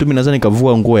uchoroni tu mimi nadhani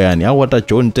nikavua nguo yani, au hata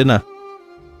chooni tena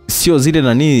sio zile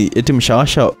nani eti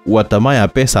mshawasha wa tamaa ya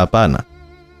pesa, hapana.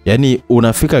 Yani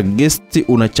unafika guest,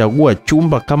 unachagua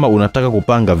chumba kama unataka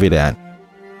kupanga vile yani.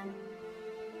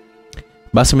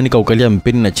 Basi mimi nikaukalia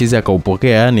mpini na Chizi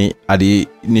akaupokea yani,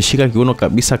 alinishika kiuno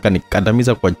kabisa,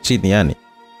 kanikandamiza kwa chini yani.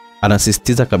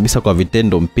 Anasisitiza kabisa kwa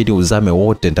vitendo mpini uzame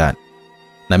wote ndani.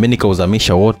 Na mimi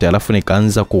nikauzamisha wote, alafu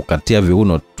nikaanza kukatia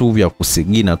viuno tu vya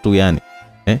kusigina tu yani.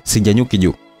 Sijanyuki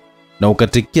juu. Na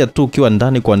ukatikia tu ukiwa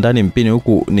ndani kwa ndani mpini,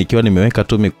 huku nikiwa nimeweka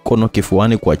tu mikono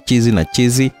kifuani kwa Chizi, na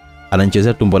Chizi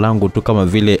ananichezea tumbo langu tu kama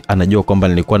vile anajua kwamba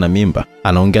nilikuwa na mimba.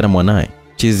 Anaongea na mwanae.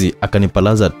 Chizi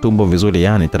akanipalaza tumbo vizuri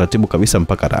yani, taratibu kabisa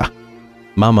mpaka raha.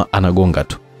 Mama anagonga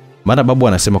tu. Mara babu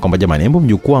anasema kwamba jamani, hebu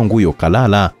mjukuu wangu huyo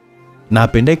kalala, na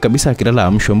apendai kabisa akilala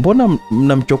amshwe. Mbona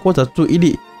mnamchokota tu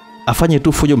ili afanye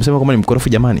tu fujo, msema kwamba ni mkorofi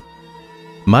jamani?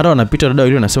 Mara wanapita dada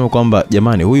yule anasema kwamba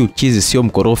jamani, huyu Chizi sio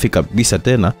mkorofi kabisa,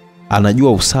 tena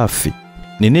anajua usafi.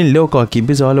 Ni nini leo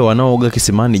kawakimbiza wale wanaooga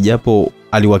kisimani, japo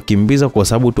aliwakimbiza kwa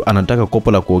sababu tu anataka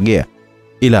kopo la kuogea.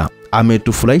 Ila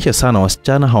ametufurahisha sana,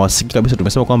 wasichana hawasikii kabisa.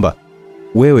 Tumesema kwamba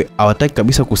wewe hawataki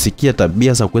kabisa kusikia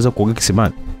tabia za kuweza kuogea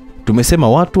kisimani. Tumesema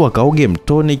watu wakaoge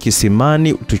mtoni,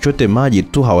 kisimani, tuchote maji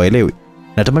tu, hawaelewi.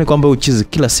 Natamani kwamba huyu Chizi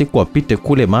kila siku apite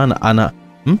kule, maana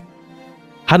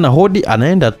hana hodi,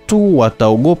 anaenda tu,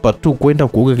 wataogopa tu kwenda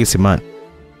kuoga kisimani.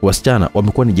 Wasichana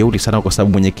wamekuwa ni jeuri sana, kwa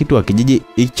sababu mwenyekiti wa kijiji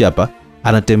hichi hapa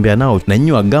anatembea nao, na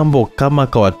nyinyi wagambo kama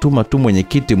kawatuma tu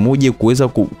mwenyekiti muje kuweza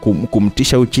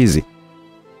kumtisha huyu Chizi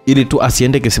ili tu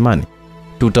asiende kisimani,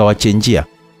 tutawachenjia,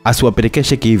 asiwapelekee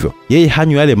sheki hivyo. Yeye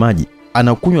hanywi yale maji,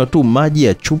 anakunywa tu maji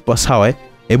ya chupa, sawa?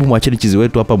 Hebu mwacheni Chizi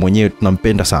wetu hapa mwenyewe,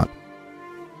 tunampenda sana.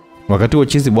 Wakati huo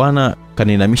Chizi bwana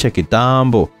kaninamisha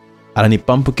kitambo,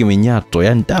 ananipampu kiminyato,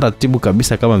 yani taratibu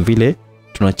kabisa kama vile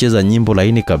tunacheza nyimbo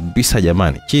laini kabisa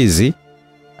jamani. Chizi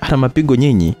ana mapigo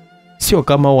nyinyi, sio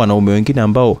kama wanaume wengine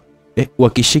ambao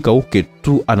wakishika uke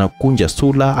tu anakunja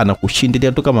sura,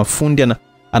 anakushindilia tu kama fundi,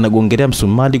 anagongelea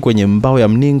msumali kwenye mbao ya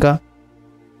mninga.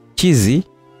 Chizi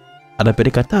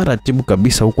anapeleka taratibu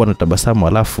kabisa, huku anatabasamu,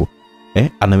 alafu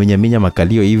anaminyaminya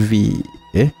makalio hivi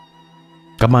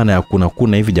kama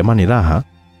anayakuna hivi jamani, raha.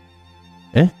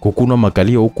 Kukunwa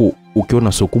makalio huku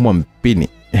ukiona sukuma mpini.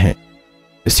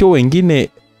 Sio wengine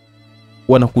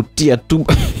wanakutia tu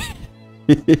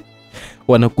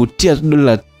wanakutia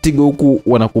dola tigo huku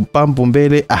wanakupampu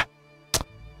mbele.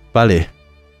 Pale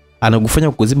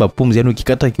anakufanya kuziba pumzi, yani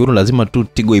ukikata kiuno lazima tu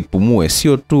tigo ipumue,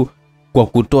 sio tu kwa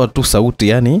kutoa tu sauti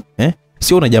yani,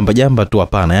 sio una jamba tu,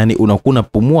 hapana, yani unakuna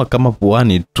pumua kama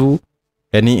puani tu,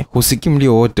 yani husikii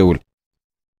mlio wote ule.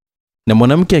 Na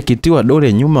mwanamke akitiwa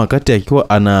dole nyuma wakati akiwa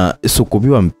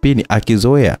anasukumiwa mpini,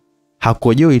 akizoea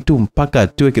hakojoi tu mpaka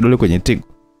atiwe kidole kwenye tigo.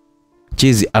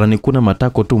 Chizi ananikuna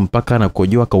matako tu mpaka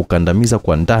anakojoa kaukandamiza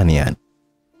kwa ndani yani.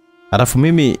 Alafu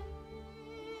mimi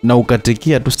na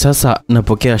ukatikia tu. Sasa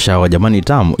napokea shawa jamani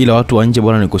tamu, ila watu wa nje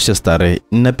bwana nikushia starehe.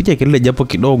 Ninapiga kelele japo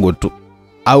kidogo tu.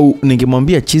 Au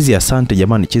ningemwambia Chizi asante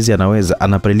jamani, Chizi anaweza,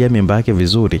 anapalilia mimba yake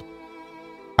vizuri.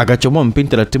 Akachomoa mpini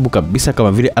taratibu kabisa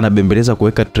kama vile anabembeleza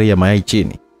kuweka tray ya mayai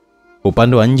chini.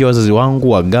 Upande wa nje wazazi wangu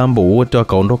wa gambo wote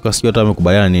wakaondoka, sio hata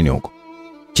wamekubaliana nini huko.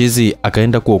 Chizi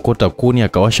akaenda kuokota kuni,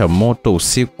 akawasha moto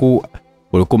usiku.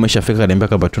 Ulikuwa umeshafika, akaniambia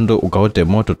kwamba tundo ukaote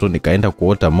moto tu. Nikaenda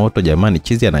kuota moto. Jamani,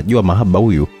 Chizi anajua mahaba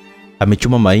huyu.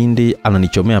 Amechuma mahindi,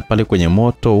 ananichomea pale kwenye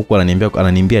moto huko,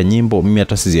 ananiimbia nyimbo mimi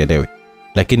hata sizielewi.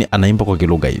 Lakini anaimba kwa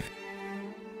kilugha hivi.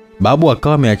 Babu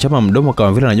akawa ameachama mdomo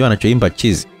kama vile anajua anachoimba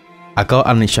Chizi. Akawa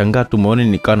anishangaa tu muone,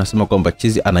 nikawa nasema kwamba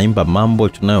Chizi anaimba mambo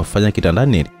tunayofanya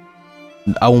kitandani.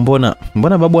 Au mbona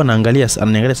babu ananiangalia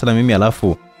sana mimi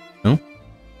alafu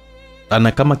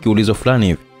ana kama kiulizo fulani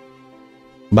hivi.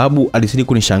 Babu alisidi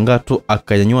kunishangaa tu,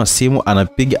 akanyanyua simu,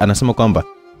 anapiga, anasema kwamba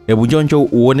hebu njoo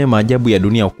uone maajabu ya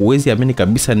dunia. Huwezi amini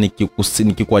kabisa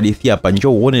nikikuhadithia hapa.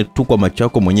 Njoo uone tu kwa macho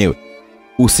yako mwenyewe,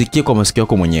 usikie kwa masikio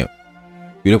yako mwenyewe.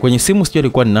 Yule kwenye simu sio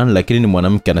alikuwa ni nani, lakini ni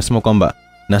mwanamke. Anasema kwamba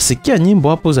nasikia nyimbo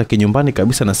hapo za kinyumbani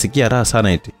kabisa, nasikia raha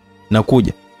sana eti.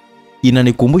 Nakuja,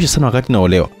 inanikumbusha sana wakati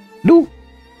naolewa.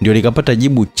 Ndio nikapata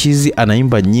jibu, Chizi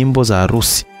anaimba nyimbo za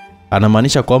harusi.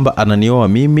 Anamaanisha kwamba ananioa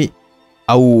mimi,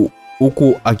 au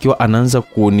huku akiwa anaanza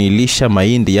kunilisha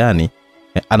mahindi, yani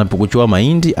anapokuchua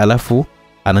mahindi alafu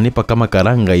ananipa kama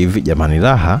karanga hivi. Jamani,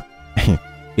 raha.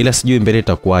 Ila sijui mbele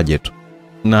itakuaje tu.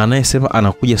 Na anayesema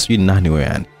anakuja sijui nani wewe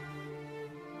yani.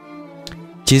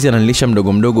 Chizi ananilisha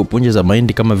mdogo mdogo punje za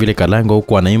mahindi kama vile karanga,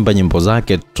 huku anaimba nyimbo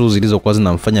zake tu zilizokuwa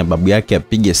zinamfanya babu yake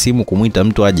apige simu kumuita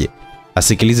mtu aje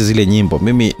asikilize zile nyimbo.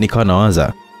 Mimi nikawa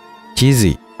nawaza,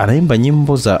 Chizi anaimba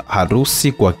nyimbo za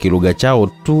harusi kwa kilugha chao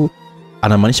tu,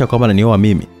 anamaanisha kwamba ananioa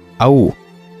mimi, au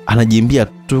anajimbia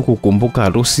tu kukumbuka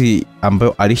harusi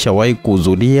ambayo alishawahi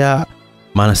kuhudhuria?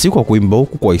 Maana si kwa kuimba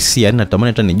huku kwa hisia, yani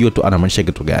natamani hata nijue tu anamaanisha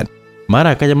kitu gani. Mara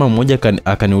akaja mama mmoja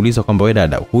akaniuliza kwamba wewe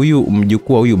dada, huyu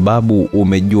mjukuu huyu babu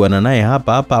umejuana naye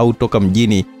hapa au toka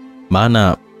mjini?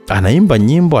 Maana anaimba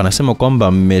nyimbo anasema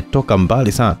kwamba mmetoka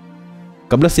mbali sana.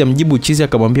 Kabla sijamjibu, Chizi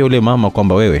akamwambia yule mama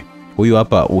kwamba wewe, huyu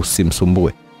hapa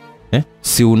usimsumbue.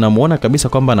 Si unamuona kabisa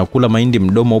kwamba anakula mahindi,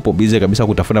 mdomo upo busy kabisa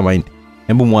kutafuna mahindi.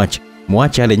 Hebu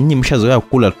muache yale, nyinyi mshazoea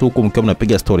kula tu huko mkiwa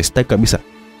mnapiga story. Sitaki kabisa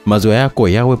mazoea yako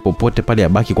yawe popote pale,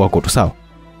 yabaki kwako tu, sawa?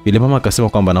 Yule mama akasema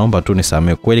kwamba naomba tu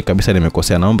nisamee, kweli kabisa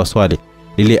nimekosea, naomba swali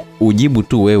lile ujibu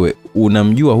tu, wewe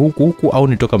unamjua huku au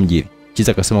nitoka mjini?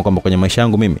 Chizi akasema kwamba kwenye maisha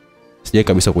yangu mimi sijai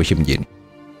kabisa kuishi mjini.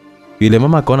 Yule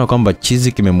mama akaona kwamba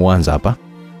Chizi kimemuanza hapa,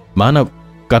 maana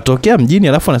katokea mjini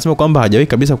alafu anasema kwamba hajawahi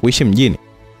kabisa kuishi mjini.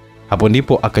 Hapo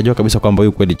ndipo akajua kabisa kwamba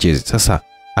huyu kweli Chizi. Sasa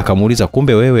akamuuliza,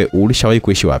 kumbe wewe ulishawahi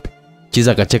kuishi wapi? Chizi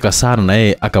akacheka sana, na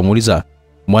yeye akamuuliza,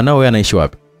 mwanao wewe anaishi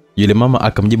wapi? Yule mama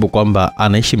akamjibu kwamba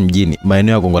anaishi mjini,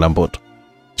 maeneo ya Gongo la Mboto.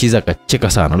 Chizi akacheka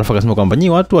sana, alafu akasema kwamba nyi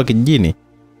watu wa kijijini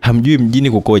hamjui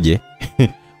mjini kukoje.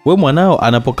 Wewe mwanao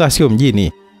anapokaa sio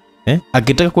mjini.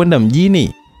 Akitaka kwenda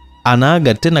mjini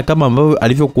anaaga tena kama ambavyo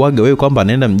alivyokuaga wewe kwamba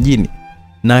anaenda mjini,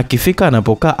 na akifika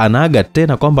anapokaa anaaga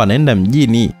tena kwamba anaenda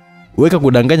mjini. Weka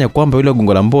kudanganya kwamba yule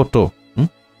Gongo la Mboto.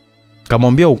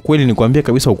 Kamwambia ukweli, nikwambia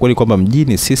kabisa ukweli kwamba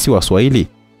mjini sisi Waswahili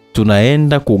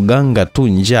tunaenda kuganga tu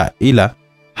njaa, ila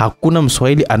hakuna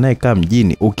Mswahili anayekaa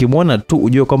mjini. Ukimwona tu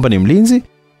ujue kwamba ni mlinzi,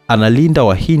 analinda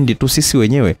Wahindi tu. Sisi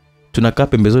wenyewe tunakaa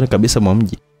pembezoni kabisa mwa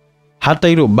mji. Hata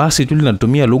hilo basi tu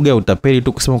linatumia lugha ya utapeli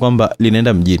tu kusema kwamba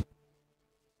linaenda mjini.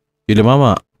 Yule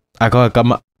mama akawa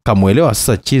kama kamuelewa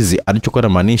sasa Chizi alichokuwa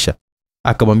anamaanisha.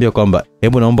 Akamwambia kwamba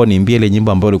hebu naomba niimbie ile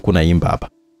nyimbo ambayo ulikuwa unaimba hapa.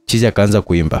 Chizi akaanza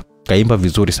kuimba, kaimba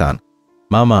vizuri sana.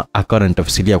 Mama akawa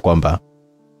anatafsiria kwamba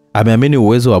ameamini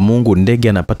uwezo wa Mungu, ndege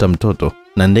anapata mtoto,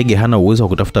 na ndege hana uwezo wa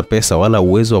kutafuta pesa wala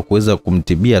uwezo wa kuweza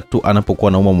kumtibia tu anapokuwa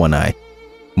anauma mwanae.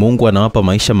 Mungu anawapa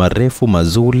maisha marefu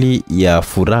mazuri ya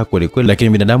furaha kweli kweli, lakini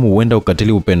binadamu huenda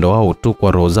ukatili upendo wao tu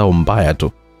kwa roho zao mbaya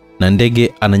tu. Na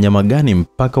ndege ana nyama gani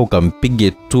mpaka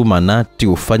ukampige tu manati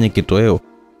ufanye kitoweo?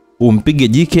 Umpige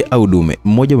jike au dume,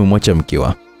 mmoja umemwacha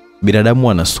mkiwa.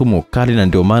 Binadamu ana sumu kali, na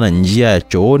ndio maana njia ya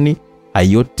chooni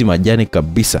hayoti majani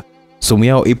kabisa. Sumu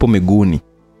yao ipo miguuni,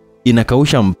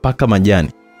 inakausha mpaka majani.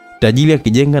 Tajiri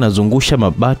akijenga na zungusha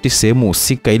mabati sehemu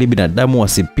husika ili binadamu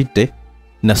wasipite,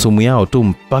 na sumu yao tu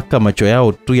mpaka macho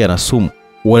yao tu yana sumu.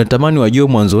 Wanatamani wajue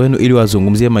mwanzo wenu ili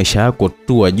wazungumzie maisha yako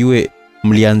tu, wajue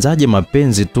mlianzaje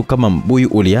mapenzi tu kama mbuyu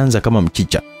ulianza kama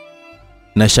mchicha.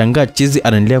 Na shangaa Chizi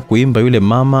anaendelea kuimba. Yule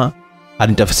mama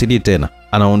anitafsiri tena,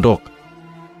 anaondoka.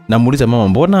 Namuuliza mama,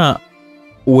 mbona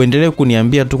uendelee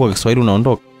kuniambia tu kwa Kiswahili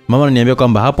unaondoka? Mama ananiambia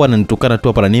kwamba hapo ananitukana tu,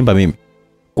 hapa ananiimba mimi.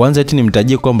 Kwanza eti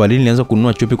nimtajie kwamba lini nianza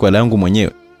kununua chupi kwa hela yangu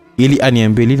mwenyewe, ili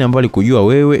aniambie lini ambao alikujua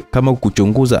wewe. Kama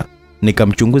kukuchunguza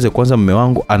nikamchunguze kwanza mume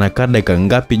wangu anakaa dakika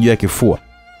ngapi juu ya kifua,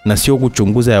 na sio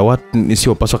kuchunguza ya watu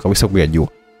nisiyopaswa kabisa kuyajua.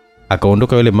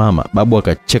 Akaondoka yule mama. Babu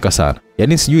akacheka sana.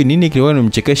 Yaani sijui nini kilikuwa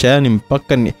nimchekesha, yani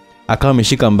mpaka akawa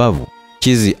ameshika mbavu.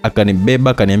 Chizi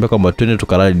akanibeba akaniambia kwamba twende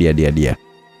tukalale dia.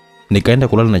 Nikaenda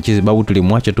kulala na Chizi. Babu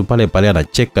tulimwacha tu pale pale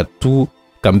anacheka tu.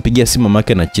 Kampigia simu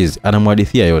mamake na Chizi,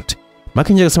 anamhadithia yote.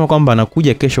 Maki nje akasema kwamba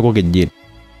anakuja kesho kwa kijijini.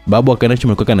 Babu akaenda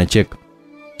chumba anacheka.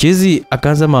 Chizi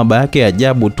akaanza mahaba yake ya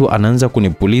ajabu tu, anaanza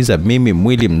kunipuliza mimi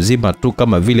mwili mzima tu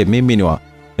kama vile mimi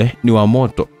ni wa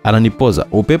moto. Ananipoza.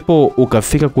 Upepo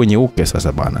ukafika kwenye uke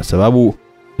sasa bana. Sababu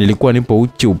nilikuwa nipo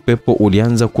uchi, upepo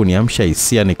ulianza kuniamsha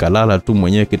hisia, nikalala tu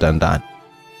mwenyewe kitandani.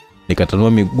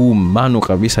 Nikatanua miguu mano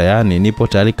kabisa, yani nipo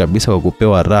tayari kabisa kwa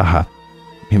kupewa raha.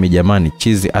 Mimi jamani,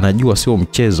 Chizi anajua sio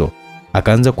mchezo.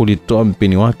 Akaanza kulitoa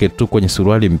mpini wake tu kwenye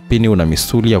suruali. Mpini una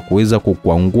misuli ya kuweza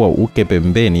kukuangua uke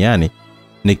pembeni, yani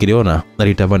nikiliona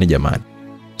nalitamani jamani.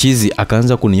 Chizi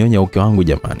akaanza kuninyonya uke wangu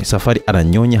jamani. Safari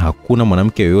ananyonya, hakuna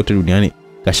mwanamke yoyote duniani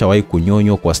kashawahi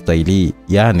kunyonywa kwa staili.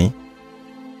 Yani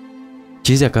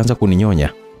Chizi akaanza kuninyonya,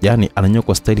 yani ananyonya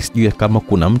kwa staili, sijui kama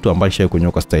kuna mtu ambaye alishawahi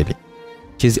kunyonya kwa staili.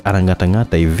 Chizi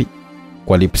anangata hivi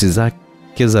kwa lipsi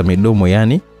zake za midomo,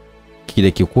 yani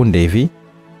kile kikunde hivi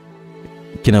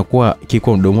kinakuwa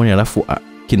kiko mdomoni, alafu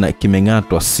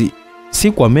kimengatwa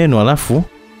si kwa meno, alafu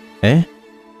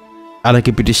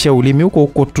anakipitishia ulimi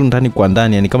huko tu ndani kwa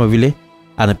ndani, yani kama vile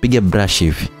anapiga brush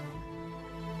hivi.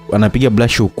 Anapiga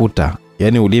brush ukuta,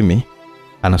 yani ulimi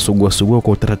anasugua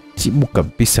kwa utaratibu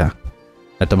kabisa.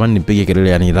 Natamani nipige kelele,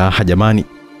 yani raha jamani.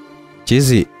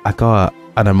 Chizi akawa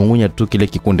anamungunya tu kile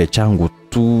kikunde changu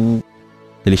tu.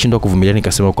 Nilishindwa kuvumilia,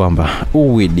 nikasema kwamba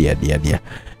uwe dia.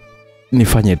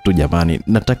 Nifanye tu jamani,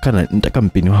 nataka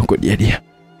mpini wako dia.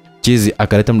 Chizi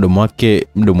akaleta mdomo wake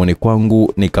mdomoni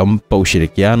kwangu, nikampa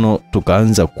ushirikiano,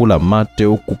 tukaanza kula mate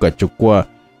huku kachukua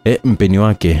mpini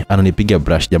wake ananipiga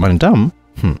brush jamani tamu.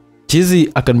 Chizi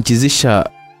akanichizisha,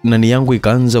 nani yangu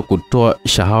ikaanza kutoa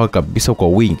shahawa kabisa kwa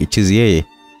wingi. Chizi yeye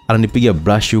ananipiga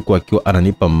brush huku akiwa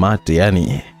ananipa mate,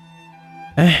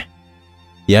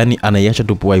 yani anaiacha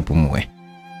tu pua ipumue.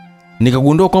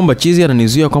 Nikagundua kwamba Chizi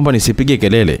ananizuia kwamba nisipige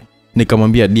kelele.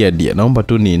 Nikamwambia dia, naomba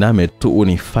tu niiname tu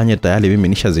unifanye tayari mimi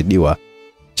nishazidiwa.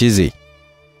 Chizi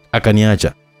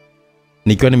akaniacha.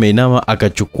 Nikiwa nimeinama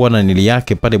akachukua na nili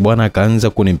yake pale bwana, akaanza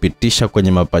kunimpitisha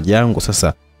kwenye mapaja yangu.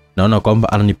 Sasa naona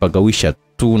kwamba ananipagawisha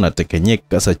tu na tekenyeka.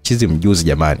 Sasa Chizi mjuzi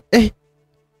jamani.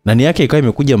 Nani yake ikawa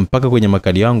imekuja mpaka kwenye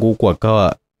makalio yangu huku,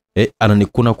 akawa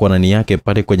ananikuna kwa nani yake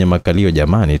pale kwenye makalio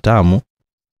jamani tamu.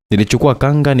 Nilichukua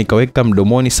kanga nikaweka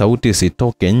mdomoni, sauti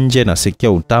isitoke nje,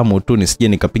 nasikia utamu tu nisije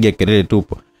nikapiga kelele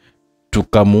tupo.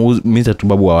 Tukamuumiza tu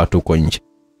babu wa watu huko nje.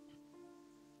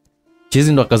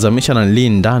 Chizi ndo akazamisha na nili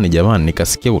ndani jamani,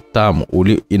 nikasikia utamu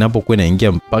inapokuwa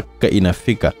inaingia mpaka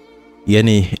inafika.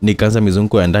 Yani nikaanza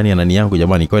mizunguko ya ndani ya nani yangu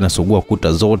jamani, ikawa inasugua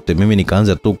kuta zote. Mimi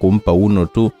nikaanza tu kumpa uno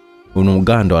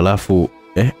mgando, alafu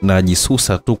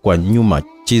najisusa tu kwa nyuma.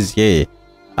 Chizi yeye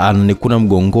ananikuna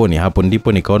mgongoni. Hapo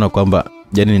ndipo nikaona kwamba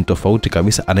yani ni tofauti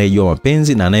kabisa, anayejua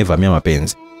mapenzi na anayevamia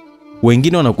mapenzi.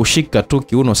 Wengine wanakushika tu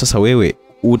kiuno, sasa wewe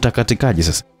utakatikaje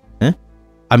sasa?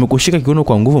 Amekushika kiuno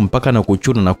kwa nguvu mpaka na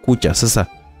kuchuna na kucha. Sasa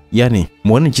yani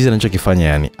muone Chizi anachokifanya,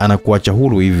 yani anakuacha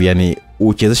huru hivi, yani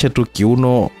uchezesha tu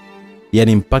kiuno,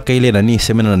 yani mpaka ile nani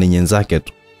semena na nyenzake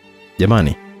tu.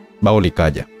 Jamani, bao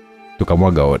likaja.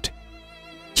 Tukamwaga wote.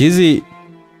 Chizi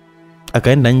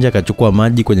akaenda nje akachukua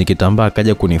maji kwenye kitambaa,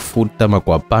 akaja kunifuta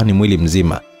makwapani mwili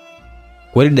mzima.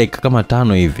 Kweli dakika kama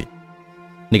 5 hivi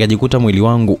nikajikuta mwili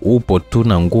wangu upo tu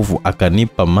na nguvu.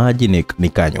 Akanipa maji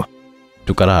nikanywa.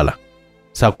 Tukalala.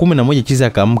 Saa 11 Chizi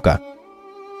akaamka,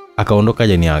 akaondoka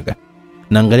janiaga.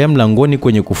 Naangalia mlangoni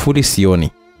kwenye kufuri sioni.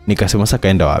 Nikasema sasa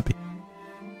kaenda wapi?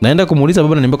 Naenda kumuuliza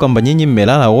baba, ananiambia kwamba nyinyi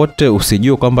mmelala wote,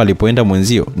 usijue kwamba alipoenda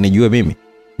mwenzio nijue mimi.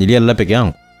 Nililala peke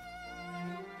yangu.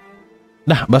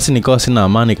 Basi nikawa sina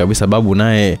amani kabisa. Babu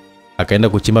naye akaenda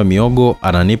kuchimba miogo,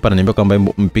 ananipa, ananiambia kwamba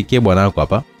mpikie bwana wako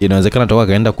hapa. Inawezekana toka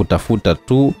kaenda kutafuta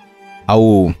tu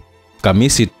au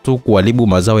kamisi tu kuharibu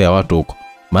mazao ya watu huko.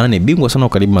 Maana ni bingwa sana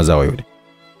ukaribu mazao yule.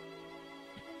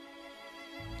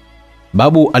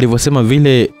 Babu alivyosema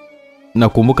vile,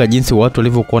 nakumbuka jinsi watu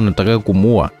walivyokuwa wanataka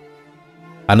kumuua.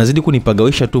 Anazidi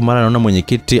kunipagawisha tu. Mara naona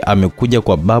mwenyekiti amekuja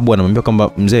kwa babu, anamwambia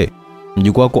kwamba mzee,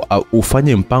 mjukuu wako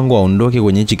ufanye mpango aondoke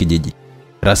kwenye hichi kijiji.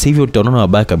 Rasi hivyo utaona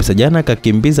mabaya kabisa. Jana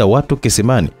kakimbiza watu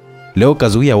kisimani, leo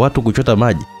kazuia watu kuchota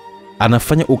maji.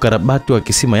 Anafanya ukarabati wa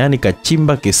kisima, yani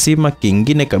kachimba kisima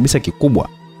kingine kabisa kikubwa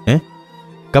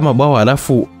kama bwawa,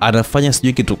 alafu anafanya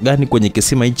sijui kitu gani kwenye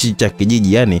kisima hichi cha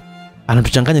kijiji. Yani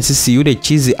anatuchanganya sisi. Yule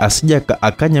Chizi asija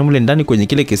akanya mle ndani kwenye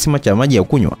kile kisima cha maji ya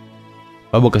kunywa.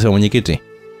 Babu akasema, mwenyekiti,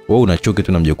 wewe unachuki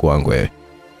tu na mjukuu wangu wewe.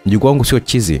 Mjukuu wangu sio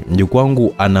Chizi, mjukuu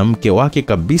wangu ana mke wake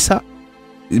kabisa.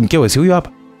 Mkewe si huyo hapa.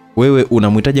 Wewe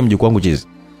unamhitaji mjukuu wangu Chizi?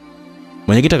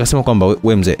 Mwenyekiti akasema kwamba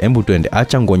we mzee, hebu twende,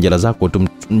 acha ngonjera zako tu.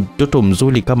 Mtoto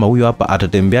mzuri kama huyo hapa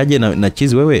atatembeaje na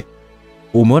Chizi wewe?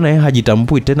 Umeona yeye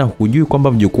hajitambui tena, hujui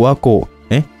kwamba mjukuu wako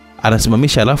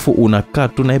anasimamisha, alafu unakaa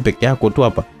tu naye peke yako tu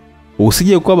hapa.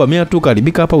 Usije kwamba mimi tu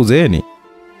karibika hapa uzeeni.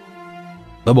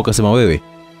 Baba akasema wewe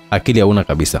akili hauna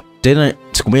kabisa. Tena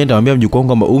siku moja nitamwambia mjukuu wangu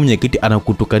kwamba mwenyekiti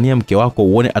anakutukania mke wako,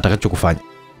 uone atakachokufanya.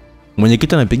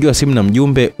 Mwenyekiti anapigiwa simu na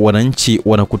mjumbe, wananchi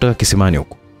wanakutaka kisimani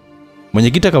huko.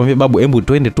 Mwenyekiti akamwambia babu, hebu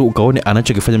twende tu ukaone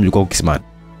anachokifanya mjukuu wako kisimani.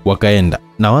 Wakaenda.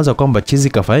 Nawaza kwamba Chizi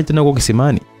kafanya tena huko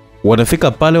kisimani.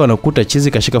 Wanafika pale wanakuta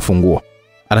Chizi kashika funguo.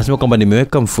 Anasema kwamba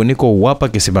nimeweka mfuniko hapa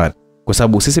kisimani kwa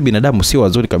sababu sisi binadamu sio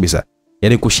wazuri kabisa.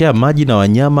 Yaani kushare maji na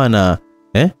wanyama na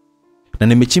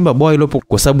nimechimba bwawa ilopo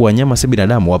kwa sababu wanyama si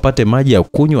binadamu wapate maji ya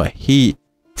kunywa. Hii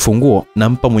funguo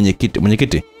nampa mwenyekiti.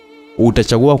 Mwenyekiti,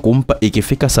 utachagua kumpa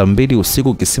ikifika saa 2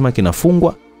 usiku kisima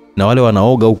kinafungwa na wale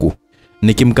wanaoga huku.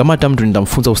 Nikimkamata mtu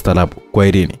nitamfunza ustaarabu. Kwa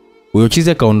Irini. Huyo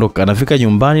Chizi akaondoka, anafika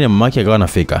nyumbani na mamake akawa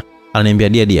anafika.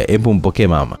 Ananiambia dia, hebu mpokee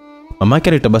mama. Mamake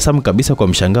alitabasamu kabisa kwa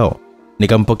mshangao.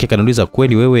 Nikampokea, kaniuliza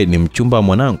kweli wewe ni mchumba wa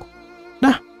mwanangu?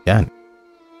 Yani.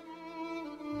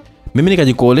 Mimi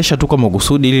nikajikoolesha tu kwa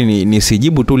makusudi ili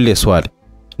nisijibu tu lile swali.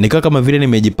 Nikaa kama vile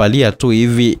nimejipalia tu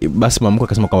hivi. Basi mamako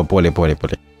akasema kama pole.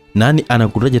 Nani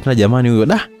anakutaja tena jamani huyo?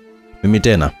 Mimi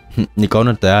tena.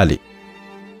 Nikaona tayari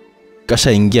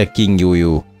kasha ingia kingi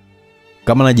huyu.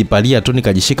 Kama najipalia tu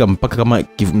nikajishika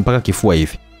mpaka kifua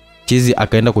hivi. Chizi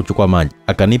akaenda kuchukua maji.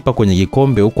 Akanipa kwenye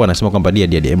kikombe huko, anasema kwamba dia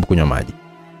hebu kunywa maji.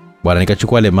 Bwana,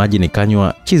 nikachukua ile maji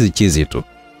nikanywa chizi tu.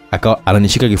 Akawa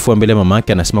ananishika kifua mbele mama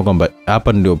yake, anasema kwamba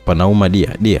hapa ndio panauma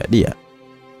dia.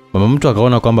 Mama mtu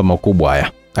akaona kwamba makubwa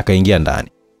haya, akaingia ndani.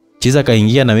 Chizi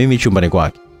akaingia na mimi chumbani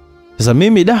kwake. Sasa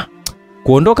mimi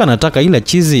kuondoka nataka, ila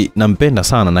Chizi nampenda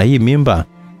sana na hii mimba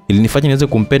ilinifanya niweze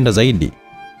kumpenda zaidi.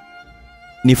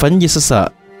 Nifanyije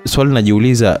sasa? Swali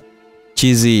najiuliza.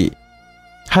 Chizi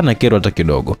hana kero hata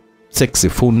kidogo. Sexy,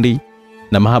 fundi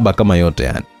na mahaba kama yote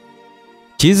yani.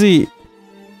 Chizi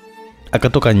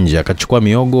akatoka nje, akachukua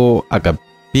miogo,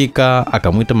 akapika,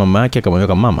 akamuita mama yake,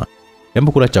 akamwambia mama,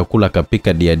 hebu kula chakula.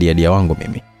 Akapika dia wangu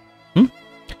mimi.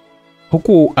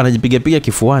 Huku anajipiga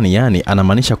kifuani, yani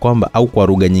anamaanisha kwamba, au kwa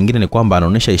lugha nyingine ni kwamba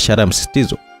anaonesha ishara ya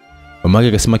msisitizo. Mama yake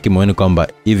akasema kimoyoni kwamba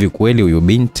hivi kweli huyu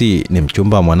binti ni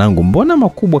mchumba wa mwanangu? Mbona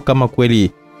makubwa kama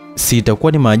kweli, si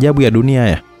itakuwa ni maajabu ya dunia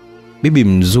haya. Bibi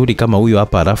mzuri kama huyo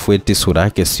hapa, alafu eti sura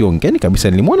yake sio ngeni kabisa,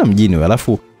 nilimwona mjini huyo,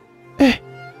 alafu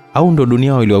au ndo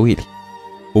dunia wawili wawili.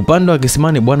 Upande wa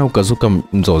kisimani bwana ukazuka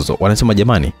mzozo. Wanasema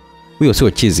jamani, huyo sio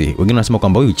Chizi. Wengine wanasema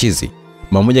kwamba huyu Chizi.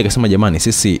 Mama mmoja akasema jamani,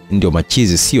 sisi ndio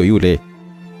machizi, sio yule.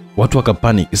 Watu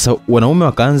wakapani. Sasa wanaume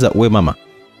wakaanza, we mama,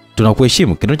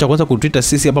 tunakuheshimu. Kitendo cha kwanza kutuita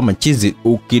sisi hapa machizi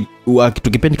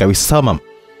tukipendi kabisa, sawa mama?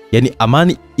 Yaani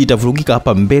amani itavurugika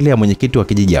hapa mbele ya mwenyekiti wa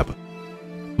kijiji hapa.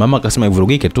 Mama akasema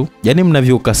ivurugike tu. Yaani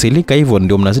mnavyokasilika hivyo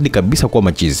ndio mnazidi kabisa kuwa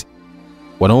machizi.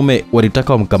 Wanaume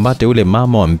walitaka wamkambate yule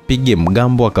mama, wampige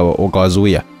mgambo,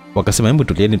 wakawazuia. Wakasema hebu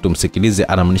tulieni tumsikilize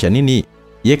anamaanisha nini.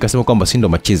 Yeye akasema kwamba si ndo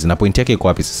machizi na pointi yake iko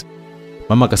wapi sasa?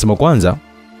 Mama akasema kwanza,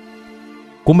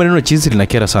 kumbe neno chizi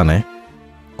linakera sana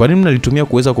Kwa nini mnalitumia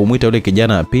kuweza kumuita yule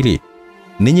kijana? Pili,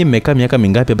 ninyi mmekaa miaka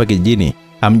mingapi hapa kijijini?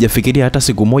 Hamjafikiria hata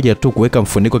siku moja tu kuweka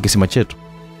mfuniko kisima chetu?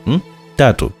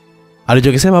 Tatu,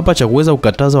 alichokisema hapa cha kuweza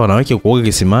kukataza wanawake kuoga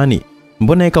kisimani,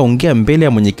 mbona yeye kaongea mbele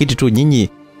ya mwenyekiti tu? Nyinyi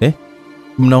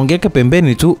mnaongea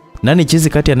pembeni tu. Nani chizi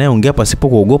kati anayeongea pasipo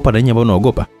kuogopa na nyinyi ambao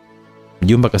mnaogopa?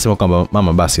 Mjumbe akasema kwamba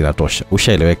mama, basi inatosha.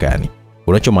 Ushaeleweka yani.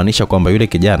 Unachomaanisha kwamba yule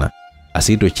kijana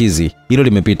asiitwe Chizi, hilo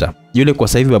limepita. Yule kwa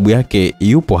sasa hivi babu yake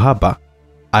yupo hapa,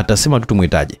 atasema tu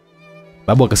tumuitaje.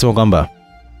 Babu akasema kwamba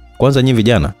kwanza nyinyi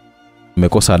vijana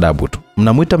mmekosa adabu tu.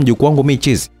 Mnamuita mjukuu wangu mimi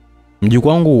Chizi? Mjukuu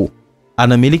wangu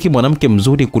anamiliki mwanamke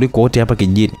mzuri kuliko wote hapa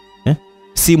kijijini.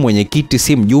 Si mwenyekiti,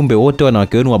 si mjumbe, wote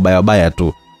wanawake wenu wabaya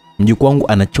tu. Mjukuu wangu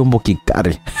ana chombo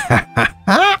kikari.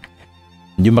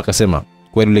 Mjumbe akasema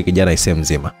kweli yule kijana isem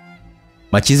mzima.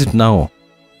 Machizi tunao.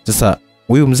 Sasa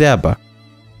huyu mzee hapa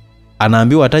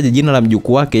anaambiwa ataje jina la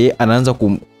mjukuu wake, yeye anaanza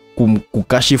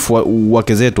kukashifu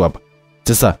wake zetu hapa.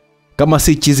 Sasa kama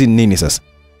si Chizi nini sasa?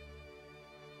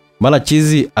 Mara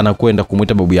Chizi anakwenda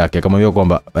kumuita babu yake, akamwambia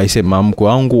kwamba aise mamko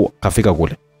wangu kafika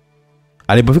kule.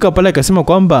 Alipofika pale akasema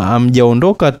kwamba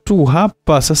hamjaondoka tu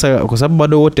hapa sasa kwa sababu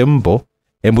bado wote mpo.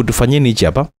 Hebu tufanyeni hichi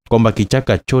hapa kwamba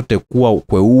kichaka chote kuwa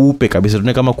kweupe kabisa,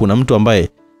 tuone kama kuna mtu ambaye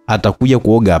atakuja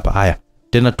kuoga hapa. Haya,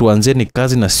 tena tuanzeni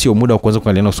kazi na sio muda wa kuanza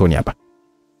kuangaliana usoni hapa.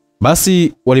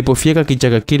 Basi walipofika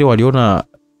kichaka kile waliona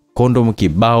kondom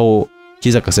kibao.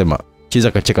 Chizi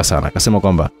akacheka sana. Akasema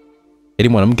kwamba ili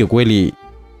mwanamke kweli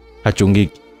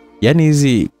hachungiki. Yaani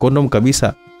hizi kondom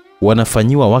kabisa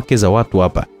wanafanyiwa wake za watu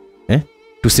hapa.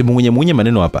 tusimunye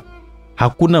maneno hapa.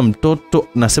 Hakuna mtoto,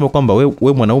 nasema kwamba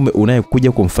we mwanaume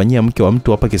unayekuja kumfanyia mke wa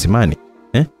mtu hapa kisimani,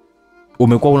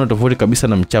 umekuwa una tofauti kabisa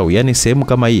na mchawi. Yani sehemu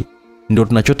kama hii ndio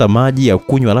tunachota maji ya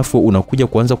kunywa, alafu unakuja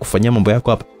kuanza kufanyia mambo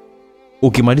yako hapa.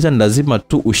 Ukimaliza ni lazima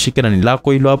tu ushike na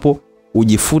nilako hilo hapo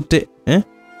ujifute,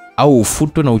 au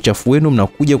ufutwe na uchafu wenu,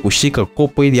 mnakuja kushika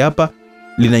kopo hili hapa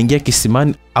linaingia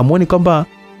kisimani. Amuoni kwamba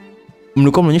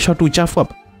mlikuwa mnaonyesha watu uchafu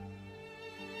hapa?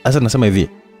 Sasa nasema hivi,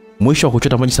 mwisho wa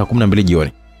kuchota maji saa 12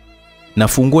 jioni. Na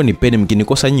funguo ni peni,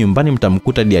 mkinikosa nyumbani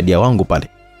mtamkuta diadia wangu pale.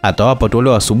 Atawapa tu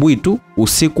leo asubuhi tu,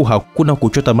 usiku hakuna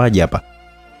kuchota maji hapa.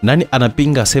 Nani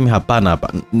anapinga aseme hapana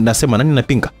hapa? Nasema nani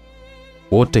anapinga?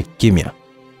 Wote kimya.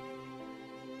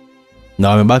 Na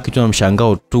wamebaki tu na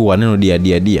mshangao tu wa neno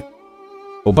dia.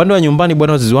 Upande wa nyumbani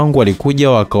bwana wazazi wangu walikuja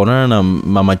wakaonana na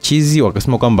mama Chizi,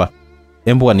 wakasema kwamba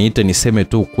embo waniite niseme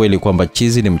tu kweli kwamba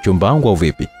Chizi ni mchumba wangu au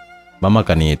vipi. Mama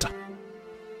kaniita.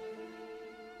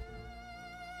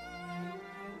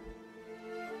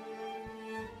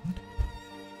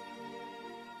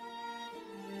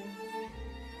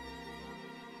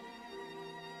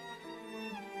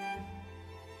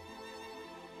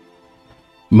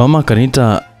 Mama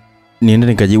kaniita niende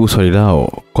nikajibu swali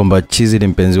lao kwamba Chizi ni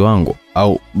mpenzi wangu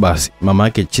au basi. Mama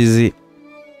yake Chizi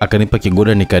akanipa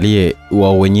kigoda nikalie,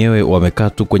 wao wenyewe wamekaa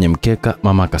tu kwenye mkeka.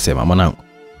 Mama akasema, mwanangu,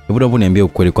 hebu niambie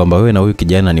ukweli kwamba wewe na huyu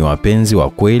kijana ni wapenzi wa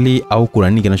kweli au kuna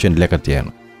nini kinachoendelea kati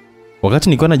yenu? Wakati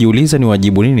nilikuwa najiuliza ni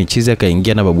wajibu nini, Chizi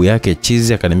akaingia na babu yake.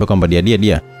 Chizi akaniambia kwamba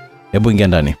dia, hebu ingia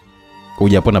ndani.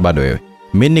 Kuja hapo na bado wewe.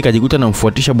 Mimi nikajikuta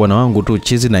namfuatisha bwana wangu tu.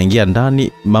 Chizi naingia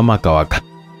ndani, mama akawaka.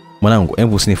 Mwanangu,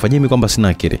 hebu usinifanyie mimi kwamba sina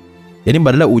akili. Yaani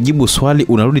badala ujibu swali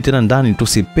unarudi tena ndani tu,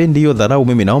 sipendi hiyo dharau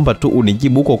mimi, naomba tu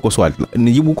unijibu huko kwa swali.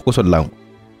 Nijibu huko kwa swali langu.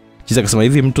 Chizi akasema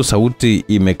hivi, mtu sauti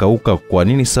imekauka, kwa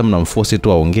nini sasa mnamforce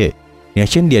tu aongee?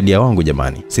 Niacheni dia wangu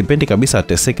jamani. Sipendi kabisa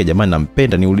ateseke jamani,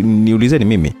 nampenda, niulizeni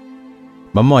mimi.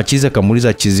 Mama wa Chizi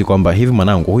akamuuliza Chizi kwamba hivi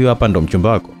mwanangu, huyu hapa ndo mchumba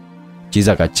wako?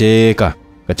 Chizi akacheka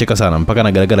sana mpaka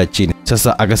nagaragara chini.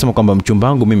 Sasa akasema kwamba mchumba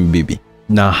wangu mimi bibi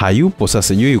na hayupo,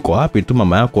 sasa yeye yuko wapi tu,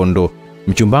 mama yako ndo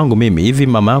mchumba wangu mimi. Hivi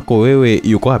mama yako wewe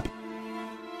yuko wapi?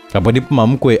 Hapo ndipo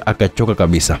mamkwe akachoka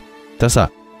kabisa. Sasa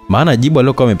maana jibu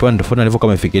alilokuwa amepewa ndio tofauti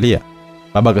alivyokuwa amefikiria.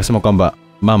 Baba akasema kwamba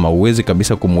mama, uwezi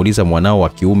kabisa kumuuliza mwanao wa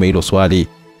kiume hilo swali.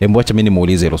 Hebu acha mimi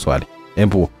nimuulize hilo swali.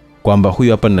 Hebu kwamba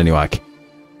huyu hapa ndani wake.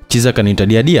 Chizi akaniita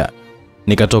dia.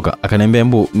 Nikatoka, akaniambia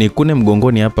hebu nikune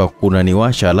mgongoni hapa kuna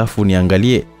niwasha, alafu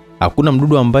niangalie hakuna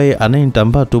mdudu ambaye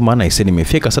anayenitambaa tu, maana ise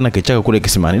nimefika sana kichaka kule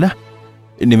kisimani. Da,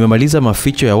 nimemaliza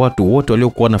maficho ya watu wote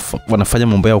waliokuwa wanafanya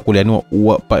mambo yao kule, yani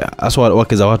aswa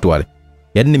wake za watu wale.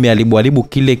 Yani nimeharibu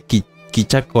kile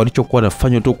kichaka walichokuwa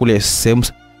wanafanya tu kule sehemu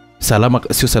salama,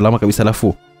 sio salama kabisa,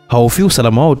 alafu haofii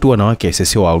usalama wao tu wanawake,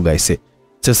 sio wao guys.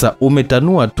 Sasa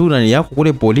umetanua tu nani yako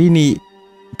kule polini,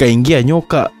 kaingia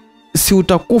nyoka, si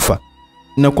utakufa?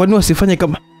 Na kwani wasifanye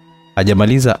kama?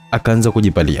 Hajamaliza akaanza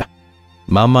kujipalia.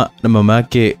 Mama na mama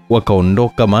yake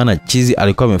wakaondoka, maana Chizi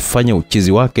alikuwa amefanya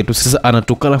uchizi wake tu. Sasa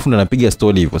anatukana afu anapiga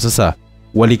story hivyo. Sasa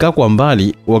walikaa kwa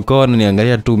mbali wakawa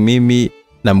wananiangalia tu mimi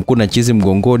na mkuna Chizi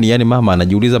mgongoni. Yani mama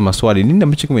anajiuliza maswali, nini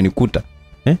ambacho kimenikuta?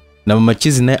 Na mama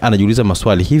Chizi naye anajiuliza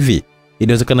maswali, hivi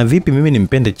inawezekana vipi mimi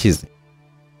nimpende Chizi?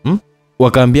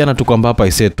 Wakaambiana tu kwamba hapa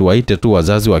isetu waite tu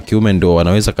wazazi wa kiume ndio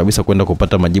wanaweza kabisa kwenda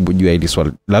kupata majibu juu ya hili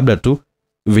swali. Labda tu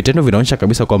vitendo vinaonyesha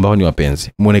kabisa kwamba hao ni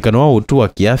wapenzi. Muonekano wao tu wa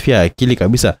kiafya akili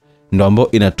kabisa ndio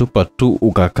ambao inatupa tu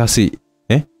ukakasi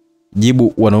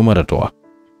jibu wanaume watatoa.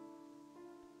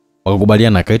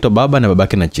 Wakakubaliana, akaitwa baba na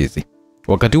babake na Chizi.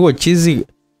 Wakati huo Chizi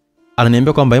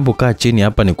ananiambia kwamba hebu kaa chini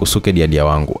hapa nikusuke dia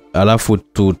wangu, alafu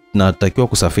tunatakiwa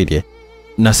kusafiri.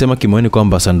 Nasema kimoyoni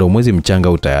kwamba sasa ndio mwezi mchanga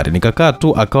utayari. Nikakaa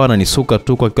tu, akawa ananisuka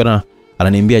tu kwa kiona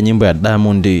ananiambia nyimbo ya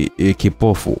Diamond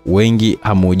kipofu. Wengi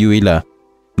hamujui ila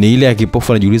ni ile ya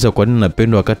kipofu, anajiuliza kwa nini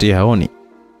napendwa wakati haoni.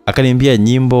 Akaniambia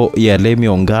nyimbo ya Lemi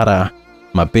Ongara,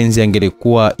 mapenzi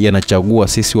yangelikuwa yanachagua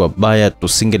sisi wabaya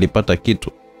tusingelipata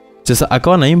kitu. Sasa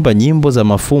akawa naimba nyimbo za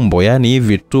mafumbo, yani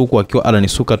hivi tu kwa kiwa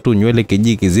ananisuka tu nywele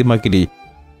kijiji kizima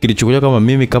kilichukuliwa kama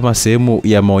mimi kama sehemu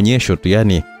ya maonyesho tu,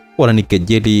 yani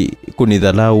wananikejeli,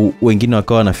 kunidhalau. Wengine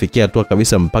wakawa wanafikia tu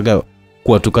kabisa mpaka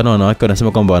kuwatukana wanawake,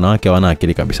 wanasema kwamba wanawake hawana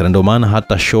akili kabisa. Ndio maana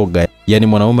hata shoga, yani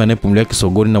mwanaume anayepumlia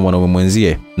kisogoni na mwanaume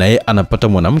mwenzie na yeye anapata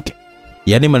mwanamke.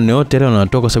 Yani maneno yote yale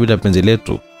yanatoka kwa sababu ya penzi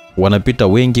letu. Wanapita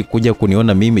wengi kuja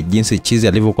kuniona mimi jinsi Chizi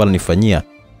alivyokuwa ananifanyia.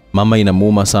 Mama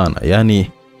inamuuma sana. Yani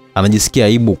anajisikia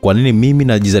aibu, kwa nini mimi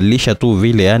najizalilisha tu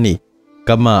vile, yani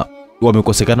kama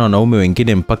wamekosekana wanaume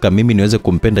wengine mpaka mimi niweze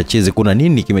kumpenda Chizi. Kuna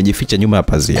nini kimejificha nyuma ya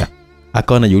pazia?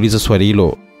 Akawa anajiuliza swali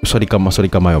hilo, swali kama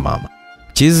hayo mama.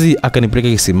 Chizi akanipeleka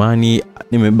kisimani,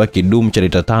 nimebeba kidumu cha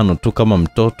lita 5 tu kama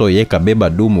mtoto, yeye kabeba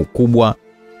dumu kubwa,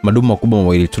 madumu makubwa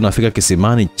mawili. Tunafika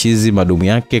kisimani, Chizi madumu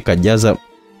yake kajaza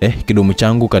kidumu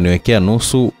changu kaniwekea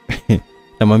nusu.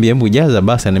 Namwambia hebu jaza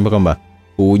basi, ananiambia kwamba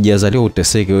hujazaliwa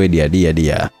uteseke wewe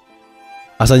dia.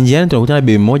 Asa njiani tunakutana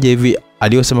bibi mmoja hivi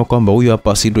aliyosema kwamba huyu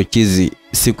hapa siitwe Chizi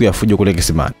siku ya fujo kule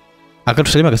kisimani.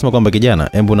 Akatusalimia akasema kwamba kijana,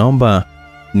 hebu naomba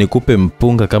nikupe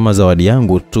mpunga kama zawadi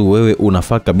yangu tu, wewe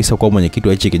unafaa kabisa kwa mwenyekiti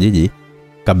wa hichi kijiji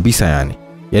kabisa yani.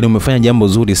 Yaani umefanya jambo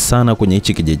zuri sana kwenye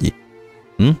hichi kijiji.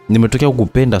 Nimetokea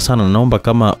kukupenda sana, naomba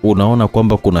kama unaona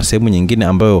kwamba kuna sehemu nyingine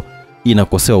ambayo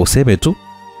inakosewa useme tu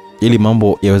ili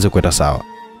mambo yaweze kwenda sawa.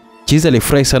 Chizi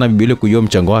alifurahi sana bibi yule kujua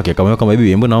mchango wake, akamwambia kama bibi,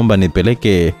 hebu naomba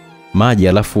nipeleke maji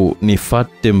alafu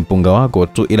nifate mpunga wako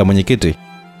tu, ila mwenyekiti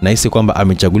nahisi kwamba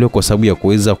amechaguliwa kwa sababu ya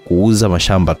kuweza kuuza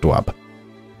mashamba tu hapa.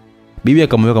 Bibi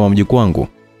akamwambia kama mjukuu wangu,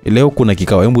 leo kuna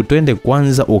kikao, hebu twende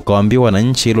kwanza ukawaambia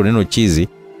wananchi hilo neno Chizi.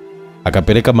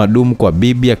 Akapeleka madumu kwa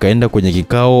bibi, akaenda kwenye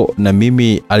kikao, na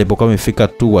mimi alipokuwa amefika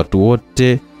tu watu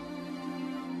wote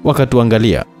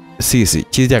wakatuangalia sisi.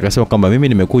 Chizi akasema kwamba mimi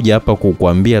nimekuja hapa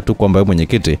kukuambia tu kwamba wewe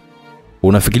mwenyekiti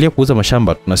unafikiria kuuza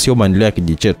mashamba na sio maendeleo ya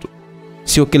kijiji chetu.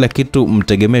 Sio kila kitu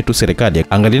mtegemee tu serikali.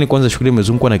 Angalieni kwanza shule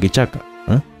imezungukwa na kichaka.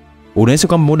 Unahisi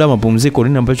kwamba muda wa mapumziko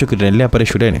nini ambacho kitaendelea pale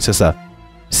shuleni? Sasa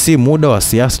si muda wa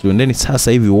siasa, tuendeni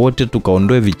sasa hivi wote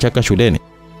tukaondoe vichaka shuleni.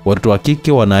 Watoto wa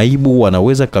kike wana aibu,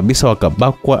 wanaweza kabisa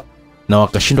wakabakwa na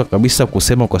wakashindwa kabisa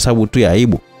kusema kwa sababu tu ya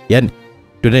aibu. Yaani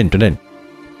twendeni.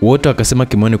 Wote wakasema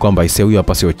kimoni kwamba ise huyu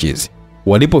hapa sio Chizi.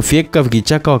 Walipofyeka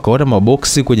vikichaka wakaona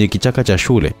maboksi kwenye kichaka cha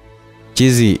shule.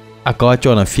 Chizi akawacha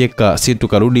wanafyeka, si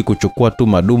tukarudi kuchukua tu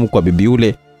madumu kwa bibi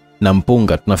yule na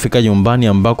mpunga. Tunafika nyumbani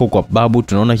ambako kwa babu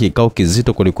tunaona kikao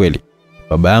kizito kweli.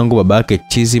 Baba yangu, baba yake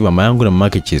Chizi, mama yangu na mama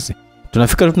yake Chizi.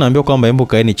 Tunafika tu tunaambiwa kwamba hebu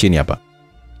kaeni chini hapa.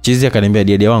 Chizi akaniambia,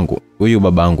 dia wangu, huyu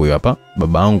baba yangu huyu hapa.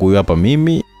 Baba yangu huyu hapa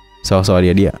mimi. Sawa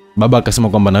dia. Baba akasema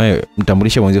kwamba na wewe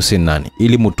mtambulishe mwenzio si nani,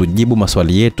 ili mtujibu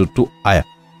maswali yetu tu. Haya,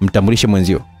 mtambulishe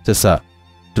mwenzio. Sasa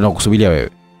tunakusubiria wewe.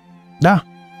 Da.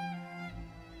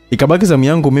 Ikabaki zamu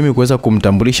yangu mimi kuweza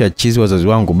kumtambulisha Chizi wazazi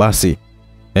wangu basi.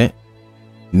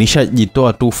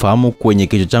 Nishajitoa tu fahamu kwenye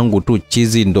kichwa changu tu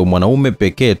Chizi ndo mwanaume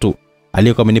pekee tu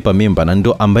aliyekuwa amenipa mimba na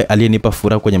ndo ambaye aliyenipa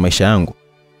furaha kwenye maisha yangu.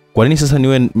 Kwa nini sasa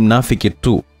niwe mnafiki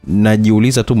tu?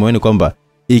 Najiuliza tu moyoni kwamba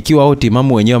ikiwa hao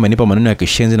Timamu wenyewe wamenipa maneno ya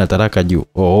kishenzi na taraka juu.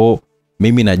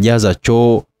 Mimi najaza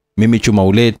choo, mimi chuma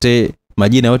ulete,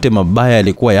 majina yote mabaya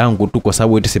yalikuwa yangu tu kwa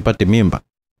sababu eti sipate mimba.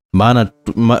 Maana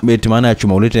ya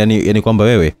chuma ulete yani kwamba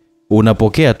wewe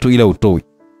unapokea tu ila utoi.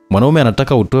 Mwanaume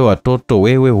anataka utoe watoto,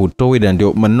 wewe hutoi, na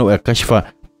ndio maneno ya kashfa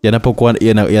yanapokuwa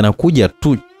yanakuja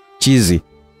tu. Chizi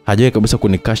hajawahi kabisa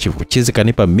kunikashifu. Chizi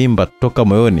kanipa mimba toka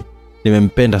moyoni.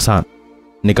 Nimempenda sana.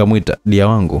 Nikamuita dia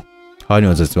wangu. Hawa ni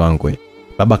wazazi wangu.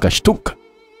 Baba akashtuka.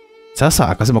 Sasa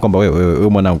akasema kwamba wewe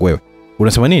mwanangu wewe,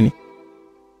 unasema nini?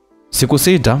 Siku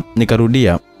 6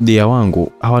 nikarudia, dia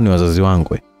wangu, hawa ni wazazi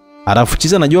wangu. Alafu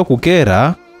Chizi anajua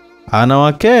kukera,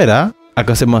 anawakera.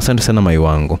 Akasema asante sana mai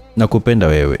wangu, nakupenda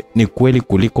wewe. Ni kweli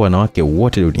kuliko wanawake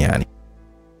wote duniani.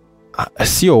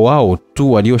 Sio wao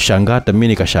tu walioshangaa, hata mimi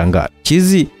nikashangaa.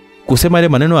 Chizi kusema ile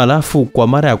maneno alafu kwa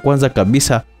mara ya kwanza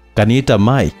kabisa kaniita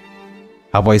mai.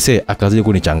 Hapo aise akazidi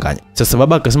kunichanganya. Sasa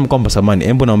baba akasema kwamba samani,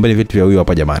 hebu naombeni vitu vya huyu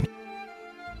hapa jamani.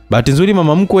 Bahati nzuri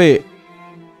mama mkwe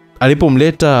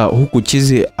alipomleta huku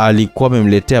Chizi alikuwa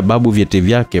amemletea babu vyeti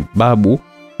vyake. Babu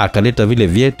akaleta vile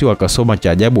vyeti, wakasoma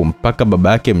cha ajabu mpaka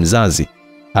baba yake mzazi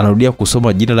anarudia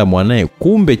kusoma jina la mwanae.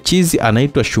 Kumbe Chizi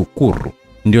anaitwa Shukuru.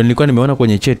 Ndio nilikuwa nimeona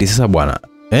kwenye cheti. Sasa bwana,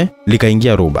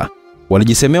 likaingia ruba.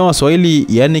 Walijisemea Waswahili,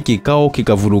 yani kikao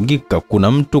kikavurugika.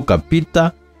 Kuna mtu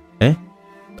kapita,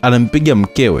 anampiga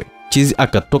mkewe. Chizi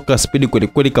akatoka spidi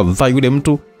kweli kavaa yule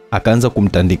mtu akaanza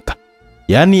kumtandika.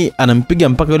 Yani anampiga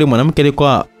mpaka yule mwanamke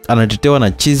alikuwa anatetewa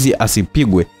na Chizi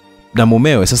asipigwe na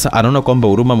mumewe. Sasa anaona kwamba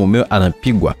huruma mumewe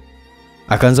anapigwa.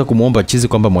 Akaanza kumuomba Chizi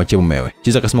kwamba mwachie mumewe.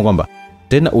 Chizi akasema kwamba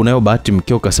tena unayo bahati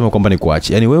mkeo kasema kwamba ni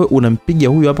kuache. Yani wewe unampiga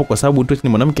huyu hapo kwa sababu tu ni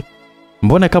mwanamke.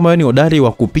 Mbona kama wewe ni hodari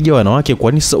wa kupiga wanawake,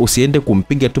 kwa nini sasa usiende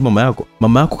kumpiga tu mama yako?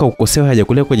 Mama yako kakukosea,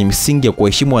 hajakulea kwenye misingi ya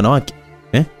kuheshimu wanawake.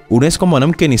 Unahisi kwamba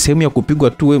mwanamke ni sehemu ya kupigwa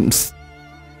tu wewe?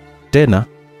 Tena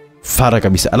fara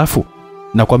kabisa. Alafu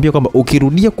nakwambia kwamba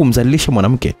ukirudia kumdhalilisha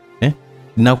mwanamke,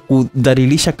 na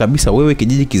kudhalilisha kabisa wewe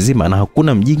kijiji kizima, na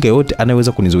hakuna mjinga yote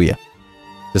anayeweza kunizuia.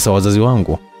 Sasa wazazi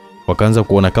wangu wakaanza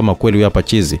kuona kama kweli hapa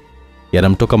Chizi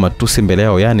yanamtoka matusi mbele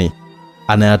yao, yani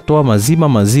anayatoa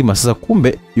mazima. Sasa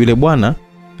kumbe yule bwana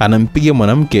anampiga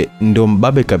mwanamke ndio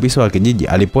mbabe kabisa wa kijiji.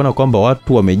 Alipona kwamba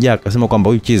watu wamejaa, akasema kwamba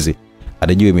huyu Chizi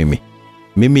anajui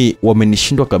mimi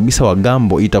wamenishindwa kabisa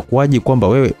wagambo, itakuwaje kwamba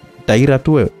wewe taira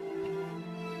tu wewe?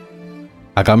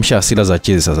 Akamsha hasira za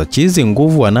Chizi. Sasa Chizi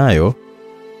nguvu anayo,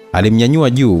 alimnyanyua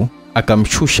juu,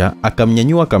 akamshusha,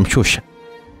 akamnyanyua, akamshusha.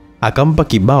 Akampa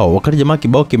kibao, wakati jamaa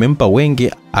kibao kimempa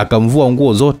wengi, akamvua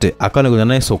nguo zote, akaenda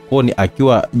naye sokoni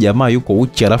akiwa jamaa yuko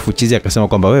uchi. Alafu Chizi akasema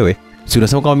kwamba wewe, si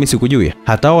unasema kama mimi sikujui?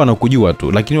 Hata wao wanakujua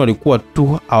tu, lakini walikuwa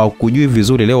tu hawakujui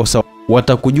vizuri. Leo sawa,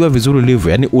 watakujua vizuri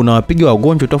ulivyo. Yaani unawapiga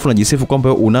wagonjwa tu unajisifu kwamba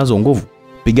wewe unazo nguvu.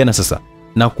 Pigana sasa.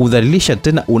 Na kudhalilisha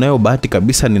tena, unayo bahati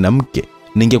kabisa nina mke.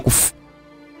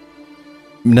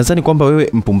 Nadhani kwamba wewe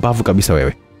mpumbavu kabisa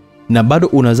wewe. Na bado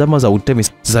unazama za utemi.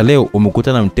 Sasa leo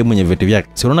umekutana na mtemi mwenye vyeti vyake.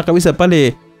 Si unaona kabisa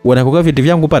pale wanakoga vyeti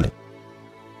vyangu pale?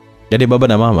 Yaani baba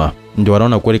na mama ndio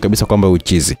wanaona kweli kabisa kwamba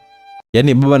uchizi.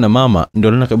 Yaani baba na mama ndio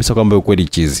wanaona kabisa kwamba ukweli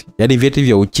chizi. Yaani vyeti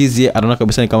vya uchizi anaona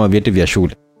kabisa ni kama vyeti vya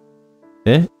shule.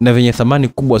 Na venye thamani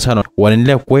kubwa sana.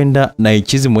 Wanaendelea kwenda na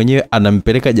Chizi mwenyewe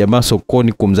anampeleka jamaa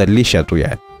sokoni kumzalilisha tu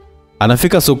yani.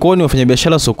 Anafika sokoni,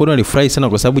 wafanyabiashara sokoni walifurahi sana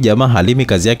kwa sababu jamaa halimi,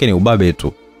 kazi yake ni ubabe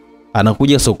tu.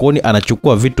 Anakuja sokoni,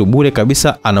 anachukua vitu bure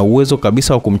kabisa, ana uwezo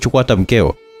kabisa wa kumchukua hata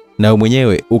mkeo. Na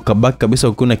mwenyewe ukabaki kabisa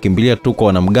ukiwa unakimbilia tu kwa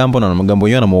wanamgambo, na wanamgambo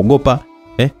wenyewe wanamuogopa,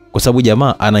 kwa sababu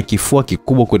jamaa ana kifua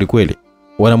kikubwa kweli kweli.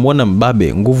 Wanamuona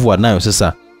mbabe, nguvu anayo.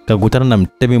 Sasa kakutana na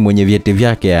mtemi mwenye vyeti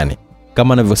vyake yani.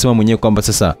 Kama anavyosema mwenyewe kwamba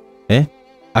sasa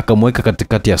akamweka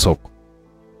katikati ya soko.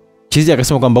 Chizi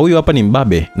akasema kwamba huyu hapa ni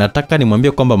mbabe, nataka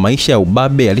nimwambie kwamba maisha ya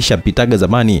ubabe yalishapitaga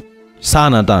zamani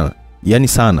sana tena, yani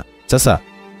sana. Sasa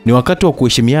ni wakati wa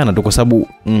kuheshimiana tu, kwa sababu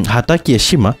hataki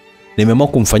heshima, nimeamua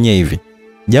kumfanyia hivi.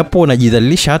 Japo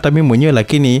najidhalilisha hata mimi mwenyewe,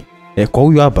 lakini kwa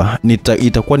huyu hapa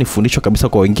itakuwa ni fundisho kabisa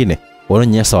kwa wengine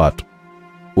wanaonyanyasa watu,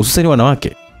 hususan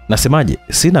wanawake. Nasemaje?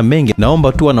 Sina mengi,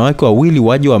 naomba tu wanawake wawili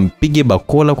waje wampige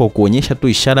bakola kwa kuonyesha tu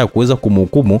ishara ya kuweza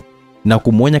kumhukumu na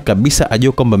kumuonya kabisa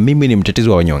ajue kwamba mimi ni mtetezi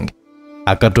wa wanyonge.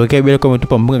 Akatokea bila kwa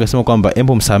mtupa mbunga akasema kwamba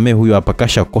embo msamee huyu hapa,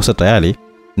 kasha kosa tayari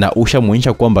na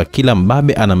ushamuonyesha kwamba kila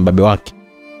mbabe ana mbabe wake,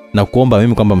 na kuomba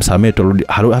mimi kwamba msamee tu,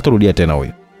 hatarudia tena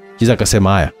huyu. Chizi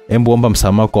akasema haya, embo omba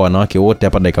msamaha kwa wanawake wote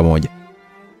hapa dakika moja.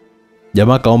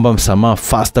 Jamaa kaomba msamaha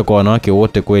faster kwa wanawake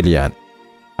wote kweli yani.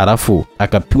 Alafu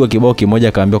akapigwa kibao kimoja,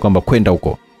 akaambiwa kwamba kwenda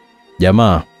huko.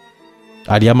 Jamaa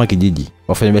alihama kijiji.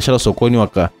 Wafanyabiashara sokoni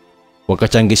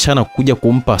wakachangishana kuja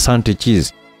kumpa asante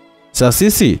Chizi. Sasa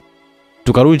sisi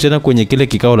tukarudi tena kwenye kile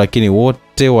kikao, lakini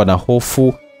wote wana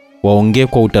hofu waongee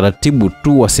kwa utaratibu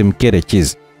tu wasimkere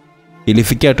Chizi.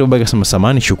 Ilifikia tu baba akasema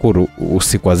samani shukuru,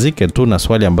 usikwazike tu na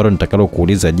swali ambalo nitakalo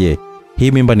kuuliza, je,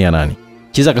 hii mimba ni ya nani?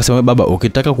 Chizi akasema baba,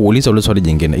 ukitaka kuuliza ule swali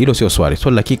jingine, hilo sio swali.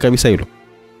 Swali la kike kabisa hilo.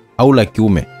 Au la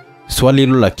kiume. Swali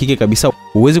hilo la kike kabisa.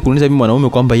 Uwezi kuniuliza mimi mwanaume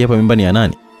kwamba hapa mimba ni ya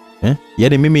nani?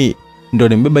 Yaani mimi ndo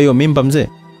nimebeba hiyo mimba mzee?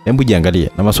 Hebu jiangalie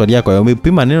na maswali yako,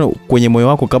 umepima neno kwenye moyo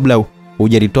wako kabla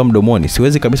hujalitoa mdomoni.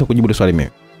 Siwezi kabisa kujibu swali mimi.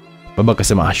 Baba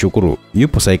akasema shukuru,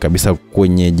 yupo sahihi kabisa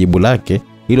kwenye jibu lake.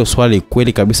 Hilo swali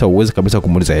kweli kabisa uweze kabisa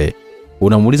kumuuliza yeye.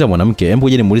 Unamuuliza mwanamke, hebu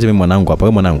je nimuulize mimi mwanangu hapa,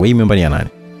 wewe mwanangu hii mimba ni ya nani?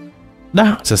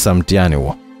 Sasa mtihani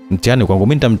huo. Mtihani kwangu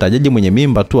mimi nitamtajaje mwenye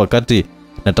mimba tu wakati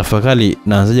na tafakari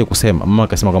naanzaje kusema? Mama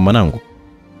akasema kwa mwanangu,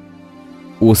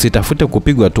 usitafute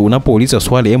kupigwa tu unapouliza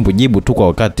swali, hebu jibu tu kwa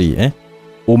wakati.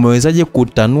 Umewezaje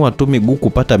kutanua tu miguu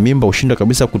kupata mimba, ushindwe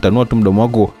kabisa kutanua tu mdomo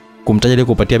wako kumtaja ile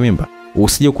kupatia mimba?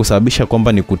 Usije kusababisha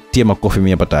kwamba nikutie makofi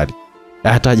mimi hapa tayari.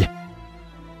 Hataje.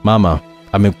 Mama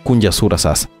amekunja sura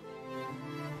sasa.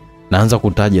 Naanza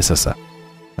kutaja sasa.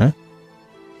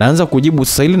 Naanza kujibu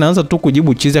sasa, ili naanza tu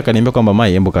kujibu Chizi akaniambia kwamba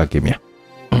mai hebu kaa kimya.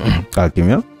 Kaa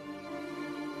kimya.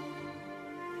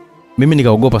 Mimi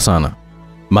nikaogopa sana.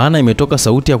 Maana imetoka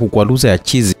sauti ya kukwaluza ya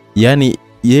Chizi. Yaani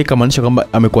yeye kamaanisha kwamba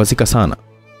amekwazika sana.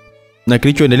 Na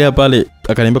kilichoendelea pale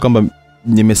akaniambia kwamba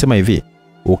nimesema hivi,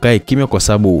 ukae kimya kwa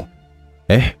sababu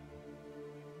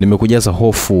nimekujaza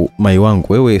hofu mai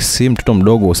wangu. Wewe si mtoto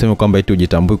mdogo useme kwamba eti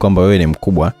ujitambui kwamba wewe ni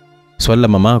mkubwa. Swali la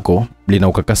mamako lina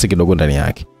ukakasi kidogo ndani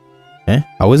yake.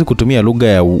 Hawezi kutumia lugha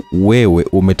ya wewe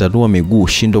umetanua miguu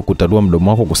shindo kutanua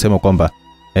mdomo wako kusema kwamba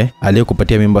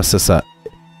aliyekupatia mimba. Sasa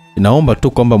naomba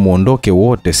tu kwamba muondoke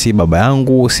wote, si baba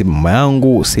yangu, si mama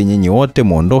yangu, si nyinyi wote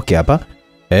muondoke hapa.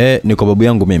 Ni kwa babu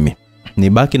yangu mimi.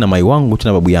 Nibaki na mai wangu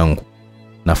tena babu yangu.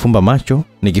 Nafumba macho,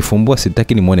 nikifumbua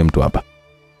sitaki nimuone mtu hapa.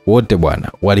 Wote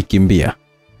bwana walikimbia.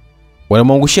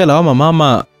 Wanamwangushia lawama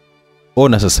mama.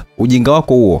 Ona sasa ujinga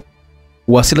wako huo.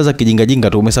 Wasila za kijinga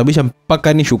tu umesababisha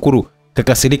mpaka ni shukuru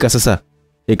kakasirika. Sasa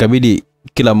ikabidi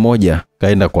kila mmoja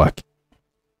kaenda kwake.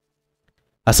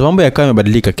 Asa mambo yakawa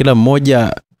yamebadilika. Kila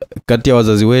mmoja kati ya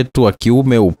wazazi wetu wa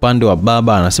kiume upande wa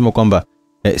baba anasema kwamba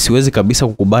siwezi kabisa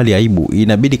kukubali aibu.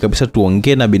 Inabidi kabisa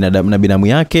tuongee na binamu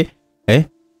yake.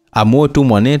 Amue tu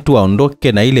mwanetu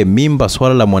aondoke na ile mimba.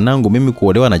 Swala la mwanangu mimi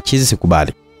kuolewa na Chizi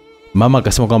sikubali. Mama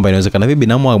akasema kwamba inawezekana vipi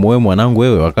binamu amuoe mwanangu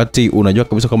wewe wakati unajua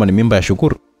kabisa kama ni mimba ya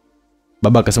Shukuru?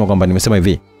 Baba akasema kwamba nimesema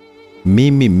hivi,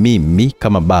 mimi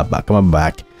kama baba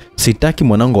yake sitaki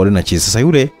mwanangu aolewe na Chizi. Sasa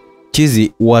yule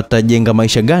Chizi watajenga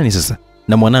maisha gani sasa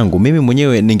na mwanangu? Mimi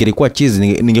mwenyewe ningelikuwa Chizi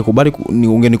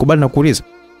ningenikubali na kuuliza.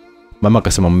 Mama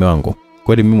akasema mume wangu,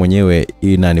 kweli mimi mwenyewe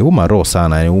inaniuma roho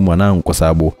sana, yani huyu mwanangu kwa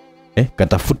sababu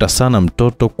katafuta sana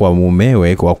mtoto kwa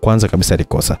mumewe kwa kwanza kabisa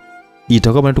alikosa.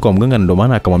 Itakuwa bado kwa mganga, ndio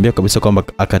maana akamwambia kabisa kwamba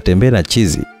akatembea na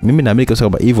Chizi. Mimi naamini kabisa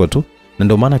kwamba hivyo tu, na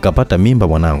ndio maana akapata mimba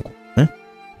mwanangu.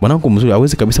 Mwanangu mzuri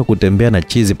hawezi kabisa kutembea na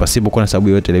Chizi pasipo kwa sababu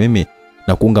yoyote ile. Mimi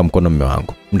na kuunga mkono mume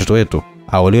wangu. Mtoto wetu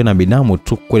aolewe na binamu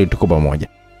tu, kweli tuko pamoja.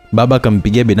 Baba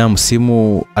akampigia binamu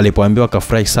simu, alipoambiwa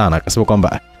akafurahi sana, akasema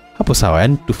kwamba hapo sawa,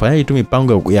 yani tufanye tu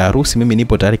mipango ya harusi, mimi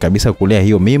nipo tayari kabisa kulea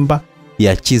hiyo mimba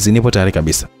ya Chizi, nipo tayari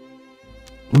kabisa.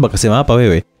 Baba akasema hapa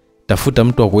wewe tafuta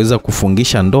mtu wa kuweza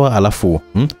kufungisha ndoa, alafu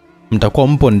mtakuwa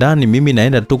mpo ndani, mimi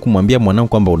naenda tu kumwambia mwanangu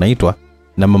kwamba unaitwa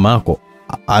na mama yako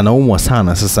anaumwa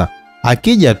sana. Sasa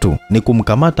akija tu ni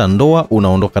kumkamata ndoa,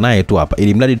 unaondoka naye tu hapa,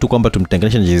 ili mradi tu kwamba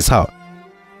tumtenganishe na Chizi, sawa?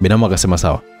 Binamu akasema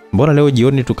sawa. Mbona leo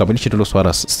jioni tukamilishe tu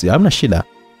swala, hamna shida.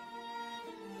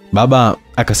 Baba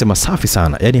akasema safi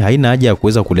sana, yani haina haja ya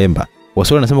kuweza kulemba.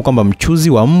 Waswahili wanasema kwamba mchuzi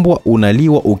wa mbwa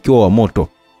unaliwa ukiwa wa moto.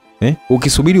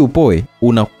 Ukisubiri upoe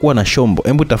unakuwa na shombo.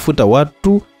 Hebu tafuta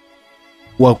watu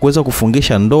wa kuweza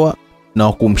kufungisha ndoa na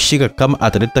wakumshika kama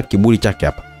ataleta kiburi chake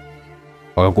hapa.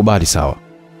 Wakakubali sawa.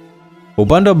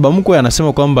 Upande wa baba mkwe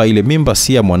anasema kwamba ile mimba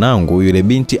si ya mwanangu, yule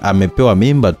binti amepewa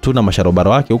mimba tu na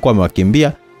masharobaro wake huko,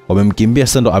 wamemkimbia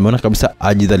sasa, ndo ameona kabisa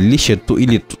ajidhalilishe tu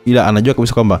ila anajua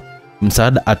kabisa kwamba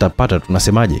msaada atapata.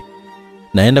 Tunasemaje?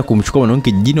 Naenda kumchukua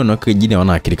mwanamke kijijini, wanawake kijijini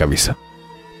wana akili kabisa.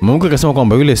 Mama mkwe akasema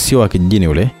kwamba yule sio wa kijijini,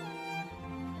 yule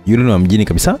ni wa mjini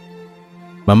kabisa.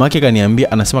 Mama yake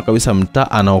kaniambia, anasema kabisa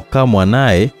mtaa anaokaa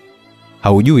mwanae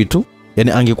haujui tu.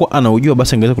 Yani angekuwa anaujua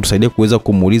basi angeweza kutusaidia kuweza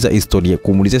kumuuliza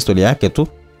historia yake tu,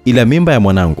 ila mimba ya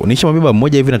mwanangu. Nishamwambia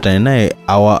mmoja hivi natania naye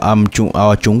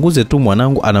awachunguze tu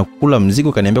mwanangu anakula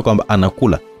mzigo, kaniambia kwamba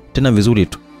anakula tena vizuri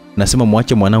tu. Nasema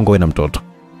muache mwanangu awe na mtoto.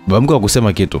 Baba mkwe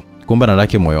hakusema kitu, kumbe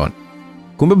analake moyoni.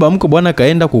 Kumbe baba mkwe bwana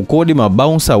kaenda kukodi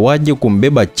mabouncer waje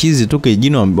kumbeba Chizi tu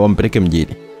kijijini wampeleke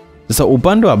mjini. Sasa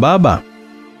upande wa baba,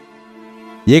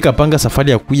 yeye kapanga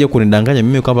safari ya kuja kunidanganya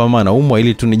mimi kwamba mama anaumwa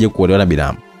ili tu nije kuolewa na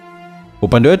binamu.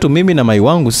 Upande wetu mimi na mai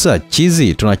wangu sasa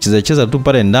Chizi tunacheza tu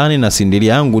pale ndani na sindili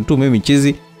yangu tu, mimi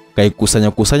Chizi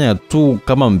kaikusanya tu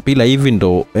kama mpira hivi,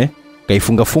 ndo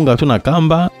kaifunga tu na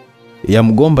kamba ya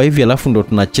mgomba hivi, alafu ndo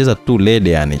tunacheza tu lede,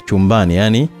 yani chumbani,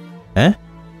 yani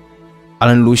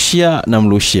ananirushia na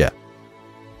mrushia.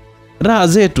 Raha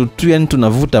zetu tu, yani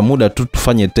tunavuta muda tu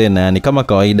tufanye tena, yani kama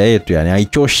kawaida yetu, yani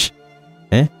haichoshi.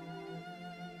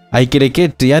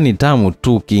 Haikireketi, yani tamu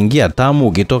tu, kiingia tamu,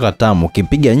 ukitoka tamu,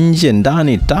 kipiga nje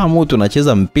ndani tamu,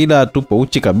 tunacheza mpira, tupo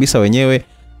uchi kabisa wenyewe,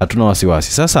 hatuna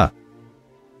wasiwasi. Sasa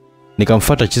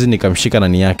nikamfuata Chizi, nikamshika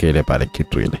nani yake ile pale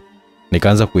kitu ile.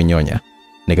 Nikaanza kuinyonya,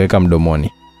 nikaweka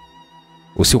mdomoni.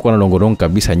 Usiku na longorongo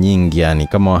kabisa nyingi, yani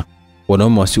kama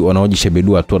wanaume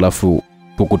wanaojishebedua tu, alafu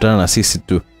kukutana na sisi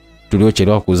tu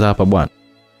tuliochelewa kuzaa hapa bwana.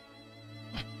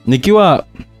 Nikiwa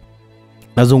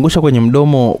nazungusha kwenye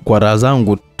mdomo kwa raha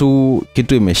zangu tu,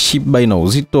 kitu imeshiba, ina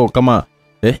uzito kama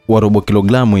wa robo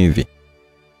kilogramu hivi.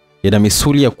 Ina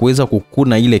misuli ya kuweza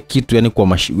kukuna ile kitu, yani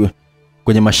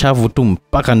kwenye mashavu tu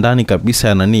mpaka ndani kabisa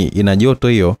ya nani, ina joto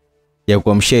hiyo ya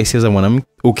kuamshia hisia za mwanamke.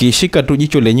 Ukiishika tu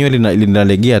jicho lenyewe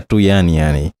linalegea tu,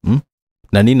 yani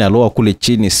na nini aloa kule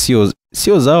chini,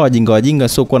 sio zao wajinga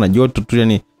sio kwa na joto tu,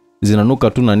 yani zinanuka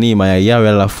tu nani mayai yao,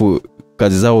 alafu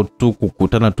kazi zao tu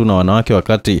kukutana tu na wanawake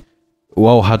wakati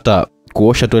wao hata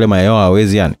kuosha tu ile mayai yao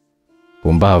hawezi, yani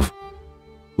pumbavu.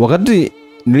 Wakati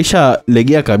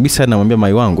nilishalegea kabisa, namwambia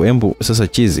mai wangu, embu sasa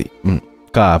Chizi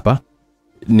kaa hapa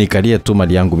nikalia tu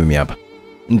mali yangu mimi hapa.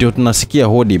 Ndio tunasikia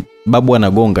hodi, babu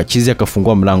anagonga. Chizi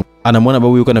akafungua mlango, anamwona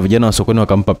babu yuko na vijana wa sokoni,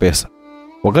 wakampa pesa.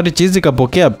 Wakati Chizi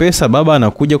kapokea pesa, baba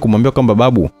anakuja kumwambia kwamba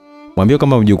babu, mwambie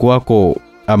kama mjukuu wako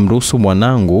amruhusu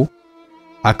mwanangu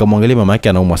akamwangalia mama yake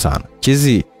anaumwa sana.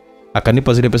 Chizi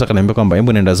akanipa zile pesa, akaniambia kwamba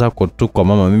hebu nenda zako tu kwa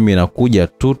mama, mimi nakuja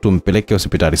tu tumpeleke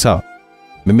hospitali, sawa?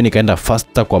 Mimi nikaenda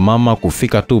faster kwa mama,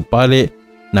 kufika tu pale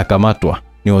na kamatwa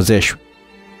niozeshwe.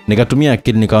 Nikatumia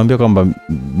akili, nikamwambia kwamba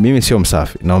mimi sio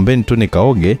msafi, naombeni tu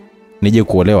nikaoge nije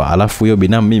kuolewa, alafu hiyo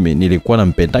binamu mimi nilikuwa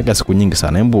nampendaka siku nyingi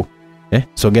sana, hebu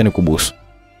sogea nikubusu.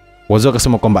 Wazee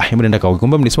wakasema kwamba hebu nenda kaoge.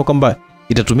 Kumbe mlisema kwamba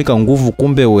itatumika nguvu,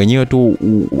 kumbe wenyewe tu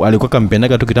alikuwa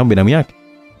kampendaka tu kitambo binamu yake.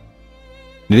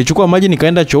 Nilichukua maji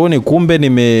nikaenda chooni, kumbe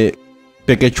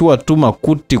nimepekechua tu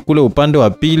makuti kule upande wa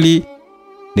pili.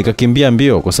 Nikakimbia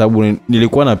mbio kwa sababu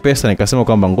nilikuwa na pesa, nikasema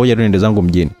kwamba ngoja tu niende zangu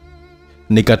mjini.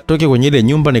 nikatoke kwenye ile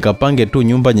nyumba nikapange tu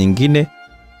nyumba nyingine,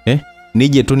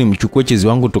 nije tu nimchukue chizi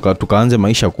wangu tukaanze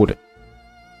maisha kule.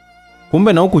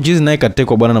 Kumbe na huku chizi naye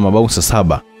katekwa bwana na mababu saa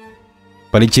 7.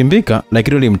 Palichimbika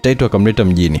lakini ulimtaito akamleta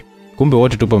mjini. Kumbe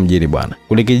wote tupo mjini bwana.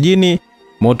 Kule kijijini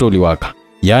moto uliwaka.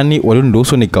 Yaani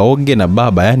waliniruhusu nikaoge na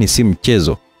baba, yani si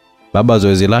mchezo. Baba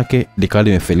zoezi lake likali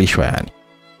limefelishwa yani.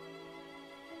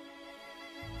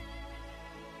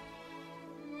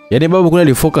 Yaani baba kuna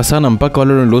alifoka sana mpaka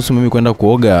wale waliniruhusu mimi kwenda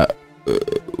kuoga,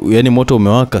 yani moto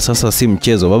umewaka sasa si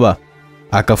mchezo. Baba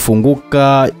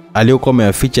akafunguka aliyokuwa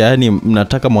ameficha, yani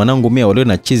mnataka mwanangu mimi aolewe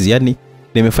na chizi, yani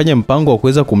nimefanya mpango wa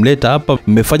kuweza kumleta hapa,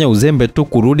 mmefanya uzembe tu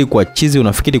kurudi kwa chizi.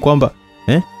 Unafikiri kwamba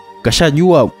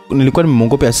kashajua nilikuwa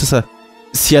nimemongopea? Sasa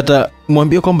si hata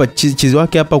mwambie kwamba chizi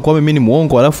wake hapa kwa mimi ni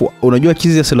muongo, alafu unajua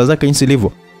chizi ya sela zake jinsi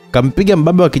ilivyo. Kampiga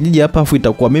mbaba wa kijiji hapa afu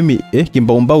itakuwa mimi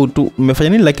kimbaumbau tu. Mmefanya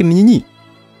nini lakini nyinyi?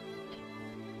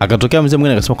 Akatokea mzee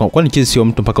mwingine akasema kwani chizi sio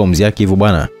mtu mpaka umzi yake hivyo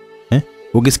bwana?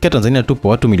 Ukisikia Tanzania tupo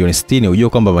watu milioni 60, unajua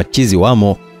kwamba machizi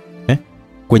wamo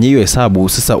kwenye hiyo hesabu.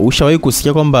 Sasa ushawahi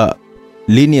kusikia kwamba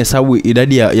lini hesabu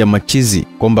idadi ya machizi,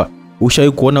 kwamba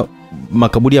ushawahi kuona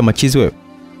makaburi ya machizi wewe?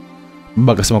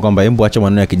 Baba akasema kwamba hebu acha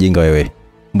maneno ya kijinga wewe.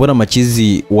 Mbona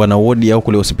machizi wana wodi au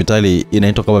kule hospitali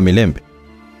inaitwa kama Milembe?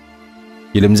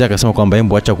 Yule mzee akasema kwamba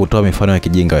hebu acha kutoa mifano ya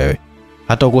kijinga wewe.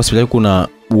 Hata huko hospitali kuna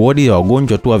wodi ya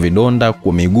wagonjwa tu wa vidonda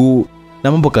kwa miguu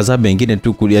na mambo kadhaa mengine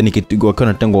tu, yani kitu wakiwa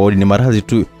natengwa wodi ni maradhi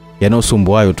tu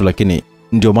yanayosumbuayo tu, lakini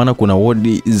ndio maana kuna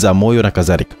wodi za moyo na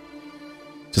kadhalika.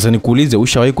 Sasa nikuulize,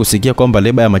 ushawahi kusikia kwamba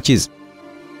leba ya machizi?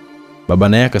 Baba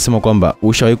naye akasema kwamba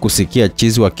ushawahi kusikia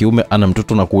chizi wa kiume ana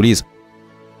mtoto na kuuliza?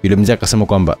 Yule mzee akasema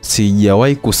kwamba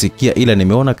sijawahi kusikia, ila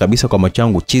nimeona kabisa kwa macho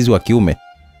yangu chizi wa kiume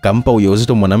kampa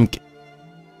ujauzito mwanamke.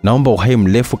 Naomba uhai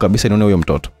mrefu kabisa nione huyo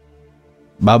mtoto.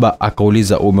 Baba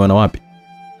akauliza umeona wapi?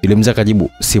 Yule mzee akajibu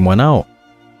si mwanao.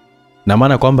 Na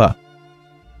maana kwamba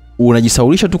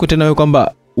unajisaulisha tu tena wewe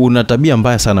kwamba una tabia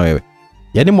mbaya sana wewe.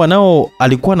 Yaani mwanao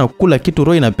alikuwa anakula kitu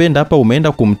roho inapenda, hapa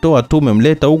umeenda kumtoa tu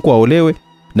umemleta huko aolewe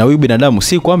na huyu binadamu.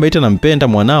 Si kwamba eti nampenda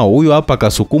mwanao huyu, hapa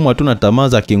kasukumwa tu na tamaa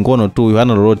za kingono tu,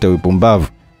 hana lolote upumbavu.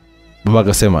 Baba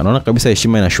akasema naona kabisa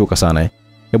heshima inashuka sana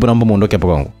hebu naomba muondoke hapa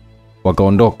kwangu.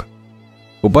 Wakaondoka.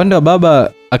 Upande wa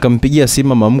baba akampigia simu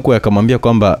mama mkwe akamwambia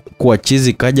kwamba kuwa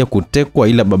chizi kaja kutekwa,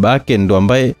 ila baba yake ndo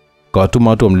ambaye kawatuma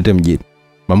watu wamlete mjini.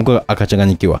 Mama mkwe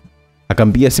akachanganyikiwa.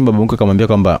 Akampigia simu baba mkwe akamwambia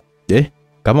kwamba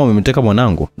kama umemteka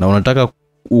mwanangu na unataka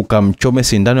ukamchome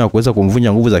sindano ya kuweza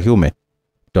kumvunja nguvu za kiume,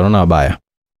 tunaona mabaya.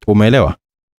 Umeelewa?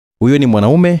 Huyo ni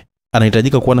mwanaume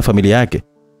anahitajika kuwa na familia yake.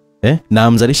 Na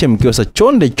amzalishe mkeo. Sasa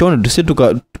chonde tusi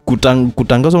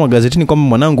kutangazwa magazetini kwamba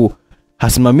mwanangu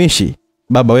hasimamishi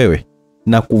baba wewe,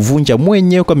 na kuvunja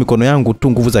mwenyewe kwa mikono yangu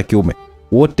tu nguvu za kiume.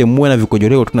 Wote muwe na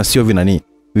vikojoleo tu na sio vinani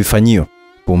vifanyio.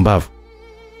 Pumbavu.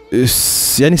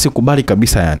 Yani sikubali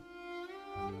kabisa yani.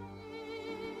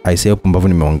 Aisee pumbavu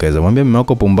nimeongeza. Mwambie mume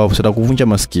wako pumbavu sasa kuvunja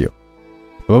masikio.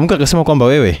 Baba mkwe akasema kwamba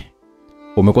wewe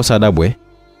umekosa adabu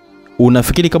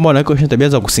Unafikiri kama wanawake wana tabia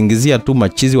za kusingizia tu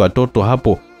machizi watoto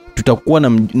hapo tutakuwa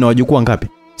na wajukuu ngapi?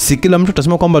 Si kila mtu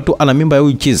atasema kwamba tu ana mimba ya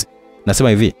huyu chizi. Nasema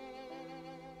hivi,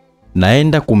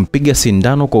 naenda kumpiga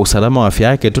sindano kwa usalama wa afya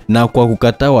yake tu, na kwa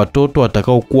kukataa watoto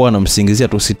watakao kuwa wanamsingizia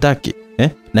tu sitaki.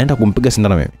 Naenda kumpiga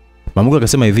sindano mimi. Mamangu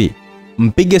akasema hivi,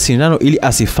 mpige sindano ili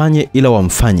asifanye ila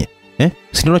wamfanye.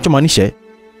 Si ndio unachomaanisha?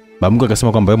 Mamangu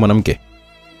akasema kwamba wewe mwanamke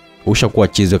ushakuwa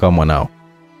chizi kama mwanao.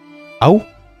 Au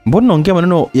mbona unaongea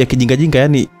maneno ya kijingajinga,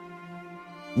 yani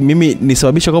mimi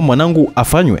nisababisha kama mwanangu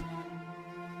afanywe?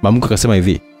 Mamangu akasema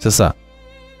hivi, sasa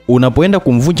unapoenda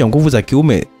kumvunja nguvu za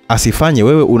kiume asifanye,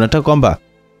 wewe unataka kwamba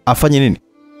afanye nini?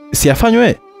 Si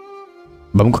afanywe.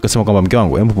 Mamangu akasema kwamba mke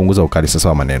wangu hebu punguza ukali sasa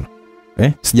wa maneno.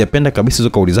 Sijapenda kabisa hizo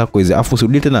kauli zako hizi, afu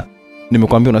usirudie tena.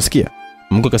 Nimekwambia unasikia?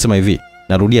 Mamangu akasema hivi,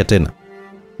 narudia tena.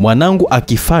 Mwanangu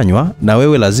akifanywa na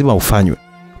wewe lazima ufanywe.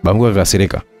 Mamangu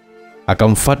akakasirika.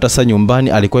 Akamfuata sasa nyumbani,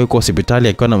 alikuwa yuko hospitali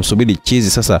akiwa anamsubiri chizi.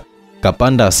 Sasa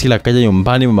kapanda asila kaja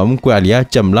nyumbani, mama mkwe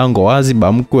aliacha mlango wazi.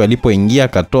 Mama mkwe alipoingia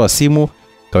akatoa simu,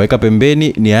 kaweka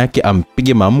pembeni, ni yake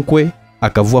ampige mama mkwe,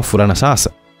 akavua fulana.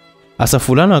 Sasa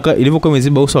fulana ilivyokuwa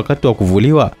imeziba uso wakati wa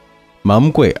kuvuliwa, mama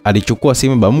mkwe alichukua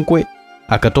simu mama mkwe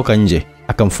akatoka nje,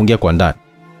 akamfungia kwa ndani.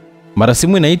 Mara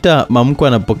simu inaita, mama mkwe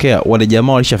anapokea, wale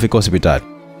jamaa walishafika hospitali.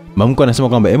 Mama mkwe anasema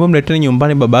kwamba hebu mleteni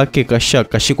nyumbani babake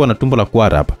kashikwa na tumbo la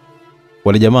kuhara hapa.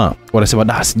 Wale jamaa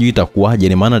wanasema sijui itakuaje,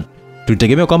 ni maana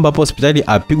tulitegemea kwamba hapo hospitali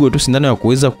apigwe tu sindano ya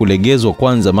kuweza kulegezwa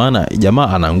kwanza, maana jamaa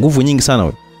ana nguvu nyingi sana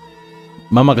wewe.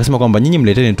 Mama akasema kwamba nyinyi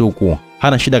mleteni tu huko,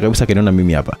 hana shida kabisa kaniona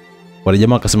mimi hapa. Wale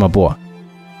jamaa akasema poa.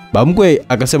 Baba mkwe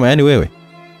akasema yani wewe,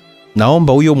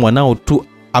 naomba huyo mwanao tu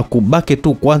akubake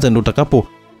tu kwanza ndio utakapo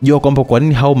jua kwamba kwa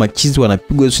nini hao machizi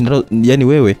wanapigwa sindano, yani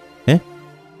wewe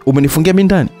umenifungia mimi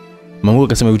ndani. Mamangu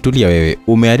akasema vitulia wewe,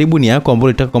 umeharibu nia yako ambayo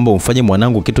unataka kwamba umfanye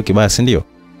mwanangu kitu kibaya, si ndio?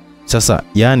 Sasa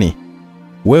yani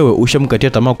wewe ushamkatia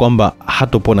tamaa kwamba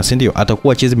hatopona, si ndio?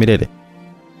 Atakuwa chizi milele.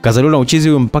 Kazaliwa na uchizi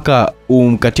huyo mpaka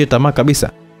umkatie tamaa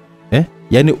kabisa.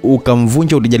 Yani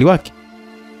ukamvunja udijali wake.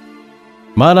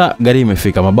 Mara gari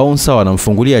imefika, mabouncer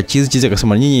wanamfungulia Chizi. Chizi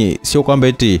akasema nyinyi sio kwamba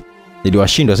eti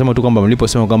niliwashindwa, sema tu kwamba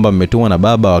mliposema kwamba mmetumwa na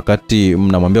baba wakati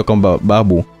mnamwambia kwamba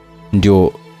babu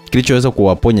ndio kilichoweza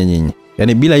kuwaponya nyinyi.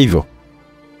 Yani bila hivyo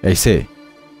aisee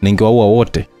ningewaua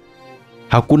wote.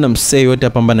 Hakuna msee yote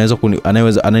hapa ambaye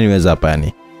ananiweza hapa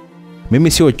yani.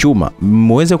 Mimi sio chuma.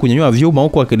 Mweze kunyanyua vyuma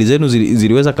huko, akili zenu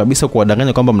ziliweza kabisa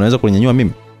kuwadanganya kwamba mnaweza kunyanyua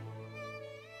mimi.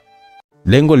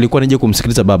 Lengo lilikuwa nije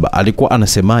kumsikiliza baba alikuwa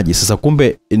anasemaje. Sasa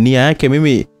kumbe nia yake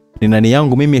mimi ni nani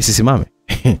yangu mimi asisimame.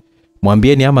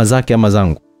 Mwambieni ama zake ama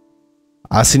zangu.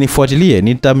 Asinifuatilie,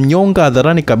 nitamnyonga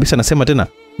hadharani kabisa. Nasema tena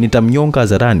nitamnyonga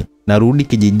hadharani. Narudi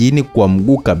kijijini kwa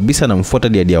mguu kabisa, na mfuata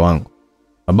diadia wangu.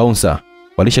 Mabouncer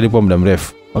walishalipo muda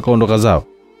mrefu, wakaondoka zao.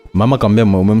 Mama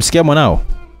akamwambia umemsikia mwanao?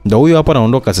 Ndio huyo hapa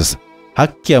anaondoka sasa.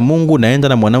 Haki ya Mungu, naenda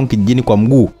na mwanangu kijijini kwa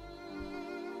mguu.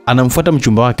 Anamfuata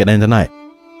mchumba wake, anaenda naye.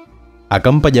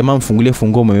 Akampa jamaa mfungulie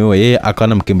funguo mumewe, yeye akawa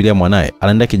anamkimbilia mwanae.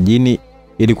 Anaenda kijijini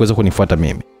ili kuweza kunifuata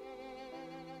mimi.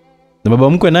 Na baba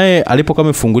mkwe naye alipokuwa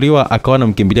amefunguliwa akawa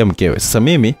anamkimbilia mkewe. Sasa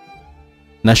mimi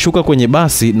nashuka kwenye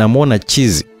basi, namuona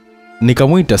Chizi.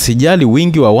 Nikamuita, sijali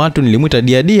wingi wa watu, nilimuita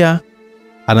dia.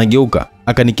 Anageuka,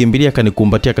 akanikimbilia,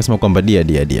 akanikumbatia, akasema kwamba dia.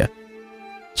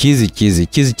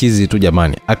 Chizi tu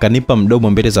jamani. Akanipa mdomo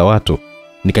mbele za watu.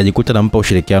 Nikajikuta nampa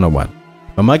ushirikiano bwana.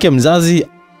 Mama yake mzazi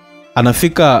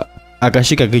anafika,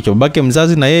 akashika kichwa. Babake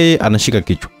mzazi na yeye anashika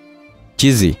kichwa.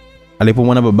 Chizi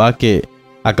alipomwona babake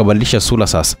akabadilisha sura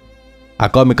sasa.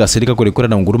 Akawa amekasirika kulikura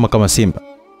na unguruma kama simba.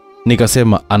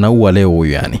 Nikasema anaua leo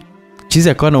huyu yani. Chizi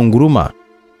akawa na unguruma.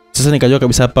 Sasa nikajua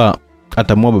kabisa hapa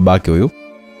atamua babake huyu.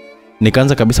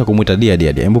 Nikaanza kabisa kumuita dia.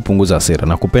 Hebu punguza hasira,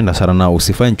 nakupenda sana na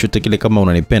usifanye chochote kile kama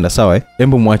unanipenda, sawa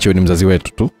Hebu muache, ni mzazi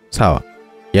wetu tu, sawa?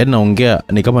 Yaani naongea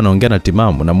ni kama naongea na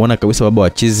Timamu. Namuona kabisa baba wa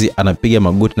Chizi anapiga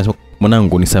magoti na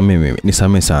mwanangu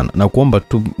nisamee sana. Na kuomba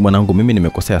tu mwanangu, mimi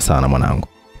nimekosea sana mwanangu.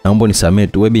 Naomba nisamee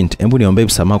tu. Wewe binti, hebu niombe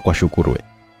msamaha kwa shukuru wewe.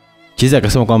 Chizi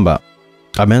akasema kwamba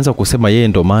ameanza kusema yeye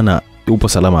ndo maana upo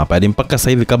salama hapa. Hadi mpaka sasa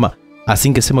hivi kama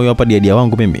asingesema yule hapa dia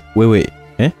wangu mimi, wewe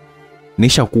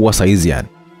nisha kuwa saizi yani.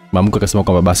 Mamko akasema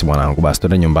kwamba basi mwanangu, basi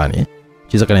twende nyumbani.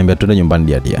 Chizi akaniambia twende nyumbani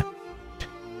dia.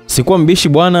 Sikuwa mbishi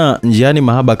bwana, njiani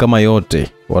mahaba kama yote.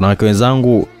 Wanawake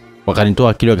wenzangu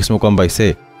wakanitoa akili, wakisema kwamba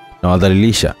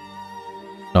nawadhalilisha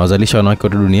wanawake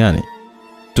wote duniani.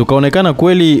 Tukaonekana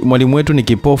kweli mwalimu wetu ni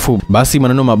kipofu. Basi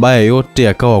maneno mabaya yote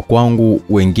yakawa kwangu.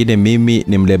 Wengine mimi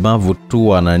ni mlemavu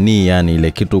tu anani, yani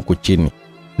ile kitu huko chini.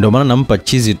 Ndio maana nampa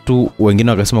Chizi tu.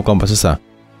 Wengine wakasema kwamba sasa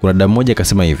kuna dada mmoja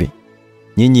akasema hivi,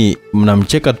 nyinyi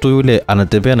mnamcheka tu yule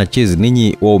anatembea na Chizi,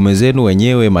 ninyi waume zenu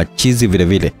wenyewe machizi vile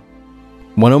vile.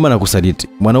 Mwanaume anakusaliti,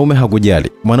 mwanaume hakujali,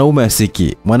 mwanaume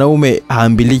asiki, mwanaume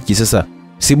haambiliki. Sasa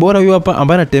si bora huyo hapa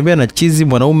ambaye anatembea na Chizi,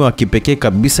 mwanaume wa kipekee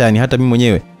kabisa yani. Hata mimi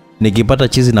mwenyewe nikipata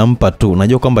Chizi nampa tu.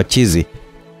 Najua kwamba Chizi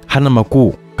hana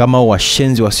makuu kama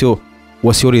washenzi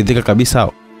wasioridhika kabisa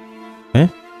hao.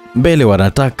 Mbele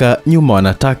wanataka, nyuma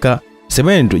wanataka.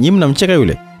 Semeni tu, nyinyi mnamcheka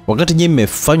yule wakati nyinyi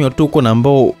mmefanywa tu uko na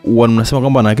ambao wanasema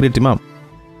kwamba ana akili timamu.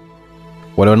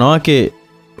 Wale wanawake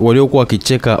waliokuwa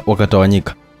wakicheka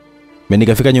wakatawanyika. Mimi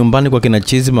nikafika nyumbani kwa kina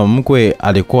Chizi. Mama mkwe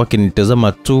alikuwa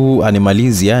akinitazama tu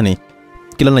animalizi yani.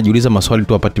 Kila anajiuliza maswali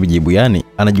tu apate jibu yani.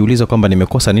 Anajiuliza kwamba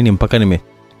nimekosa nini mpaka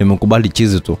nimekubali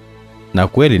Chizi tu. Na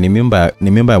kweli ni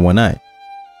mimba ya mwanae.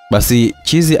 Basi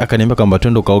Chizi akaniambia kwamba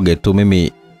twende kaoge tu.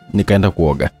 Mimi nikaenda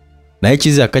kuoga. Na yeye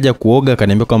Chizi akaja kuoga,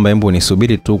 akaniambia kwamba hebu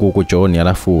nisubiri tu huko chooni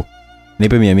alafu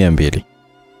nipe 200.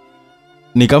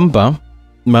 Nikampa,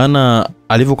 maana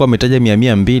alivyokuwa ametaja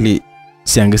 200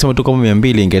 si angesema tu kama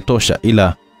 200 ingetosha,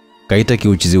 ila kaita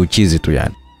kiuchizi tu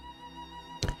yani.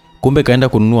 Kumbe kaenda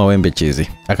kununua wembe Chizi.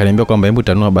 Akaniambia kwamba hebu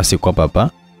tanua basi kwa papa.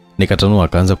 Nikatanua,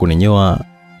 akaanza kuninyoa.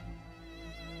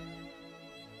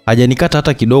 Hajanikata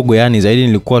hata kidogo yani, zaidi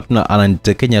nilikuwa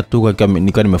ananitekenya tu kwa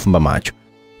nilikuwa nimefumba macho.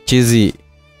 Chizi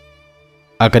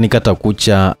akanikata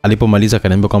kucha. Alipomaliza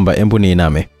akaniambia kwamba hebu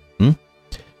niiname.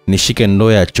 Nishike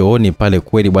ndoo ya chooni pale.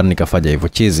 Kweli bwana, nikafanya hivyo.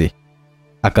 Chizi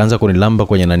akaanza kunilamba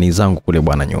kwenye nani zangu kule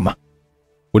bwana nyuma.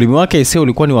 Ulimi wake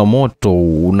ulikuwa ni wa moto,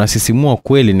 unasisimua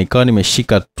kweli. Nikawa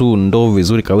nimeshika tu ndoo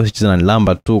vizuri kabisa. Chizi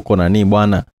ananilamba tu kwa nani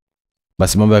bwana.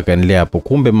 Basi mambo yakaendelea hapo.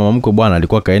 Kumbe mama mkwe bwana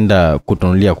alikuwa kaenda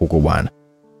kutunulia kuku bwana.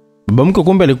 Baba mkwe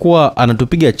kumbe alikuwa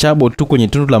anatupiga chabo tu kwenye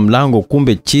tundu la mlango.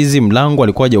 Kumbe Chizi mlango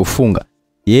alikuwa hajaufunga.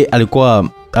 Yeye alikuwa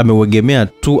amewegemea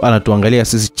tu anatuangalia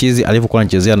sisi Chizi alivyokuwa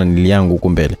anachezea na nili yangu huko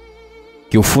mbele.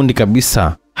 Kiufundi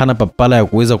kabisa hana papala ya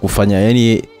kuweza kufanya,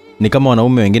 yani ni kama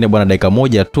wanaume wengine bwana, dakika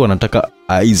moja tu anataka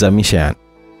aizamisha yani.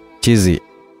 Chizi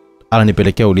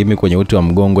ananipelekea ulimi kwenye uti wa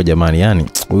mgongo jamani, yani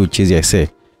huyu Chizi aisee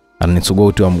ananisugua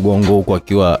uti wa mgongo huko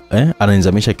akiwa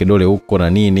ananizamisha kidole huko na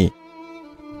nini.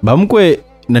 Bamkwe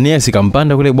nani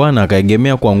asikampanda kule bwana,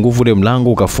 akaegemea kwa nguvu ule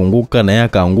mlango ukafunguka na yeye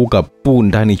akaanguka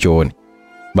ndani chooni.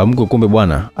 Bamkwe kumbe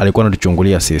bwana alikuwa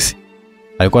anatuchungulia sisi.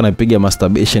 Alikuwa anapiga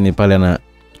masturbation pale na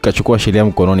kachukua sheria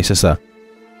mkononi. Sasa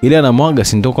ile anamwaga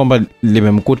si ndio kwamba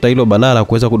limemkuta hilo balaa la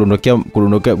kuweza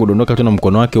kudondoka tu na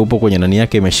mkono wake upo kwenye nani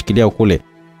yake imeshikilia kule,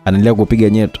 anaendelea kupiga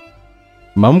nyeto.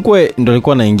 Mamkwe ndio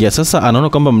alikuwa anaingia. Sasa anaona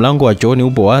kwamba mlango wa chooni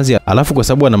upo wazi, alafu kwa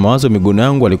sababu ana mawazo miguno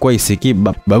yangu alikuwa isikii,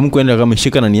 Bamkwe ndio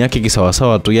akamshika nani yake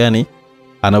kisawasawa tu, yani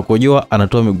anakojoa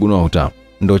anatoa miguno wa Utamu.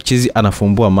 Ndio Chizi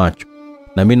anafumbua macho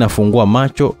na mimi nafungua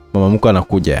macho, mama mkwe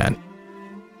anakuja yani.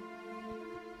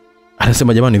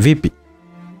 Anasema jamani vipi?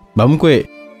 Bamkwe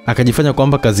akajifanya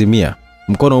kwamba kazimia,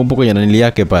 mkono upo kwenye nani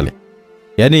yake pale.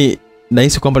 Yani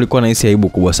nahisi kwamba alikuwa anahisi aibu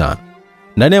kubwa sana.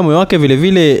 Ndani ya moyo wake vile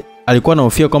vile alikuwa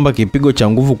anahofia kwamba kipigo cha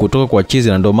nguvu kutoka kwa Chizi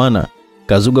na ndio maana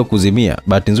kazuga kuzimia.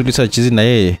 Bahati nzuri sasa Chizi na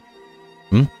yeye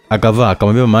akavaa,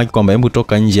 akamwambia mama yake kwamba hebu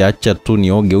toka nje, acha tu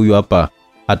nioge, huyu hapa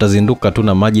atazinduka tu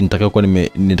na maji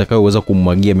nitakayoweza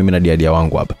kummwagia mimi na diadia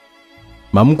wangu hapa.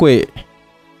 Mamkwe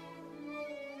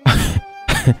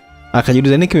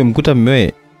akajiuliza nini kimemkuta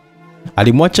mmewe.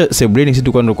 Alimwacha sebreni, sisi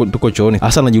tuko chooni.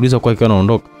 Hasa anajiuliza kwa akiwa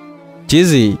anaondoka.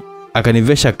 Chizi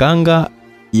akanivesha kanga,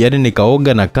 yani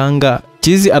nikaoga na kanga.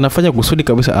 Chizi anafanya kusudi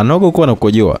kabisa, anaoga huko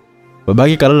anakojoa.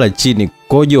 Babaki kalala chini,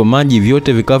 kojo maji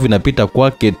vyote vikao vinapita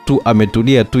kwake tu,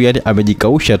 ametulia tu, yani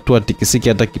amejikausha tu, atikisiki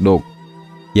hata kidogo.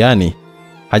 Yani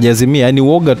hajazimia, yani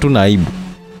uoga tu na aibu.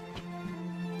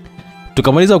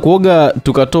 Tukamaliza kuoga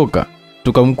tukatoka.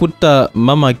 Tukamkuta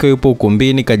mama akiwa yupo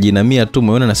ukumbini kajinamia tu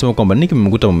moyoni, anasema kwamba nini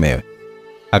kimemkuta mumewe.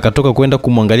 Akatoka kwenda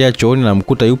kumwangalia chooni na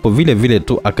mkuta yupo vile vile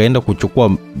tu, akaenda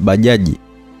kuchukua bajaji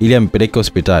ili ampeleke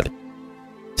hospitali.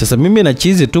 Sasa mimi na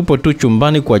Chizi tupo tu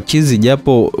chumbani kwa Chizi,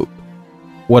 japo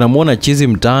wanamuona Chizi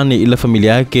mtaani, ila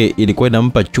familia yake ilikuwa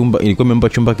imempa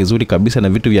chumba kizuri kabisa na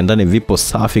vitu vya ndani vipo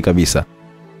safi kabisa.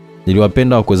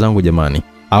 Niliwapenda wako zangu jamani.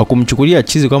 Hawakumchukulia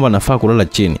Chizi kwamba nafaa kulala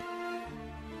chini.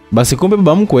 Basi kumbe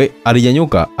baba mkwe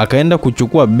alinyanyuka akaenda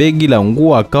kuchukua begi la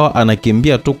nguo, akawa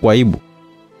anakimbia tu kwa aibu.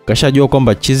 Kashajua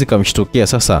kwamba Chizi kamshtukia.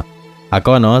 Sasa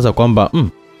akawa anawaza kwamba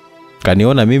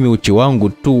kaniona mimi uchi wangu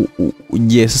tu,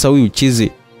 je sasa huyu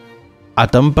Chizi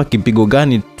atampa kipigo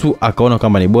gani tu. Akaona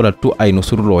kama ni bora tu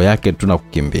ainusuru roho yake tu na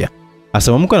kukimbia.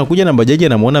 Asa mke anakuja na bajaji,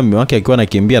 anamuona mume wake akiwa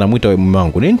anakimbia, anamuita wewe mume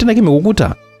wangu, nini tena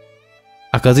kimekukuta?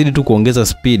 Akazidi tu kuongeza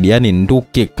speed, yani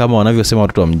nduke kama wanavyosema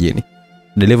watoto wa mjini.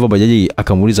 Dereva bajaji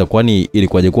akamuuliza kwani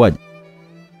ilikuwaje kwaje?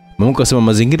 Mama akasema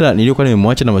mazingira niliyokuwa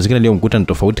nimemwacha na mazingira niliyomkuta ni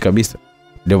tofauti kabisa.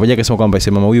 Dereva bajaji akasema kwamba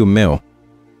mama huyu mmeo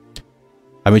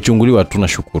amechunguliwa tu na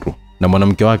shukuru, na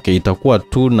mwanamke wake itakuwa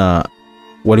tu, na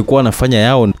walikuwa wanafanya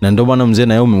yao, na ndio maana mzee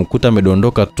na yeye umemkuta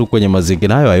amedondoka tu kwenye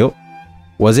mazingira hayo.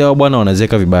 Wazee wa bwana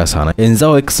wanazeka vibaya sana.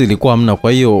 Enzao X ilikuwa hamna,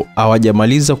 kwa hiyo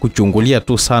hawajamaliza kuchungulia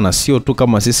tu sana, sio tu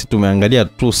kama sisi tumeangalia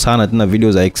tu sana tena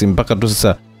video za X mpaka tu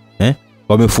sasa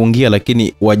wamefungia,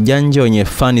 lakini wajanja wenye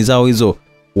fani zao hizo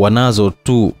wanazo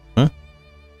tu.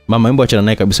 Mama hebu achana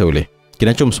naye kabisa yule.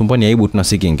 Kinachomsumbua ni aibu tuna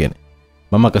si kingine.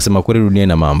 Mama akasema kweli dunia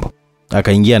ina mambo.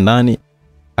 Akaingia ndani,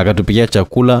 akatupikia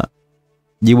chakula,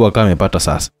 jibu akawa amepata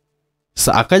sasa.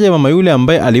 Sasa akaja mama yule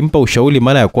ambaye alimpa ushauri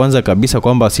mara ya kwanza kabisa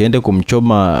kwamba asiende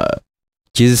kumchoma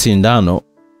Chizi sindano,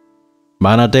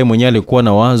 maana hata yeye mwenyewe alikuwa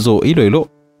na wazo hilo hilo.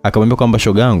 Akamwambia kwamba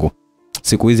shogangu,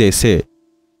 siku hizi aisee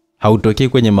hautokei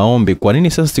kwenye maombi. Kwa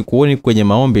nini sasa sikuoni kwenye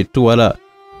maombi tu, wala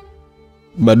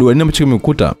bado nini ambacho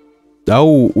kimekuta,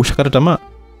 au ushakata tamaa?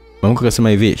 Mama akasema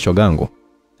hivi, shogangu,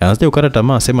 anataka ukata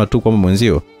tamaa, sema tu kwamba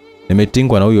mwenzio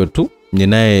nimetingwa na huyo tu,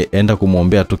 ninaye enda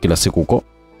kumuombea tu kila siku huko.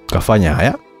 Kafanya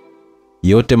haya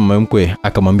yote mama mkwe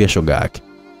akamwambia shoga yake.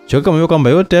 Shoga akamwambia kwamba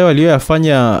yote hayo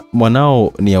aliyoyafanya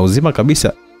mwanao ni ya uzima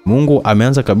kabisa. Mungu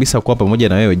ameanza kabisa kuwa pamoja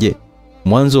na wewe. Je,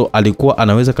 mwanzo alikuwa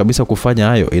anaweza kabisa kufanya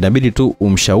hayo? Inabidi tu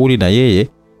umshauri na yeye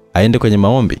aende kwenye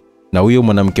maombi na huyo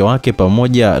mwanamke wake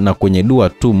pamoja na kwenye dua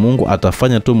tu, Mungu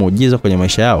atafanya tu muujiza kwenye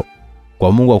maisha yao.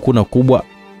 Kwa Mungu hakuna kubwa.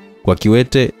 Kwa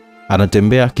kiwete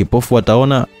anatembea, kipofu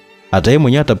ataona, hata yeye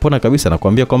mwenyewe atapona kabisa.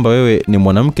 Nakwambia kwamba wewe ni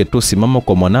mwanamke tu, simama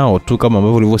kwa mwanao tu kama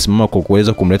ambavyo ulivyosimama kwa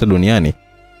kuweza kumleta duniani.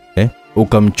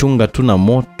 Ukamchunga tu na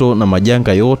moto na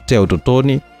majanga yote ya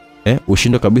utotoni,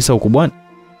 ushindo kabisa ukubwani.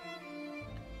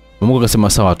 Mungu akasema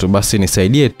sawa tu, basi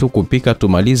nisaidie tu kupika,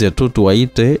 tumalize tu,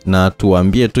 tuwaite na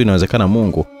tuwaambie tu inawezekana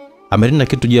Mungu amelinda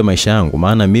kitu juu ya maisha yangu.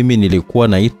 Maana mimi nilikuwa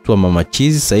naitwa mama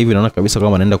Chizi, sasa hivi naona kabisa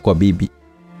kama naenda kuwa bibi.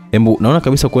 Hebu naona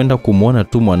kabisa kwenda kumuona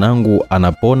tu mwanangu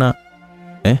anapona.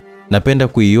 Napenda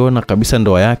kuiona kabisa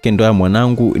ndoa yake, ndoa ya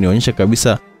mwanangu inaonyesha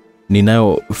kabisa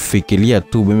ninayofikiria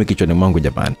tu mimi kichwani mwangu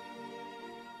jamani.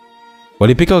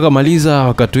 Walipika wakamaliza,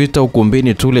 wakatuita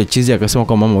ukumbini tule. Chizi akasema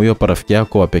kwa mama, huyo hapa rafiki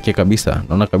yako wa pekee kabisa.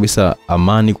 Naona kabisa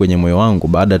amani kwenye moyo wangu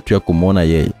baada tu ya kumuona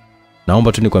yeye.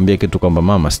 Naomba tu nikwambie kitu kwamba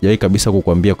mama, sijawahi kabisa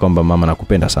kukuambia kwamba mama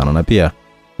nakupenda sana, na pia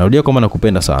narudia kwamba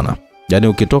nakupenda sana. Yaani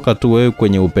ukitoka tu wewe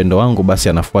kwenye upendo wangu basi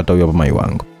anafuata huyo hapa mai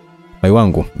wangu. Mai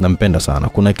wangu nampenda sana.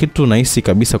 Kuna kitu nahisi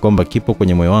kabisa kwamba kipo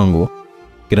kwenye moyo wangu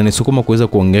kinanisukuma kuweza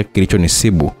kuongea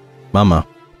kilichonisibu. Mama,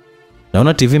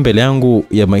 naona TV mbele yangu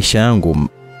ya maisha yangu.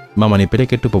 Mama,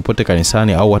 nipeleke tu popote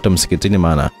kanisani au hata msikitini,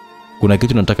 maana kuna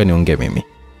kitu nataka niongee mimi.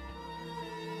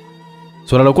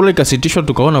 Swala la kule likasitishwa,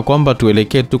 tukaona kwamba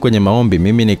tuelekee tu kwenye maombi.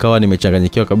 Mimi nikawa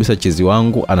nimechanganyikiwa kabisa, Chizi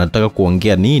wangu anataka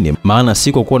kuongea nini, maana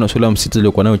siko kuwa na swala ya msiti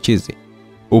ile kwa nayo Chizi.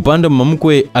 Upande wa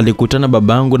mamkwe alikutana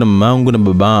babangu na mamangu na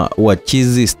baba wa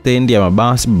Chizi stendi ya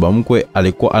mabasi. Baba mkwe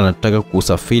alikuwa anataka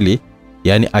kusafiri,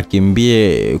 yani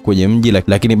akimbie kwenye mji,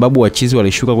 lakini babu wa Chizi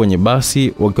walishuka kwenye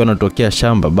basi wakiwa wanatokea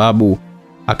shamba. Babu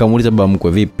akamuuliza baba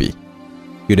mkwe, vipi,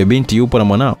 yule binti yupo na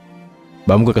mwanao?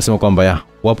 Baba mkwe akasema kwamba ya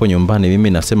wapo nyumbani, mimi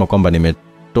nasema kwamba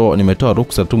nimetoa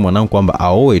ruksa tu mwanangu kwamba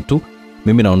aoe tu,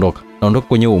 mimi naondoka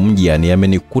kwenye huo mji, yani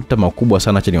yamenikuta makubwa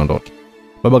sana, acha niondoke.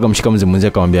 Baba akamshika mzee mwenzie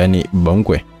akamwambia, yani baba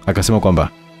mkwe akasema kwamba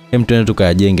twende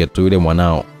tukajenge tu yule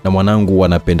mwanao na mwanangu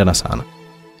wanapendana sana,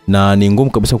 na ni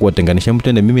ngumu kabisa kuwatenganisha.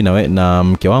 Twende mimi na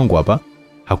mke wangu hapa,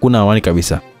 hakuna amani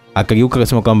kabisa. Akageuka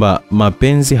akasema kwamba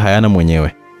mapenzi hayana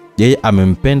mwenyewe, yeye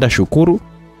amempenda Shukuru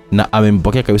na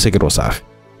amempokea kabisa kiroho safi.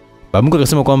 Baba mkwe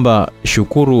akasema kwamba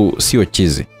Shukuru sio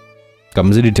Chizi,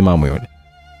 Kamzidi Timamu yule.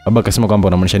 Baba akasema kwamba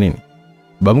unamaanisha nini?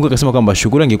 Baba mkwe akasema kwamba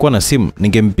Shukuru angekuwa na simu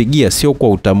ningempigia, sio kwa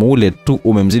utamu ule tu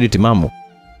umemzidi Timamu.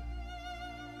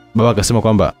 Baba akasema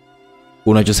kwamba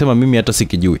unachosema mimi hata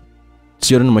sikijui,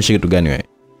 sio nini maisha kitu gani wewe.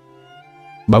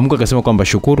 Baba mkwe akasema kwamba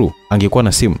Shukuru angekuwa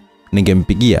na simu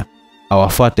ningempigia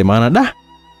awafuate, maana da.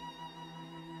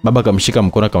 Baba akamshika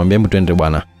mkono akamwambia, hebu twende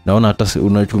bwana, naona hata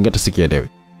unachungia hata sikielewi.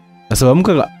 Sasa baba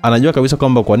mkwe anajua kabisa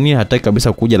kwamba kwa nini hataki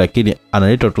kabisa kuja, lakini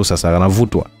analetwa tu sasa,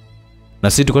 anavutwa. Na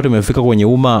sisi tukao tumefika kwenye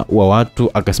umma wa watu,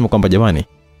 akasema kwamba jamani,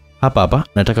 hapa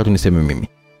nataka tu niseme mimi.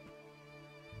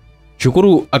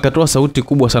 Shukuru akatoa sauti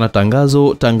kubwa sana,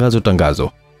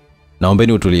 tangazo.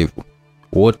 Naombeni utulivu.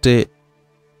 Wote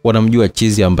wanamjua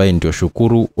Chizi ambaye ndio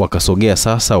Shukuru. Wakasogea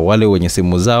sasa, wale wenye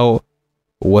simu zao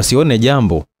wasione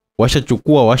jambo,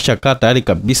 washachukua washakaa tayari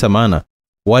kabisa, maana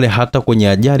wale hata kwenye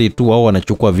ajali tu wao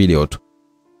wanachukua video tu.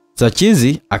 Sasa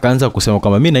Chizi akaanza kusema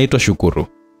kwamba mimi naitwa Shukuru,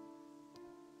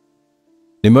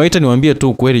 nimewaita niwaambie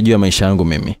tu kweli juu ya maisha yangu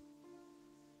mimi.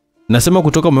 Nasema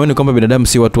kutoka moyoni kwamba binadamu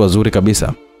si watu wazuri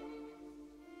kabisa,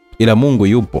 ila Mungu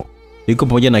yuko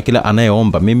pamoja na kila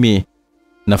anayeomba. Mimi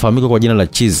nafahamika kwa jina la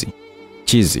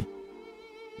Chizi.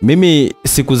 Mimi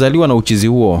sikuzaliwa na uchizi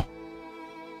huo.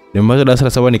 Nimemaliza darasa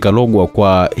la 7 nikalogwa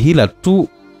kwa hila tu,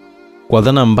 kwa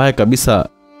dhana mbaya kabisa,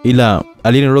 ila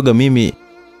aliniroga mimi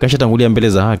kashatangulia mbele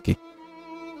za haki.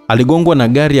 Aligongwa na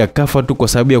gari akafa tu kwa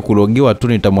sababu ya kulogewa tu.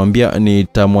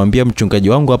 Nitamwambia mchungaji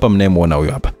wangu hapa mnayemuona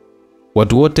huyo hapa.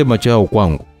 Watu wote macho yao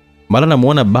kwangu. Mara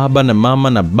namuona baba na mama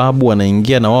na babu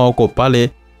wanaingia na wao wako pale.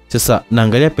 Sasa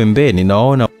naangalia pembeni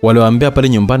naona wale waambia pale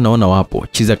nyumbani naona wapo.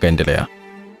 Chizi akaendelea.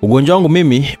 Ugonjwa wangu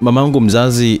mimi, mamangu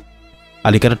mzazi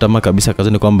alikata tamaa kabisa,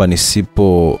 kazani kwamba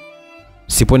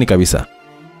siponi kabisa.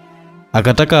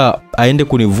 Akataka aende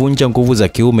kunivunja nguvu za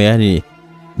kiume, yani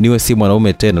niwe si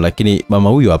mwanaume tena. Lakini mama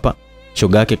huyu hapa,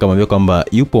 shoga yake, akamwambia kwamba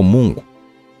yupo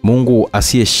Mungu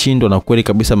asiyeshindwa, na kweli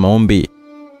kabisa maombi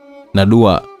na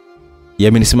dua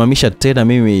yamenisimamisha tena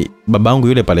mimi. Babangu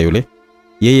yule pale yule,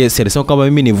 yeye si alisema kwamba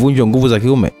mimi nivunjwe nguvu za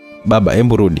kiume. Baba,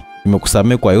 hebu rudi,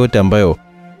 nimekusamehe kwa yote ambayo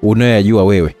unayojua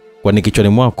wewe, kwani kichwani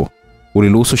mwako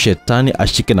uliruhusu shetani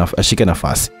ashike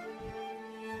nafasi.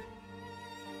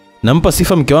 Nampa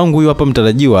sifa mke wangu huyu hapa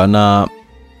mtarajiwa, na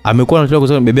amekuwa anataka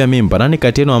kuzaa bebea mimba. Nani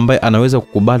kati yenu ambaye anaweza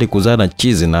kukubali kuzaa na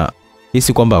Chizi? Na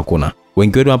hisi kwamba hakuna.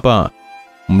 Wengi wenu hapa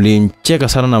mlincheka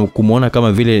sana na kumuona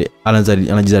kama vile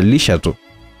anajidhalilisha tu.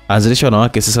 Anazalisha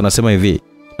wanawake. Sasa nasema hivi,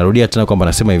 narudia tena kwamba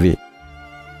nasema hivi,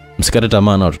 msikate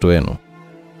tamaa na watoto wenu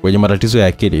wenye matatizo ya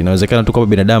akili. Inawezekana tu kama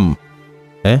binadamu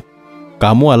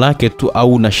kaamua lake tu,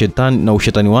 au na shetani na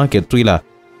ushetani wake tu, ila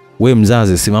we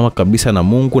mzazi simama kabisa na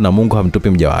Mungu, na Mungu hamtupi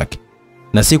mja wake.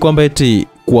 Na si kwamba eti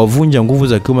kuwavunja nguvu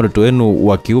za kiume watoto wenu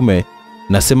wa kiume.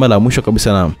 Nasema la mwisho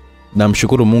kabisa, na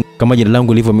mshukuru Mungu kama jina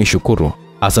langu lilivyo mimi Shukuru.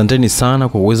 Asanteni sana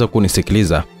kwa kuweza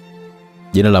kunisikiliza.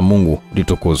 Jina la Mungu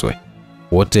litukuzwe.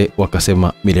 Wote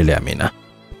wakasema milele amina.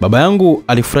 Baba yangu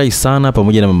alifurahi sana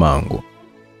pamoja na mama yangu.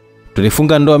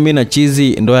 Tulifunga ndoa mimi na Chizi,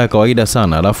 ndoa ya kawaida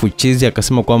sana. Alafu Chizi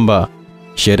akasema kwamba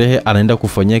sherehe anaenda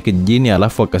kufanyia kijijini,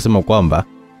 alafu akasema kwamba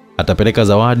atapeleka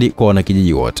zawadi kwa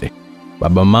wanakijiji wote.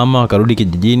 Baba mama wakarudi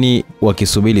kijijini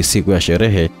wakisubiri siku ya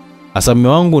sherehe. Hasa mume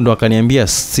wangu ndo akaniambia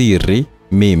siri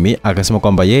mimi, akasema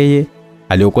kwamba yeye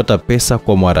aliokota pesa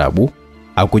kwa Mwarabu,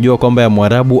 hakujua kwamba ya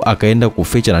Mwarabu akaenda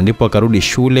kuficha, na ndipo akarudi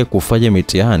shule kufanya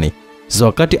mitihani. Sasa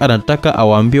wakati anataka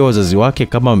awaambie wazazi wake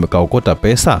kama amekaokota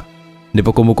pesa,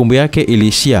 ndipo kumbukumbu yake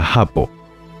iliishia hapo.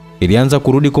 Ilianza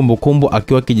kurudi kumbukumbu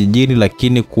akiwa kijijini,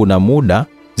 lakini kuna muda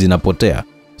zinapotea.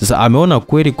 Sasa ameona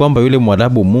kweli kwamba yule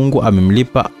Mwarabu Mungu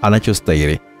amemlipa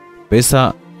anachostahili.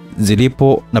 Pesa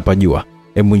zilipo na pajua.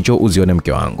 Hebu njoo uzione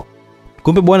mke wangu.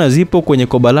 Kumbe bwana zipo kwenye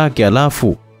koba lake,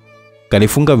 alafu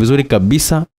kalifunga vizuri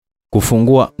kabisa,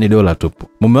 kufungua ni dola tupu.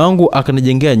 Mume wangu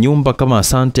akanijengea nyumba kama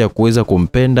asante ya kuweza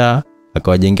kumpenda,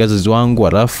 akawajengea wazazi wangu,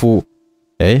 alafu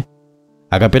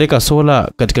akapeleka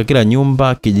sola katika kila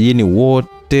nyumba kijijini,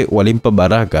 wote walimpa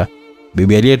baraka.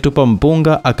 Bibi aliyetupa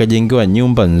mpunga akajengewa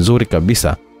nyumba nzuri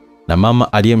kabisa, na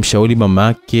mama aliyemshauri mama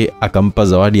yake akampa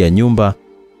zawadi ya nyumba,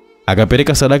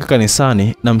 akapeleka sadaka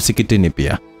kanisani na msikitini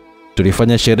pia.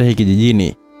 Tulifanya sherehe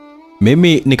kijijini.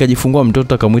 Mimi nikajifungua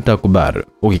mtoto akamuita Akbar,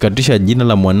 ukikatisha jina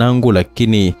la mwanangu,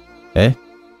 lakini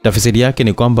tafsiri yake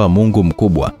ni kwamba Mungu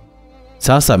mkubwa.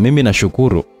 Sasa mimi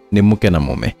nashukuru ni mke na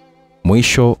mume.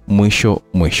 Mwisho.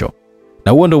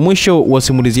 Na huo ndo mwisho wa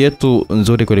simulizi yetu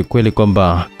nzuri kweli kweli,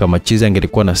 kwamba kama Chizi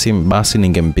angelikuwa na simu basi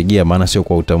ningempigia, maana sio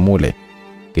kwa utamule.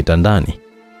 Kitandani,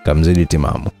 Kamzidi,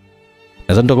 Timamu.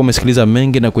 Nadhani mtakuwa umesikiliza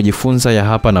mengi na kujifunza ya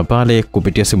hapa na pale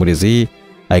kupitia simulizi hii.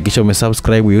 Hakikisha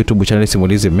umesubscribe YouTube channel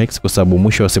Simulizi Mix, kwa sababu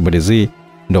mwisho wa simulizi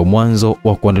ndio mwanzo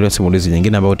wa kuendelea simulizi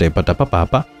nyingine ambayo utaipata papa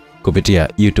hapa kupitia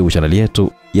YouTube channel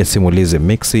yetu ya Simulizi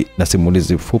Mix na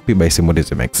Simulizi Fupi by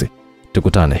Simulizi Mix.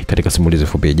 Tukutane katika simulizi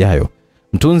fupi ijayo.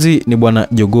 Mtunzi ni bwana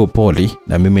Jogo Poli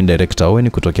na mimi ni director Owen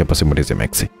kutoka hapa Simulizi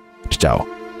Mix. Ciao.